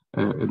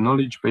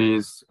knowledge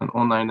base, an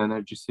online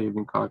energy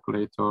saving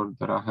calculator.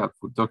 There are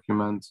helpful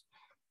documents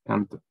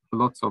and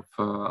lots of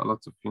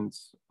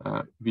things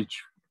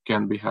which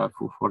can be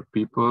helpful for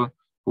people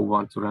who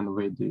want to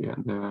renovate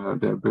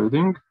their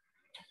building.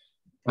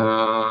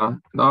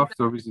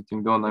 After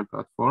visiting the online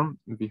platform,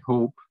 we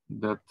hope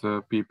that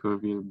people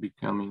will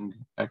becoming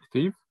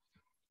active.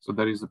 So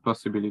there is a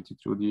possibility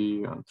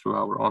through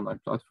our online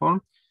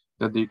platform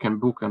that they can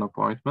book an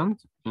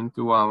appointment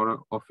into our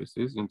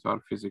offices, into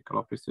our physical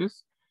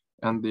offices,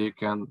 and they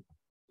can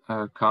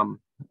come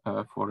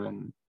for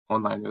an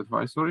online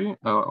advisory,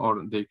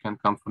 or they can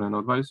come for an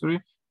advisory,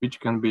 which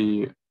can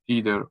be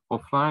either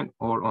offline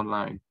or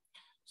online.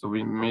 So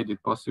we made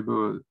it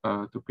possible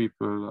to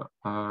people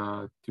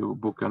to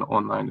book an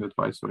online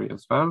advisory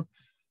as well,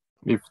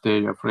 if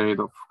they're afraid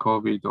of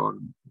COVID, or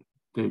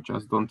they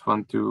just don't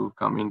want to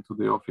come into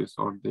the office,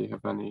 or they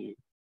have any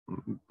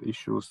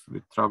issues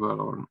with travel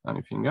or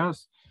anything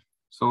else.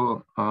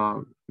 So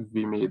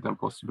we made them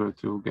possible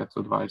to get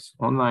advice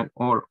online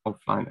or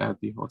offline at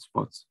the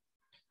hotspots.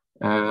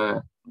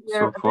 So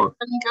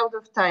running out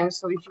of time,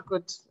 so if you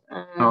could.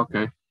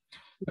 Okay.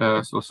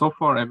 So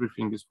far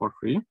everything is for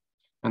free,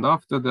 and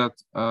after that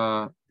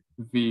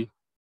we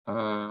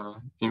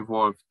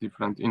involve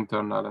different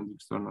internal and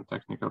external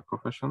technical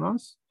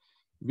professionals,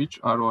 which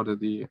are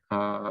already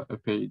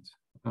paid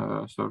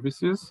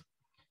services,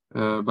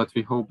 but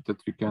we hope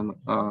that we can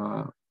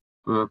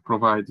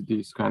provide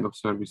these kind of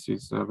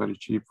services very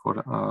cheap for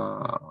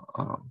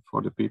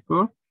the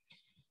people.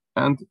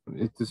 And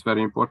it is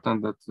very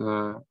important that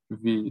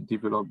we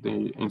develop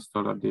the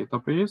installer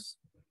database.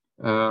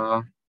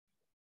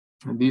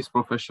 These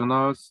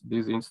professionals,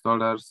 these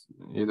installers,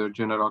 either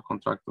general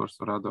contractors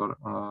or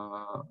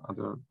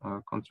other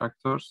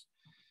contractors,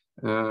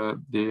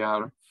 they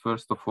are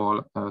first of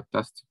all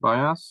tested by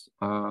us.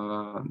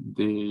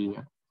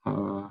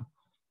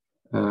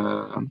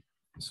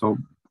 So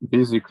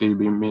basically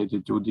we made the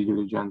due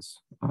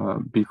diligence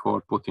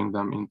before putting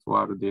them into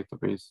our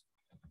database.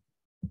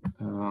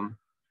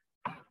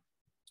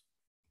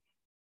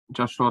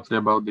 Just shortly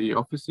about the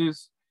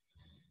offices.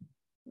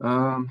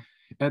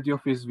 At the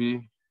office,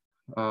 we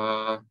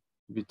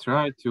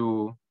try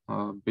to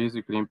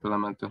basically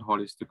implement a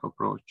holistic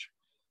approach,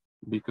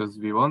 because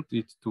we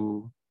wanted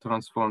to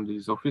transform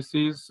these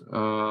offices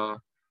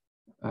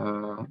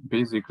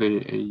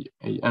basically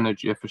a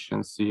energy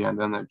efficiency and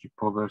energy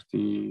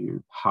poverty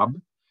hub,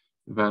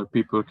 where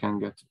people can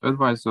get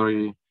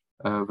advisory,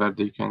 where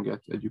they can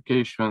get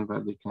education, where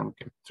they can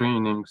get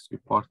trainings. We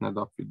partnered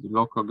up with the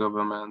local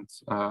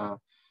governments,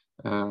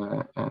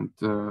 and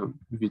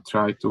we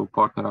try to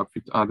partner up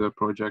with other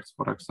projects.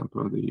 For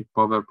example, the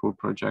Power Pool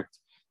project,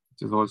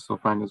 which is also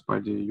financed by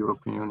the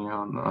European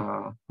Union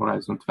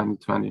Horizon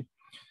 2020.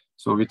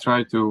 So we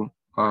try to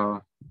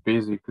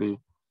basically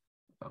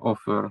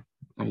offer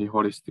a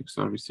holistic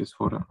services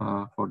for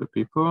the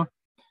people.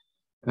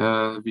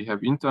 We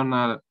have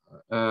internal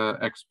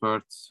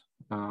experts,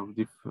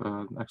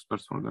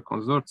 experts from the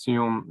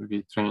consortium.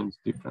 We trained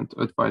different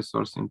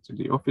advisors into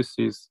the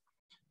offices.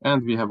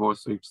 And we have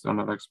also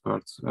external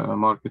experts,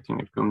 marketing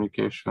and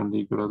communication,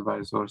 legal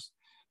advisors.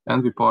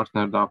 And we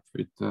partnered up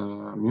with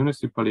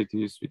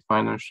municipalities, with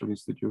financial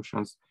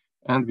institutions,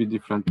 and with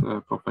different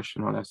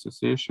professional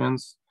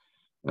associations.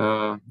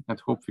 And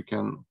hope we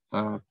can,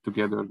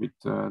 together with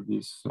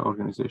these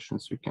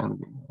organizations, we can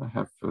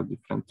have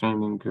different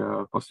training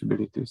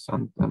possibilities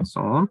and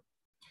so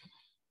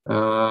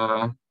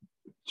on.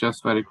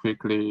 Just very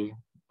quickly,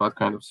 what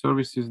kind of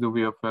services do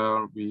we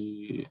offer?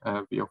 We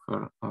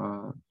offer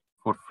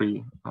for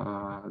free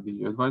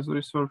the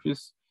advisory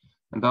service,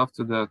 and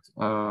after that,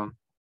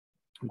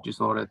 which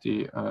is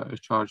already a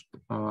charged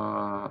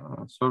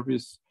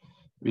service,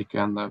 we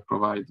can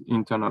provide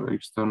internal or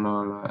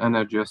external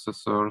energy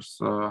assessors.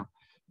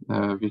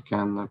 We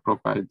can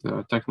provide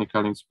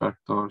technical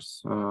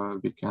inspectors.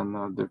 We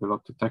can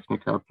develop the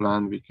technical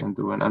plan. We can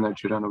do an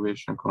energy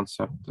renovation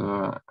concept,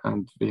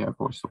 and we have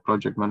also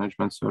project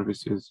management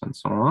services and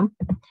so on.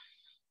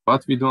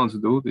 What we don't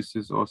do, this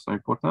is also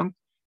important,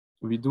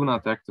 we do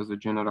not act as a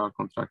general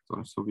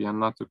contractor, so we are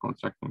not a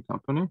contracting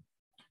company,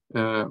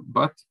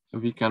 but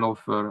we can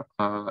offer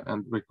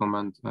and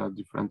recommend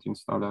different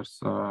installers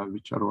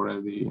which are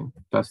already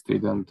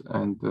tested and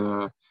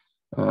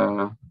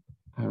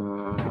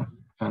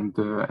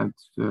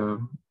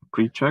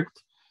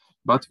pre-checked,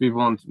 but we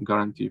won't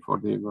guarantee for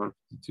their work.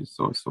 It is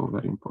also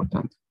very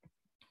important.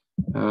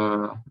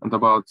 And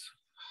about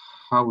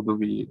how do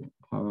we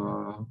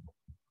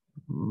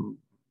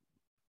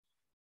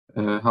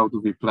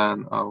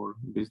plan our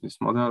business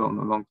model on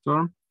the long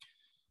term?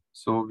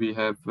 So we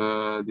have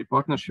the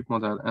partnership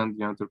model and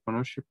the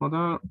entrepreneurship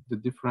model. The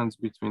difference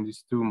between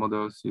these two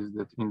models is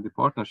that in the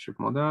partnership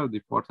model, the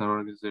partner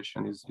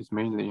organization is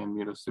mainly a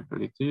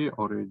municipality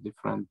or a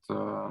different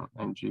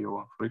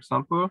NGO, for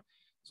example.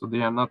 So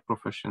they are not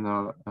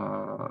professional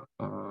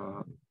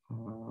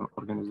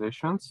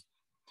organizations.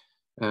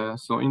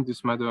 So in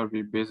this matter,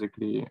 we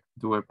basically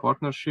do a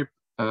partnership,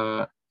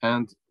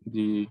 and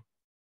the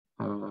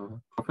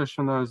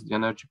professionals, the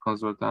energy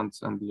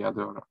consultants, and the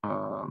other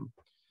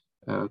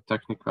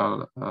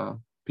technical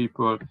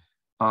people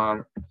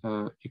are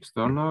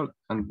external,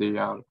 and they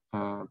are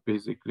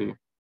basically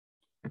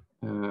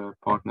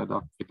partnered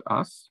up with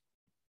us,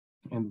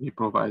 and we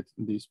provide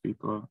these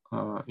people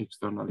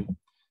externally.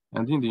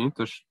 And in the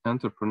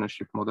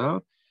entrepreneurship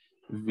model,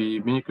 we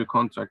make a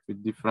contract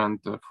with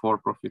different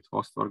for-profit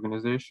host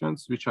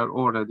organizations, which are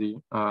already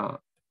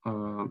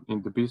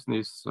in the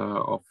business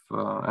of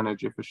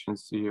energy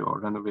efficiency or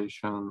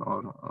renovation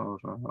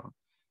or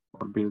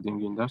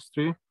building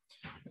industry.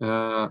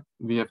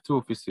 We have 2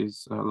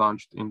 offices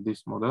launched in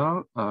this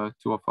model.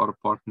 2 of our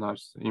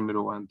partners,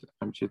 IMRO and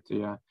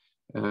MCT,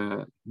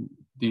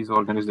 these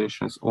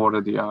organizations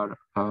already are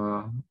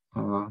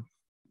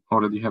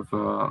already have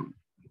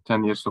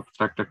 10 years of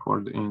track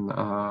record in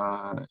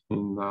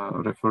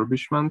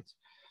refurbishment,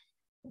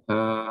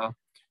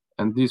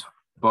 and these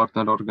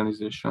partner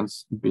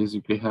organizations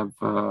basically have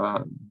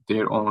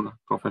their own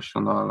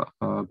professional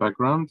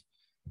background,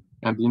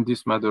 and in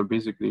this matter,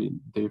 basically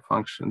they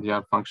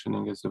are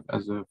functioning as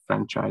a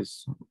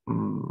franchise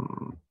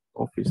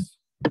office,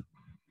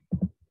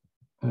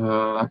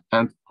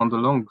 and on the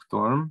long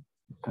term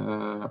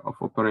of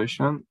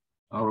operation,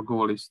 our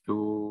goal is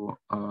to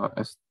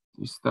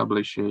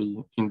establish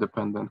a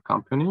independent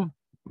company,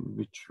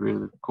 which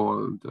will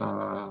called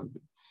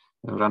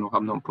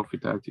RenoHub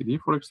Nonprofit Ltd,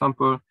 for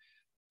example,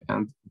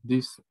 and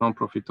this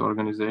nonprofit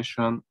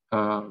organization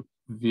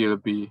will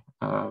be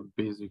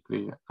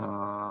basically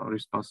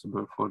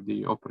responsible for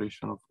the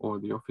operation of all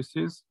the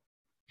offices,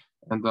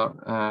 and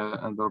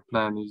our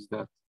plan is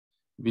that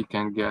we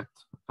can get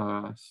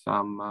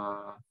some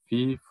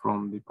fee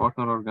from the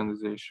partner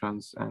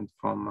organizations and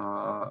from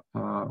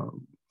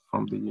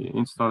the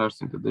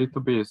installers in the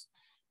database,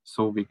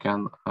 so we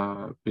can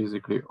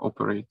basically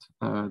operate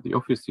the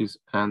offices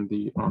and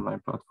the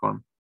online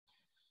platform.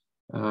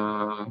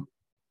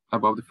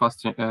 About the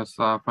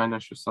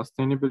financial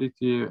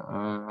sustainability,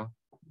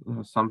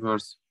 some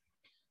words.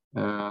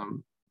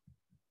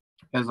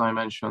 As I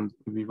mentioned,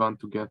 we want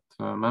to get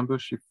a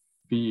membership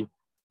fee,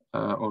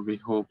 or we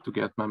hope to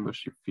get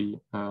membership fee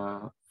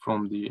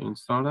from the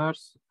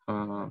installers,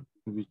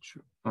 which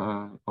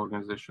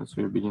organizations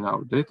will be in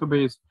our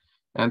database,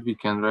 and we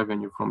can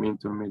revenue from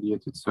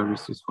intermediated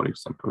services, for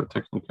example, a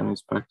technical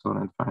inspector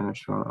and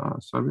financial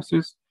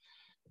services.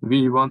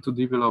 We want to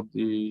develop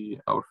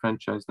our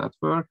franchise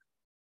network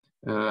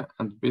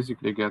and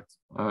basically get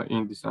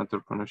in this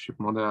entrepreneurship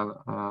model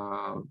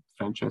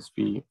franchise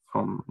fee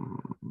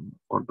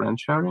for brand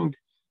sharing.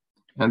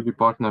 And we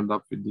partnered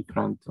up with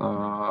different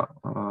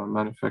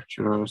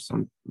manufacturers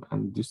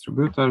and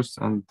distributors,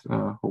 and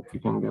hope we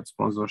can get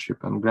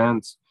sponsorship and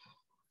grants.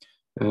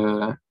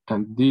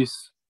 And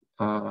these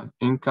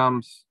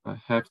incomes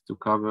have to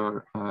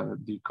cover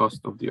the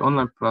cost of the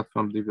online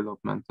platform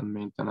development and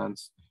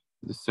maintenance,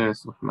 the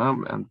sales of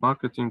and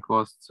marketing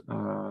costs,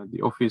 the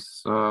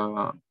office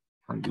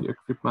and the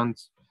equipment,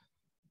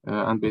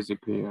 and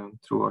basically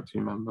 2 or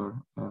 3 member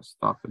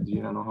staff at the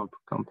RenoHub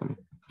company.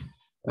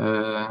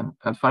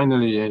 And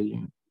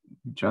finally,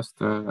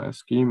 just a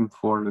scheme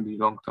for the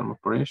long-term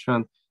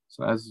operation.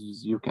 So as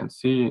you can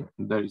see,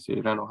 there is a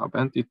RenoHub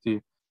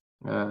entity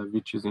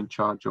which is in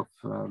charge of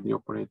the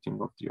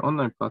operating of the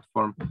online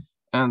platform,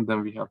 and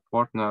then we have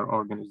partner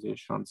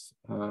organizations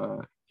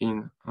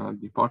in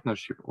the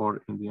partnership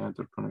or in the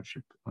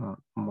entrepreneurship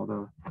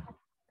model.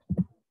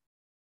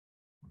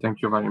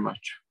 Thank you very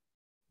much.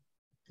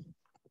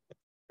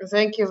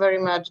 Thank you very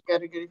much,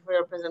 Gergely, for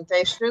your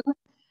presentation.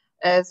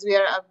 As we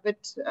are a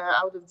bit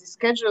out of the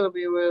schedule,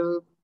 we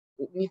will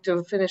need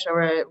to finish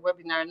our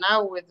webinar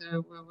now. We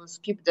will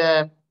skip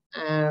the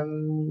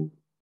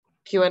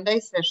Q&A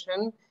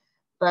session,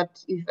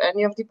 but if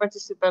any of the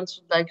participants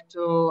would like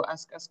to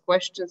ask us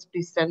questions,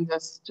 please send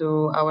us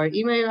to our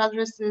email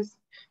addresses.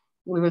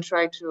 We will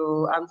try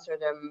to answer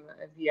them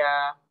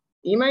via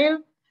email.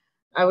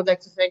 I would like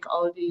to thank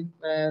all the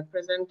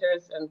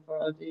presenters and for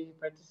all the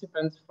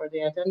participants for the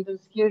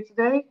attendance here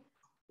today.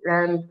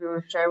 And we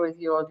will share with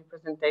you all the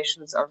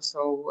presentations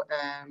also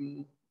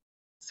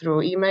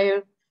through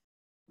email.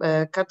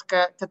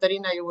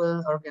 Katarina, you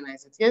will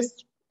organize it,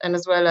 yes? And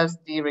as well as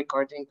the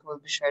recording will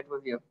be shared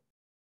with you.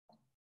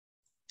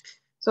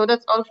 So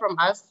that's all from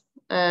us.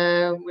 We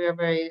are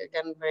very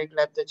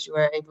glad that you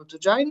were able to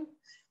join,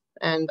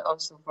 and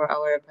also for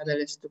our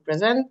panelists to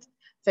present.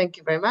 Thank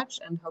you very much,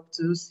 and hope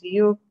to see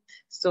you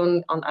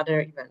soon on other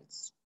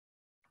events.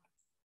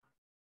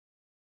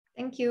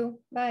 Thank you.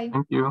 Bye.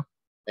 Thank you.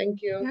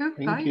 Thank you.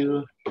 Thank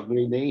you. Have a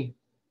great day.